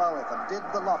brilliant solo effort. Did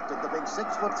the lot, did the big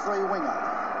 6'3" winger.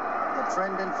 The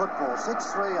trend in football,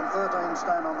 6'3" and 13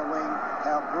 stone on the wing.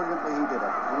 How brilliantly he did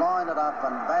it. Line it up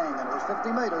and bang, and it was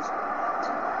 50 metres.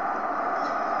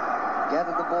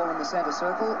 Gathered the ball in the centre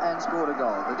circle and scored a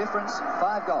goal. The difference,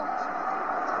 5 goals.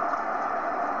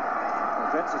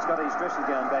 Well, Dretz has got his dressing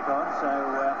gown back on, so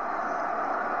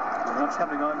he's not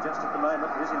coming on just at the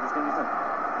moment. It is interesting, isn't it?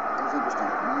 It was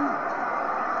interesting.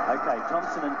 Okay,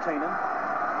 Thompson and Keenan.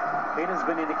 Keenan's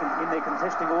been in there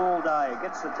contesting all day.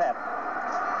 Gets the tap.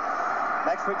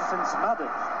 Max Richardson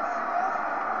smothered.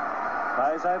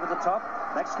 Goes over the top.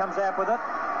 Max comes out with it.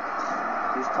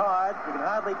 He's tired. He can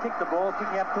hardly kick the ball.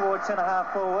 Kicking up towards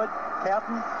centre-half forward.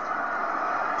 Cowton.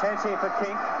 Chance here for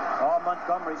Kink. Oh,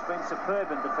 Montgomery's been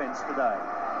superb in defence today.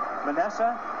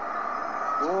 Manasseh.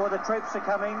 Oh, the troops are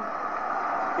coming.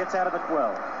 Gets out of it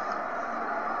well.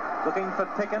 Looking for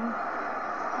Picken.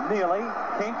 Nearly.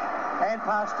 Kink. Hand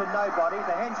pass to nobody.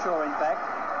 To Henshaw, in fact.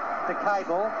 To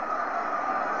Cable.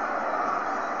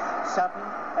 Sutton.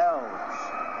 Elves.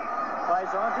 Plays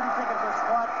on. Didn't think it was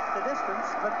quite the distance,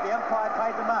 but the umpire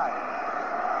paid the mark.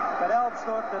 But Elves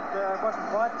thought that it wasn't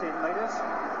quite 10 metres.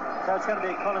 So it's going to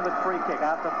be a Collingwood free kick.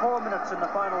 After 4 minutes in the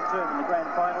final term in the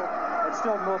grand final, it's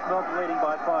still North Melbourne leading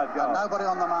by 5 goals. Nobody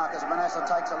on the mark as Manasseh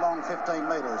takes a long 15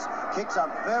 metres. Kicks a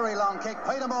very long kick.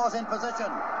 Peter Moore's in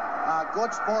position.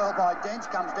 Good spoil by Dench.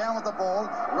 Comes down with the ball.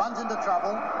 Runs into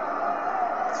trouble.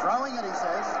 Throwing it, he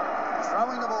says.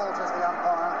 Throwing the ball, says the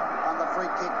umpire. And the free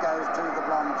kick goes to the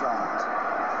Blonde Giants.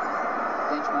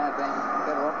 Dench may have been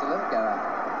better off to let it go out.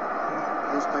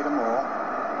 Here's Peter Moore.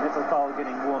 Metalcole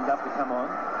getting warmed up to come on.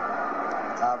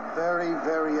 A very,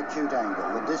 very acute angle.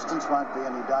 The distance won't be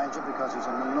any danger because it's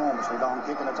an enormously long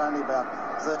kick and it's only about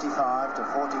 35 to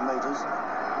 40 metres.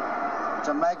 It's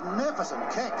a magnificent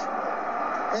kick.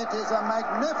 It is a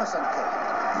magnificent kick.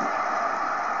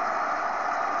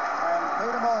 And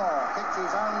Peter Moore kicks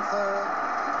his own third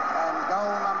and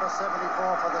goal number 74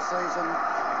 for the season,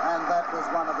 and that was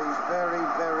one of his very,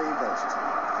 very best.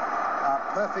 A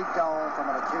perfect goal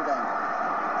from an acute angle.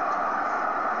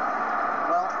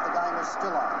 Well, the game is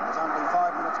still on. There's only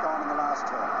 5 minutes gone in the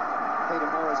last term. Peter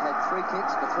Moore has had 3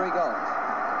 kicks for 3 goals.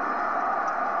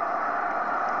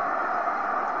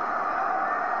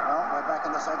 Well, we're back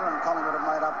in the centre, and Collingwood have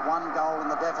made up 1 goal in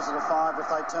the deficit of 5 if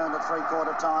they turned at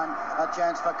 3/4 time. A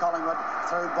chance for Collingwood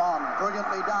through Bond.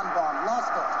 Brilliantly done, Bond.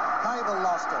 Lost it. Cable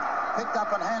lost it. Picked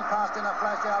up and hand passed in a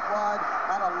flash out wide,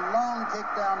 and a long kick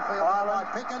downfield by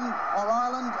Picken or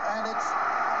Ireland, and it's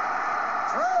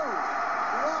through.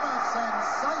 What a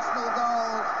sensational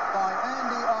goal by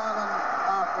Andy Ireland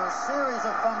after a series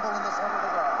of fumble in the centre of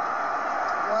the ground.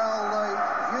 Well, the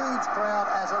huge crowd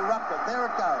has erupted. There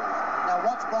it goes. Now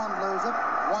watch Bond lose it,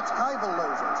 watch Cable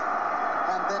lose it.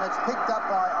 And then it's picked up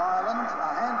by Ireland.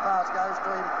 A hand pass goes to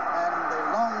him, and the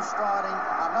long striding,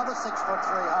 another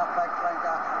 6'3" halfback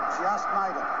flanker, just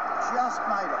made it. Just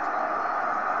made it.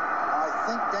 I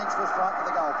think Dench was right for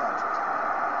the goalpost.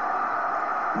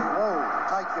 Whoa,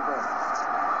 take your breath.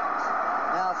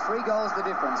 Now 3 goals the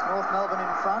difference. North Melbourne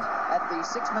in front at the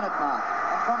 6-minute mark.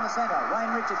 And from the centre,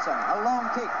 Wayne Richardson, a long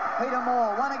kick. Peter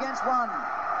Moore, 1 against 1.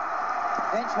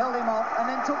 Dench held him off and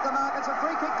then took the mark. It's a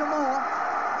free kick to Moore.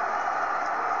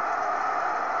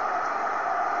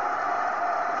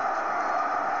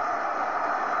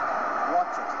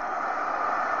 Watch it.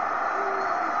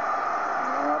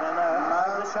 Oh, I don't know.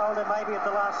 Over the shoulder maybe at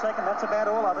the last second. That's about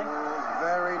all, I think.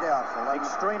 Very doubtful.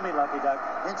 Extremely lucky, Doug.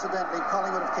 Incidentally,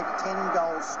 Collingwood have kicked 10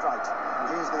 goals straight. And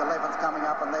here's the 11th coming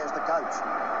up, and there's the coach.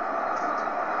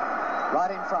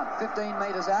 Right in front, 15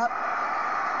 metres out.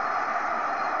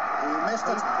 He missed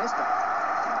it. He missed it.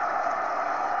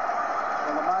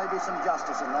 Well, there may be some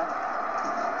justice in that.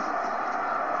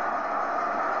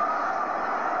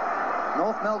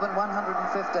 North Melbourne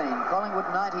 115, Collingwood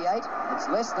 98. It's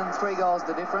less than 3 goals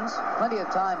the difference. Plenty of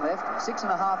time left.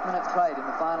 6.5 minutes played in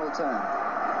the final term.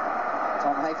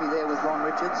 Tom Hafey there with Ron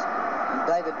Richards and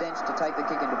David Dench to take the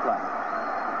kick into play.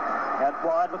 Out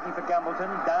wide looking for Gumbleton.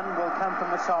 Dunn will come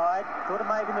from the side. Thought it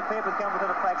may have interfered with Gumbleton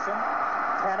a fraction.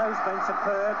 Tanner's been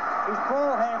superb. His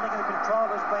ball handling and control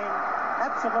has been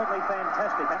absolutely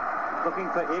fantastic. Looking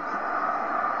for Ick.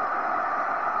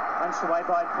 Punched away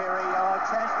by Perry. Oh,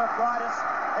 chance for Brightus.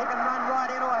 He can run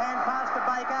right into a hand pass to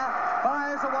Baker.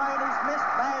 Fires away and he's missed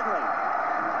badly.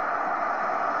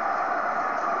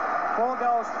 4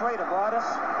 goals, 3 to Brightus.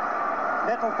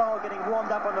 Nettlefold getting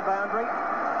warmed up on the boundary.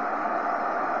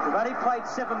 We've only played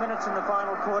 7 minutes in the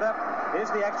final quarter. Here's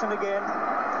the action again.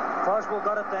 Croswell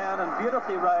got it down and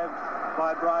beautifully roved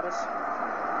by Brightus.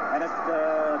 And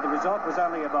the result was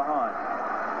only a behind.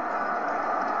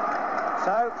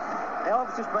 So,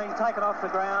 Elvis is being taken off the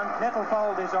ground.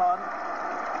 Nettlefold is on.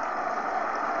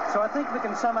 So I think we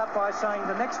can sum up by saying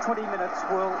the next 20 minutes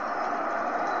will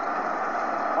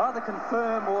either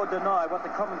confirm or deny what the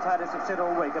commentators have said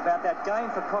all week about that game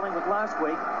for Collingwood last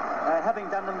week, having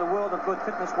done them the world of good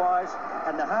fitness-wise,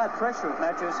 and the hard pressure of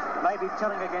matches maybe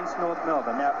telling against North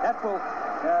Melbourne. Now, that will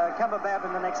come about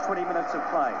in the next 20 minutes of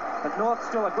play. But North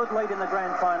still a good lead in the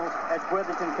grand final as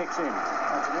Worthington kicks in.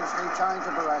 That's an interesting change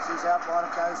of Barassis. Out wide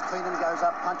it goes. Keenan goes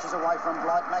up, punches away from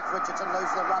Blight. Max Richardson loses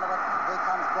the run of it. Here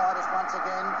comes Brightus once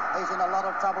again. He's in a lot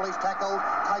of trouble. He's tackled,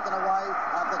 taken away.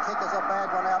 The kick is a bad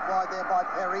one out wide there by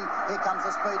Perry. Here comes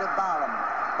the speed of Barham.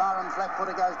 Barham's left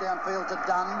footer goes downfield to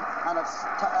Dunn, and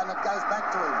it goes back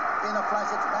to him. In a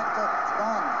flash, it's back to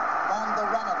Bond. Bond, the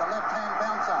runner, the left-hand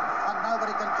bouncer, and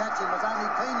nobody can catch him. There's only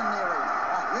Keenan near him.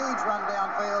 A huge run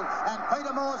downfield, and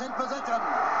Peter Moore's in position.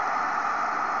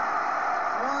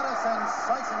 What a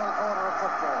sensational quarter of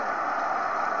football.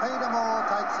 Peter Moore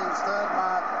takes his third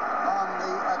mark on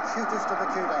the acutest of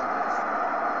acute angles.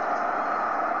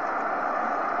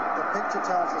 The picture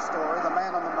tells the story. The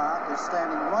man on the mark is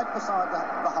standing right beside the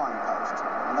behind post,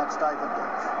 and that's David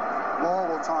Dench. Moore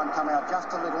will try and come out just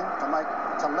a little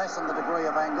to lessen the degree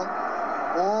of angle.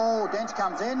 Oh, Dench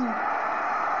comes in.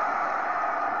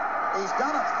 He's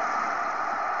done it.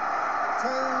 2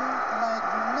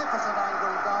 magnificent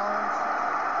angle goals.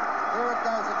 Here it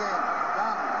goes again.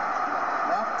 Dunn.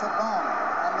 Out to Bond.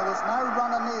 And there was no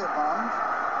runner near Bond.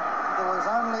 There was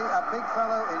only a big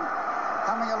fellow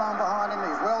coming along behind him.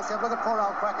 He's well set. Look at poor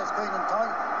old Crackers Keenan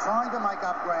trying to make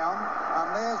up ground.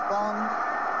 And there's Bond.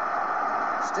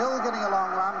 Still getting a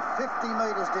long run. 50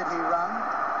 metres did he run.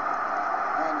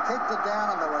 And kicked it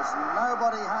down, and there was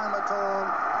nobody home at all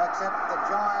except the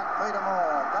giant Peter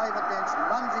Moore. David Dench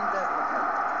lunging desperately.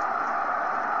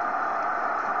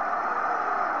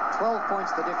 12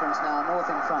 points the difference now, North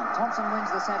in front. Thompson wins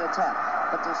the centre tap,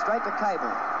 but straight to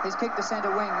Cable. His kick to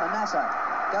centre wing, Manasseh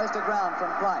goes to ground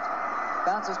from Blight.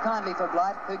 Bounces kindly for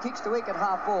Blight, who kicks to Ick at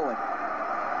half forward.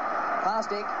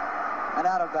 Past Ick and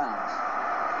out of bounds.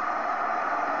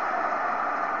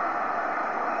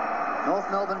 North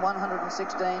Melbourne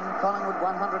 116, Collingwood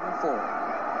 104.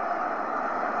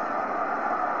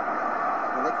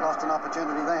 Well, Ick lost an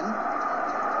opportunity then.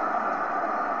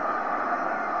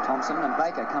 Thompson and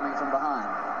Baker coming from behind.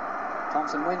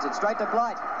 Thompson wins it straight to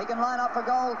Blight. He can line up for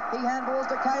goal. He handballs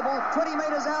to Cable. 20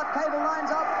 metres out. Cable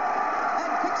lines up and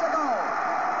kicks a goal.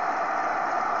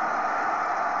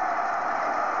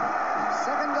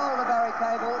 Second goal to Barry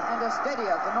Cable and a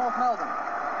steadier for North Melbourne.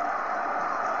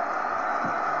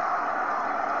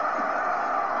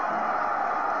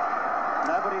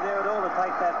 Nobody there at all to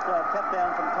take that tap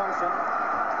down from Thompson.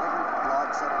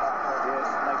 Blight set it up perfectly. Yes,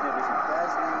 magnificent.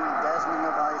 Dazzling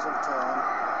evasive turn.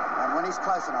 And when he's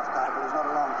close enough, Cable, he's not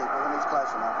a long keeper, when he's close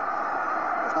enough,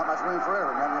 there's not much room for error.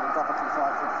 You're going to drop it from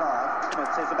 5'5".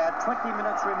 It says about 20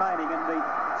 minutes remaining in the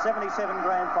 77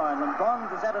 grand final, and Bond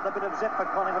has added a bit of zip for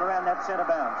Collingwood around that centre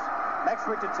bounce. Max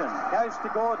Richardson goes to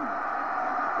Gordon.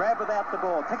 Grab without the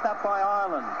ball, picked up by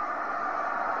Ireland.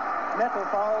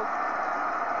 Nettlefold,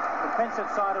 defensive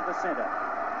side of the centre.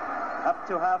 Up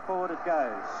to half forward it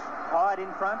goes. Hyde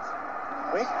in front.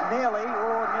 Wick nearly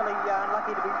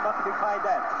unlucky not to be paid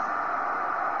that.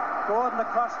 Gordon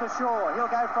across the shore. He'll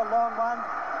go for a long one.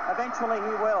 Eventually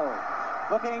he will.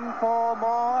 Looking for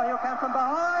more. He'll come from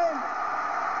behind.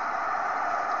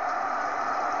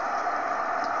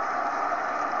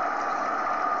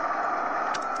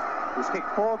 He's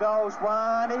kicked 4 goals,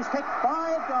 1. He's kicked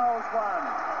 5 goals, 1.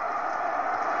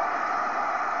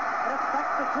 And it's back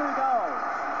to 2 goals.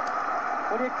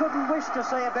 Well, you couldn't wish to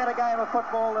see a better game of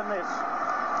football than this.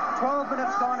 12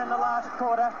 minutes gone in the last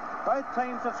quarter. Both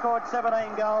teams have scored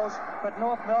 17 goals, but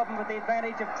North Melbourne with the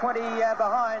advantage of 20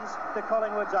 behinds to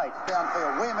Collingwood's 8.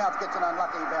 Downfield, Wearmouth gets an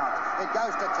unlucky bounce. It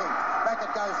goes to King. Back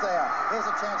it goes there. Here's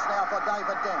a chance now for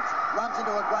David Dench. Runs into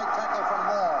a great tackle from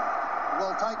Moore.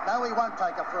 He won't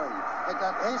take a free.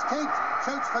 Here's Keith,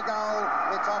 shoots for goal.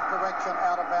 It's off direction,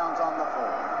 out of bounds on the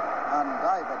floor. And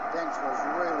David Dench was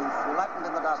really flattened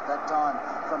in the dust that time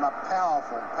from a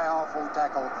powerful, powerful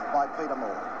tackle by Peter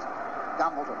Moore.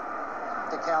 Gumbleton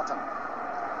to Cowton.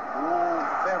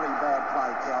 Very bad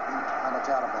play, Kelton, and it's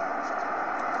out of bounds.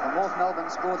 Well, North Melbourne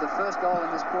scored the first goal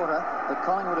in this quarter, but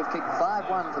Collingwood have kicked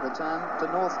 5-1 for the term to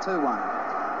North 2-1.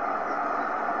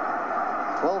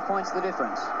 12 points the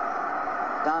difference.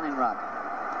 Done in ruck.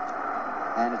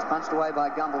 And it's punched away by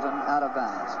Gumbleton out of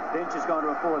bounds. Bench has gone to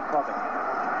a forward pocket.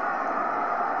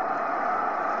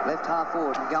 Left half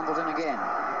forward and Gumbleton again.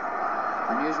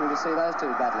 Unusual to see those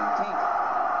two battling. Kink.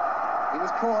 He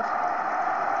was caught.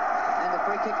 And a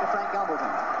free kick to Frank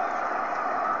Gumbleton.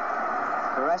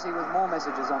 Barassi with more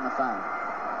messages on the phone.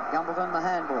 Gumbleton the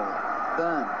handball.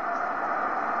 Byrne.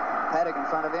 Paddock in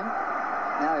front of him.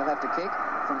 Now he'll have to kick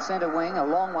from centre wing. A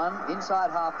long one.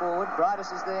 Inside half forward.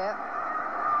 Brightus is there.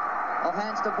 Off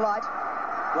hands to Blight.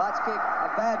 Blight's kick,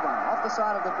 a bad one, off the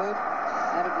side of the boot,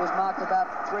 and it was marked about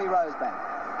 3 rows back.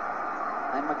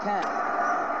 And McCann.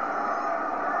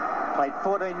 Played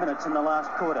 14 minutes in the last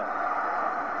quarter.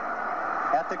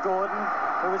 Out to Gordon,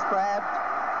 who was grabbed.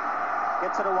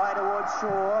 Gets it away towards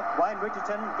Shaw. Wayne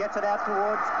Richardson gets it out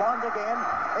towards Bond again.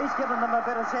 He's given them a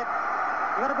bit of zip.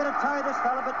 He got a bit of toe, this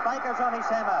fella, but Baker's on his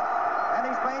hammer. And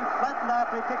he's been flattened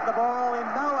after he kicked the ball in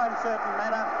no uncertain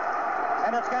manner.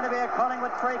 And it's going to be a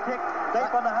Collingwood free kick deep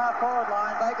on the half-forward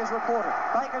line. Baker's reported.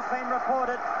 Baker's been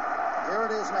reported. Here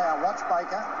it is now. Watch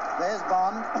Baker. There's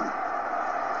Bond.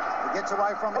 He gets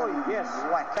away from him. Oh, yes.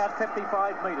 Whack. About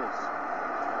 55 metres.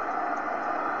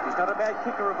 He's not a bad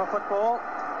kicker of a football.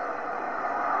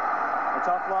 It's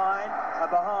offline. A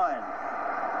behind.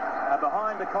 A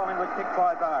behind the Collingwood kick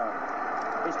by Barham.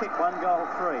 He's kicked 1 goal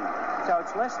 3. So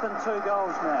it's less than 2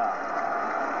 goals now.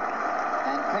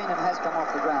 And Keenan has come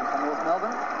off the ground for North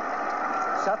Melbourne.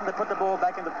 Sutton to put the ball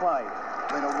back into play.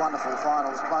 Been a wonderful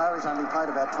finals player. He's only played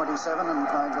about 27 and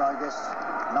played, I guess,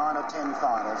 9 or 10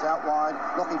 finals. Out wide,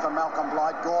 looking for Malcolm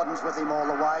Blight. Gordon's with him all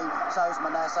the way. So's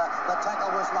Manasseh. The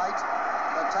tackle was late.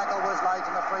 The tackle was late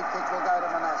and the free kick will go to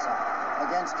Manasseh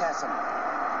against Casson.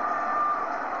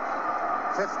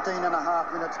 15 and a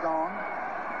half minutes gone.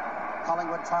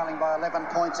 Collingwood trailing by 11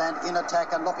 points and in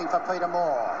attack and looking for Peter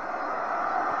Moore.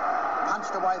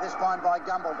 Punched away this time by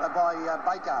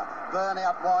Baker. Byrne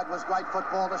out wide was great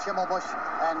football to Schimmelbusch,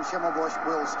 and Schimmelbusch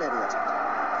will steady it.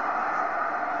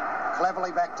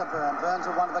 Cleverly back to Byrne. Byrne's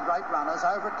one of the great runners.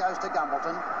 Over it goes to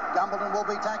Gumbleton. Gumbleton will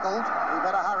be tackled. He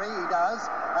better hurry. He does.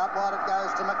 Out wide it goes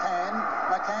to McCann.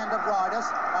 McCann to Brightus,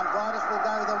 and Brightus will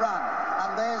go the run.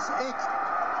 And there's Ick.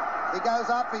 He goes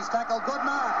up. He's tackled. Good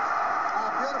mark. A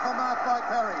beautiful mark by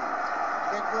Perry.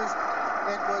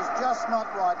 It was just not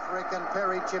right for Ick, and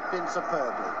Perry chipped in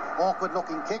superbly. Awkward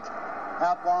looking kick.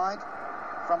 Out wide.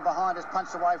 From behind is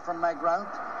punched away from Magro.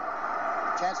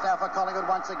 Chance now for Collingwood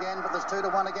once again, but there's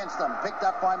 2-1 against them. Picked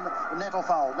up by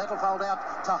Nettlefold. Nettlefold out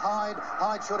to Hyde.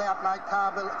 Hyde should outmake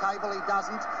Cable. He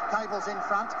doesn't. Cable's in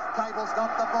front. Cable's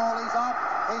got the ball. He's off.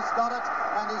 He's got it,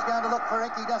 and he's going to look for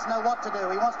Ick. He doesn't know what to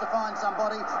do. He wants to find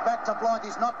somebody. Back to Blight.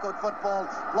 He's not good football.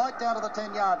 Blight down to the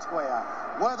 10-yard square.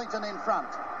 Worthington in front.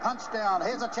 Punch down.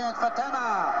 Here's a chance for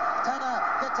Tanner. Tanner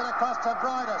gets it across to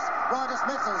Brightus. Brightus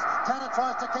misses. Tanner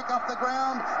tries to kick off the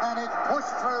ground, and it's pushed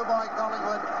through by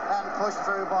Collingwood and pushed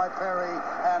through by Perry,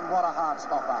 and what a heart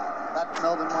stopper. That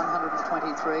Melbourne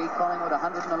 123, Collingwood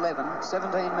 111, 17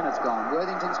 minutes gone.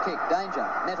 Worthington's kick, danger,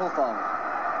 Nettlefold.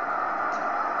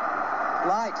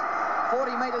 Blight,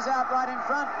 40 metres out right in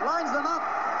front, lines them up.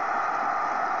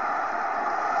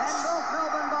 And North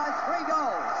Melbourne by 3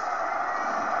 goals.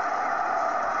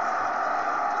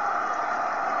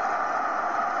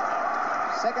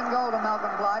 Second goal to Malcolm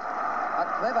Blight. A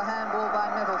clever handball by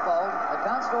Nettlefold. It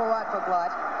bounced all right for Blight.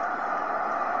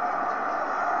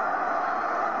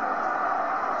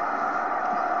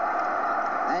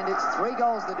 And it's 3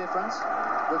 goals the difference.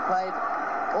 We've played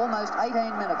almost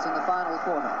 18 minutes in the final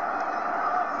quarter.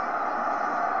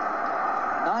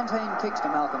 19 kicks to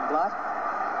Malcolm Blight.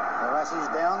 Barassi's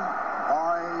down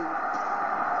by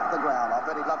the ground. I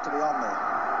bet he'd love to be on there.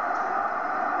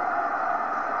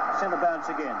 Centre bounce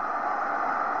again.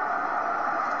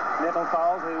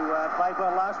 Nettlefold, who played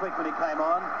well last week when he came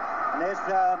on. And there's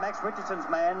Max Richardson's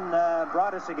man,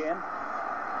 Brightus again.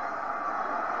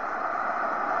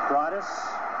 Brightus.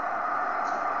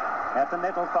 Out to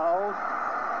Nettlefold.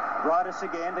 Brightus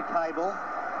again to Cable.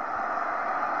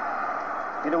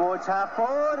 In towards half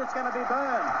forward, it's going to be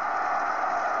Byrne.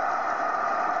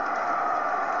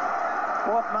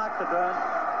 4th mark to Byrne.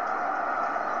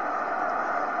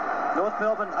 North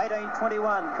Melbourne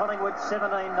 18-21, Collingwood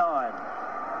 17-9.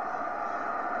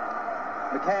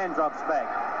 McCann drops back.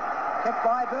 Kick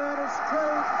by Byrne is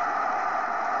true.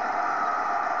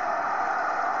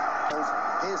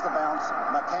 Here's the bounce.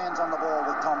 McCann's on the ball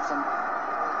with Thompson.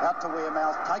 Out to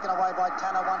Wearmouth. Taken away by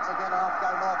Tanner once again, and off go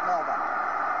North Melbourne.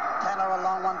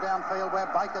 one downfield where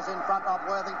Baker's in front of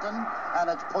Worthington, and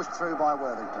it's pushed through by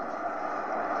Worthington.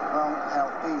 Well, how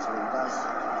easily does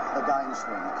the game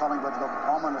swing. Collingwood look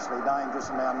ominously dangerous,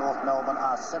 and now North Melbourne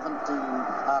are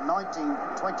 19-22,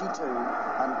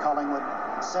 and Collingwood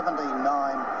 17-9,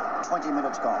 20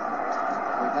 minutes gone.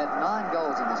 We've had 9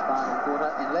 goals in this final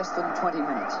quarter in less than 20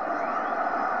 minutes.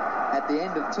 At the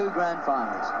end of 2 grand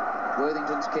finals.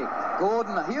 Worthington's kick.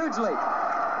 Gordon, a huge leap.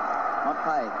 Not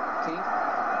paid. King.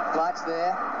 Flights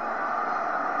there.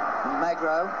 And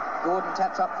Magro. Gordon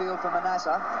taps upfield for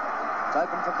Manasseh. It's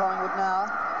open for Collingwood now.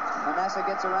 Manasseh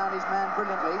gets around his man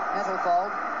brilliantly.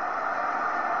 Nettlefold.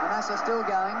 Manasseh still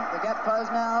going. The gap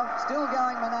closed now. Still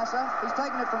going, Manasseh. He's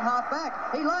taken it from half back.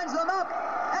 He lines them up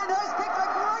and has kicked a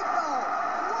great goal.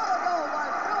 What a goal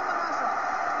by Phil Manasseh.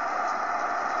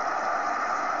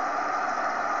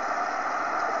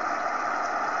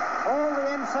 All the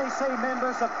MCC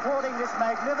members applauding this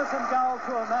magnificent goal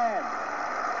to a man.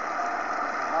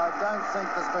 I don't think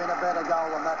there's been a better goal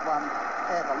than that one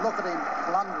ever. Look at him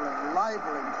blundering,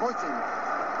 labouring, pushing.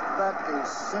 That is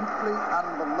simply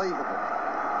unbelievable.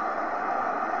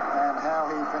 And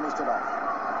how he finished it off.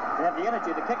 They have the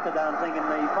energy to kick the darn thing in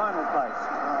the final place.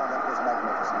 Oh, that was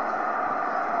magnificent.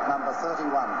 Number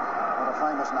 31. What a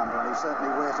famous number, and he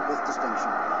certainly wears it with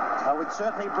distinction. I would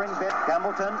certainly bring back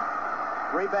Gambleton.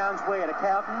 Rebounds where to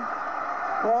Cowton.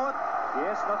 Caught.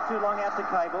 Yes, not too long out to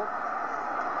Cable.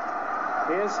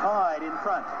 Here's Hyde in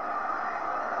front.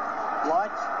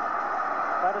 White.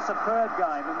 Played a superb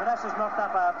game, and Manasseh's knocked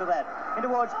up after that. In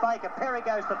towards Baker. Perry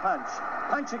goes to punch.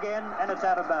 Punch again, and it's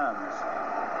out of bounds.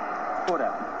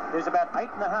 Footer. There's about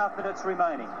 8.5 minutes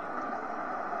remaining.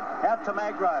 Out to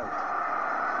Magro.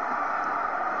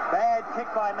 Bad kick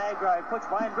by Magro. Puts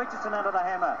Wayne Richardson under the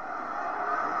hammer.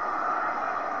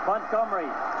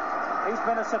 Montgomery. He's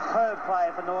been a superb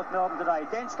player for North Melbourne today.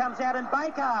 Dench comes out and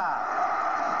Baker.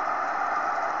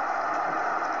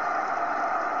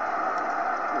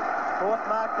 Fourth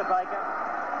mark to Baker.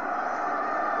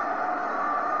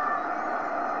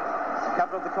 A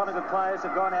couple of the Collingwood players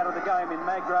have gone out of the game in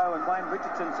Magro and Wayne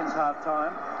Richardson since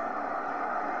half-time.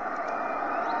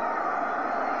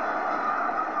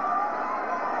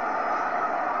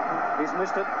 He's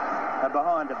missed it.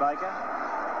 Behind to Baker.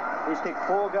 He's kicked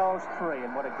 4 goals, 3,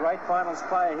 and what a great finals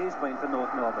player he's been for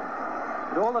North Melbourne.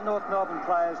 But all the North Melbourne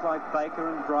players like Baker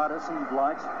and Brightis and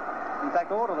Blight, in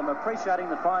fact, all of them appreciating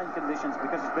the fine conditions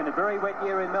because it's been a very wet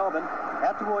year in Melbourne.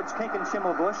 Out towards Kink and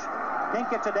Schimmelbusch. Kink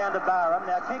gets it down to Barham.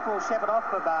 Now Kink will shepherd off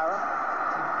for Barham.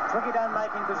 Twiggy Dunn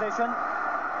making position.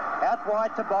 Out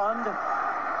wide to Bond.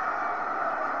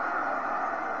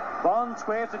 Bond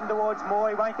squares it in towards Moore.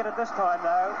 He won't get it this time,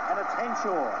 though, and it's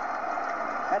Henshaw.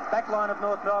 That back line of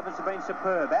North Melbourne's have been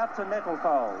superb. Out to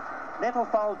Nettlefold.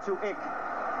 Nettlefold to Ick.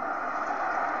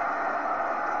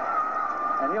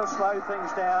 And he'll slow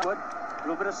things down. A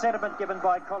little bit of sentiment given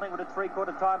by Collingwood at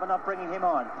three-quarter time and not bringing him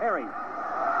on. Perry.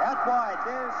 Out wide.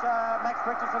 There's Max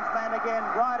Richardson's man again.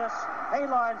 Brightis. He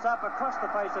lines up across the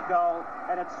face of goal,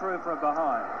 and it's through for a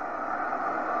behind.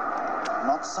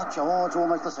 Not such a... Oh, it's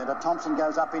almost the centre. Thompson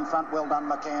goes up in front. Well done,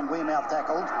 McCann. Wearmouth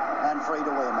tackled and free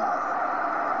to Wearmouth.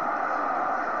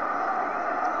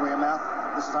 Wearmouth,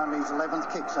 this is only his 11th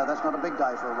kick, so that's not a big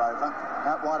day for a rover.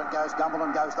 Out wide it goes.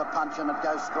 Gumbalin goes the punch, and it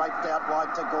goes straight out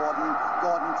wide to Gordon.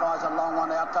 Gordon tries a long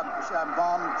one out to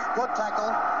Bond. Good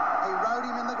tackle. He rode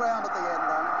him in the ground at the end,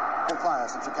 though. Good player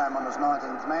since he came on as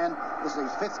 19th man. This is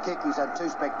his 5th kick. He's had 2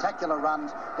 spectacular runs.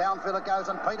 Downfield it goes,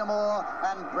 and Peter Moore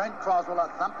and Brent Croswell a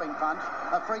thumping punch.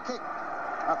 A free kick.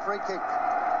 A free kick.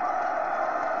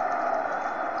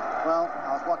 Well,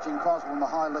 I was watching Croswell in the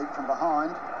high leap from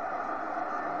behind,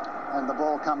 and the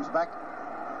ball comes back,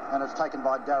 and it's taken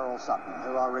by Darryl Sutton,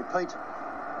 who, I repeat,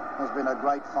 has been a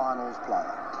great finals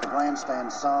player. The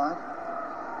grandstand side.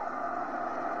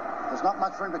 There's not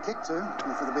much for him to kick to,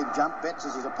 and for the big jump. Betts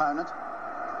is his opponent.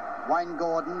 Wayne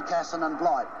Gordon, Casson and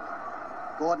Blight.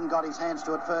 Gordon got his hands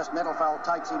to it first. Nettlefold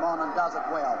takes him on and does it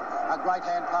well. A great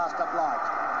hand pass to Blight.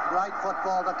 Great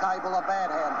football to Cable, a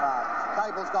bad hand pass.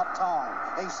 Cable's got time.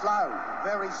 He's slow,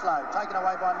 very slow. Taken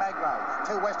away by Magro.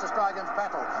 2 West Australians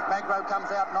battle. Magro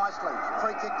comes out nicely.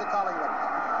 Free kick to Collingwood.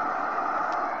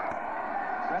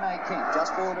 Rene King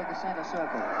just forward of the centre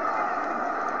circle.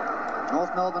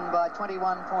 North Melbourne by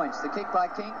 21 points. The kick by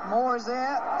King. Moore is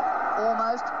there.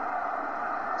 Almost.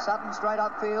 Sutton straight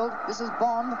upfield. This is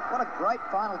Bond. What a great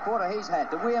final quarter he's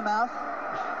had. To Wearmouth.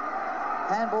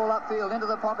 Handball upfield into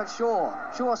the pocket. Shaw.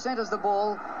 Shaw centres the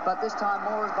ball, but this time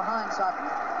Moore is behind Sutton.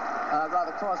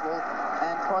 Rather Croswell.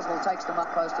 And Croswell takes them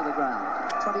up close to the ground.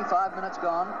 25 minutes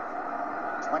gone.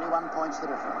 21 points the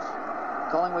difference.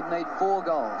 Collingwood need 4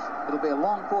 goals. It'll be a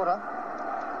long quarter.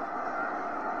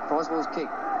 Croswell's kick.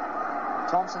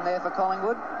 Thompson there for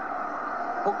Collingwood.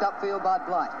 Hooked upfield by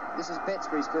Blight. This is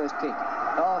Bettsbury's first kick.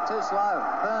 Oh, too slow.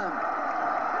 Byrne.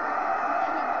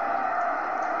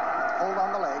 Pulled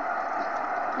on the leg.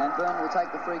 And Byrne will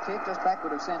take the free kick just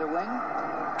backward of centre wing.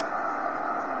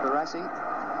 Barassi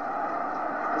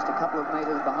just a couple of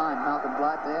metres behind Malcolm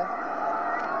Blight there.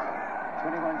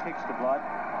 21 kicks to Blight.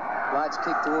 Blight's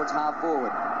kick towards half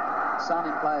forward. Sun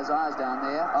in players' eyes down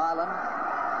there. Ireland.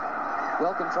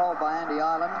 Well controlled by Andy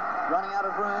Ireland. Running out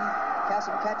of room.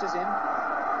 Casson catches him.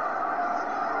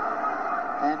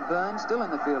 And Byrne still in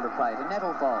the field of play to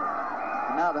Nettlefold.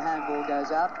 And now the handball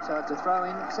goes out, so it's a throw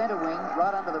in, centre wing,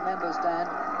 right under the members' stand,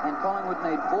 and Collingwood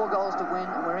need 4 goals to win,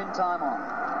 and we're in time on.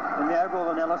 In the overall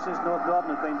analysis, North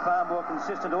Melbourne have been far more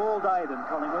consistent all day than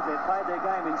Collingwood. They've played their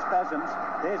game in spasms.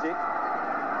 There's it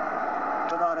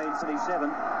for 1977.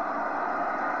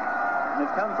 And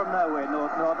they've come from nowhere,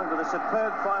 North Melbourne, with a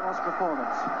superb finals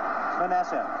performance.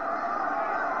 Manasseh.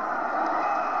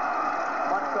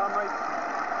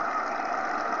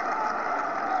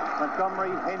 Montgomery,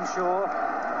 Henshaw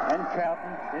and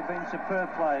Carlton, they've been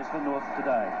superb players for North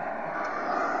today.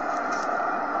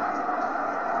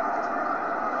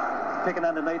 Picking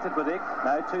underneath it with Ick.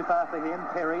 No, too far for him.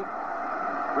 Perry.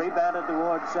 Rebounded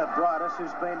towards Bridus,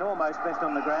 who's been almost best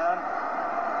on the ground.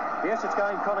 Yes, it's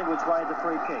going Collingwood's way, the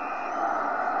free kick.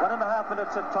 1.5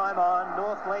 minutes of time on.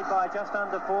 North lead by just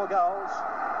under 4 goals.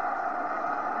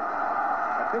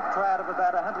 A big crowd of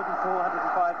about 104,000,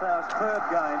 105,000. Superb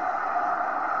game.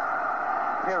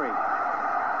 Perry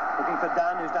looking for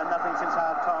Dunn, who's done nothing since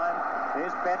half-time.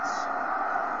 There's Betts.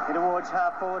 In towards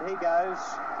half-forward he goes.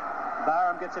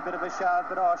 Barham gets a bit of a shove,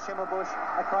 but Schimmelbusch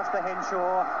across to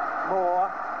Henshaw. Moore.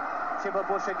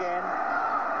 Schimmelbusch again.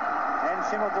 And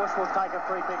Schimmelbusch will take a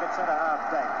free kick at centre-half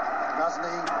back. Doesn't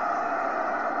he?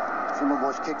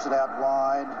 Schimmelbusch kicks it out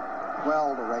wide.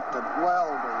 Well directed.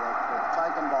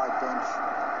 Taken by Dench.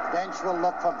 Dench will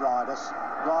look for Bridus.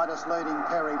 Bridus leading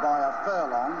Perry by a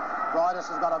furlong. Bridus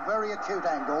has got a very acute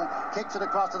angle. Kicks it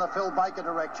across to the Phil Baker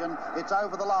direction. It's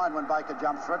over the line when Baker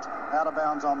jumps for it. Out of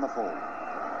bounds on the full.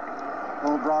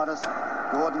 Well, Bridus,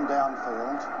 Gordon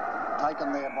downfield.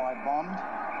 Taken there by Bond.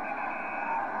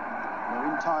 We're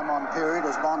in time on period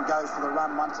as Bond goes for the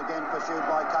run once again, pursued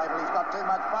by Cable. He's got too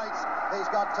much pace.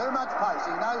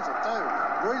 He knows it too.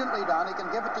 Brilliantly done. He can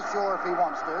give it to Shaw if he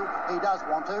wants to. He does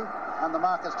want to. And the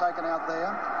mark is taken out there.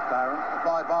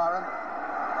 By Byron.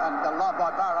 And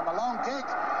by Barham, a long kick.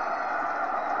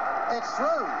 It's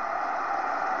through.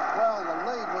 Well, the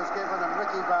lead was given, and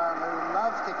Ricky Barham, who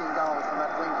loves kicking goals from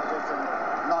that wing position,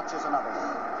 notches another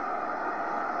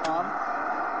one.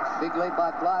 Big lead by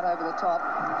Blight over the top.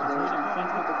 There is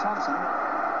infringement to Thompson.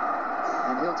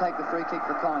 And he'll take the free kick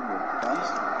for Collingwood.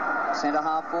 Centre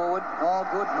half forward. Oh,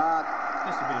 good mark.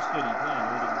 Just a bit of steady playing.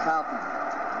 Carlton.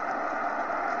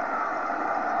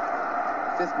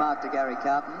 5th mark to Gary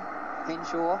Carlton.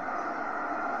 Henshaw.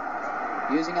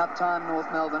 Using up time,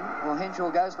 North Melbourne. Well, Henshaw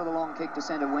goes for the long kick to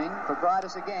centre wing. For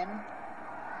Bridus again.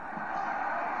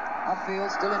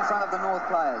 Off-field, still in front of the North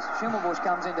players. Schimmelbusch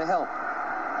comes in to help.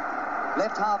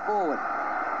 Left half forward.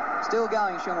 Still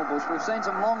going, Schimmelbusch. We've seen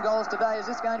some long goals today. Is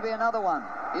this going to be another one?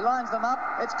 He lines them up.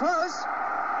 It's close.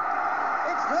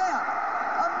 It's there.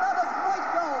 Another great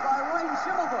goal by Wayne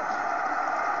Schimmelbusch.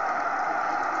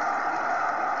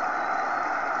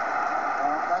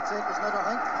 That's it, isn't it, I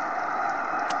think?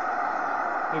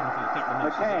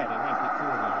 McCann.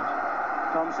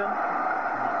 Thompson.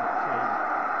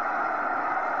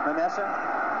 Manasseh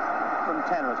from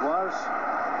Tanner it was.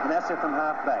 Manasseh from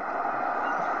half back.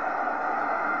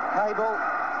 Cable.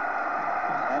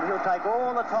 And he'll take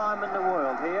all the time in the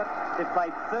world here. They've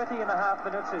played 30.5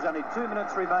 minutes. There's only 2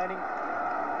 minutes remaining.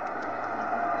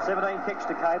 17 kicks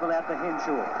to Cable, out to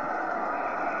Henshaw.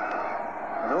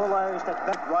 And all those that's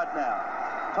back right now.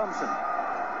 Thompson.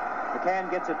 McCann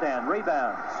gets it down.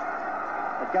 Rebounds.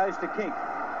 It goes to Kink.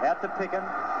 Out to Picken.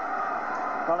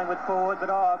 Collingwood forward, but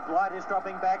Blight is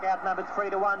dropping back. Outnumbered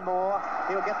 3-1 more.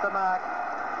 He'll get the mark.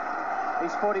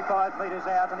 He's 45 metres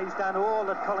out, and he's done all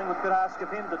that Collingwood could ask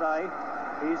of him today.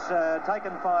 He's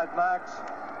taken 5 marks,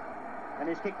 and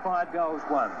he's kicked 5 goals,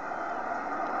 1.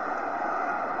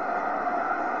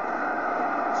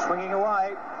 Swinging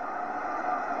away.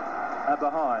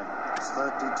 Behind.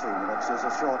 32 minutes. There's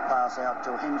a short pass out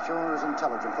to Henshaw. Is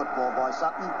intelligent football by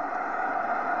Sutton.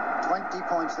 20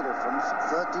 points the difference.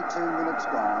 32 minutes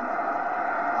gone.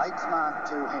 8th mark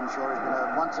to Henshaw. He's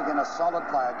been once again a solid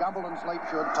player. Gumble and Sleep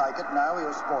should take it. No, he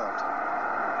was spoilt.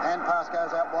 Hand pass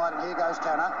goes out wide, and here goes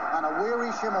Tanner. And a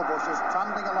weary Schimmelbusch is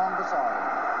trundling along beside him.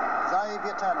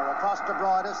 Xavier Tanner across to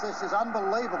Bridus. This is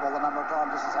unbelievable the number of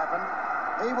times this has happened.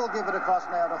 He will give it across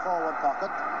now to forward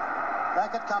pocket.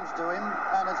 Back it comes to him,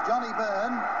 and it's Johnny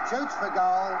Byrne, shoots for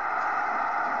goal,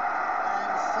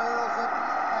 and seals it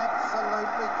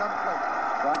absolutely complete.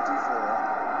 24, a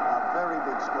very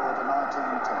big score to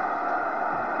 19-10.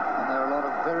 And there are a lot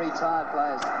of very tired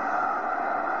players.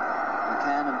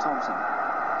 McCann and Thompson.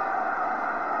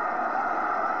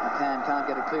 McCann can't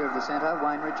get it clear of the centre.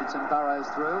 Wayne Richardson burrows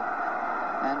through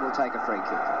and will take a free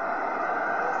kick.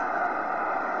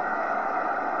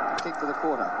 Kick for the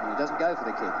quarter. He doesn't go for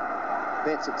the kick.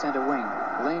 Betts at centre wing.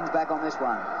 Leans back on this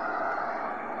one.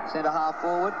 Centre half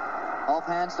forward. Off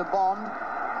hands to Bond.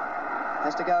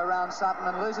 Has to go around Sutton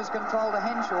and loses control to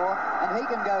Henshaw, and he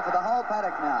can go for the whole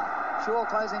paddock now. Shaw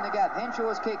closing the gap.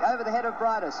 Henshaw's kick over the head of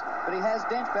Brightus, but he has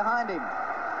Dench behind him.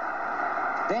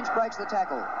 Dench breaks the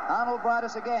tackle. Arnold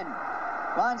Brightus again.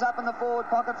 Lines up in the forward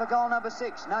pocket for goal number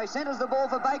 6. Now he centres the ball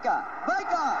for Baker.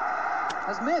 Baker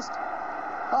has missed.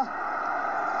 Oh.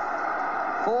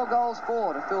 4 goals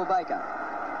for to Phil Baker.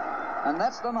 And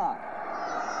that's the mark.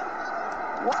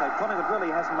 So Collingwood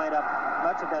really hasn't made up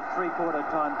much of that three-quarter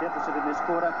time deficit in this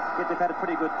quarter, yet they've had a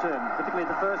pretty good term, particularly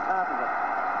the first half of it.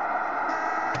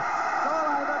 Goal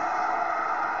over.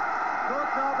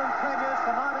 North Melbourne premiers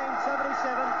for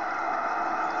 1977.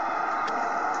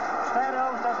 Stan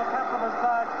Elves does a couple of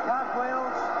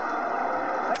cartwheels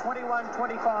at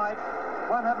 21-25,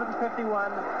 151,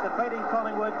 defeating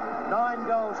Collingwood 9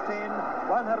 goals 10,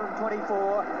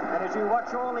 124. And as you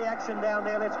watch all the action down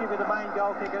there, let's give you the main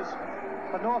goal kickers.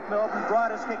 For North Melbourne,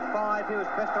 Brightus kicked 5, he was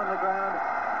best on the ground.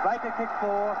 Baker kicked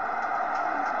 4.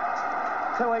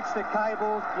 2 each to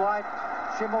Cable, Blight,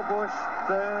 Schimmelbusch,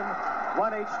 Byrne.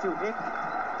 1 each to Ick,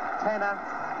 Tanner,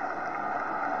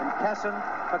 and Casson.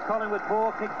 For Collingwood,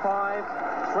 Bohr kicked 5.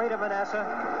 3 to Manasseh,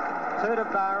 2 to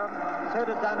Barham, 2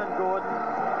 to Dunn and Gordon.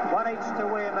 1 each to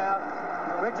Wearmouth,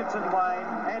 Richardson, Wayne,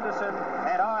 Anderson,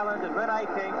 and Ireland, and Rene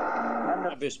King. And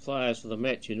the best players for the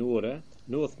match in order: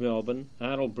 North Melbourne,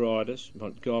 Arnold Brightus,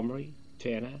 Montgomery,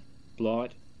 Tanner,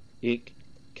 Blight, Ick,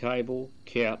 Cable,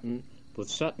 Cowton, with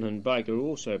Sutton and Baker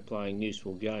also playing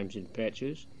useful games in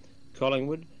patches.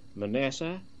 Collingwood,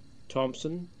 Manasseh,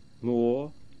 Thompson,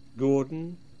 Moore,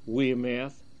 Gordon,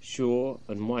 Wearmouth, Shaw,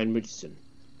 and Wayne Richardson.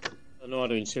 The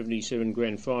 1977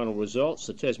 Grand Final results: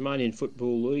 the Tasmanian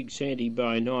Football League, Sandy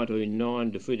Bay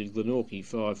 19-9 defeated Glenorchy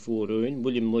 5-14.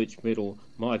 William Leach medal,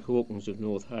 Mike Hawkins of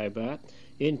North Hobart.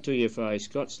 NTFA,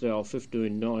 Scottsdale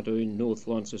 15-19, North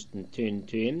Launceston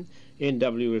 10-10.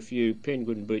 NWFU,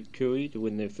 Penguin beat Cooey to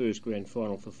win their first Grand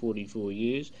Final for 44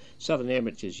 years. Southern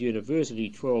Amateurs, University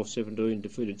 12-17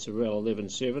 defeated Sorrel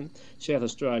 11-7. South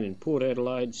Australian, Port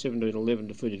Adelaide 17-11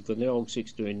 defeated Glenelg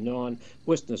 16-9.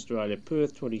 Western Australia,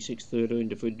 Perth 26-13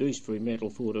 defeated East Fremantle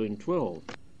 14-12.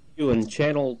 Ewan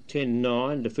Channel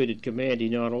 10-9 defeated Commandy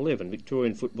 9-11.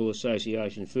 Victorian Football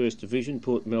Association First Division,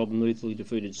 Port Melbourne easily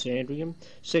defeated Sandringham.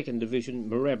 Second Division,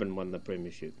 Moorabbin won the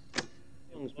premiership.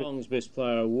 Long's Best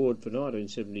Player Award for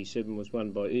 1977 was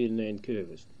won by Ian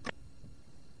Nankervis.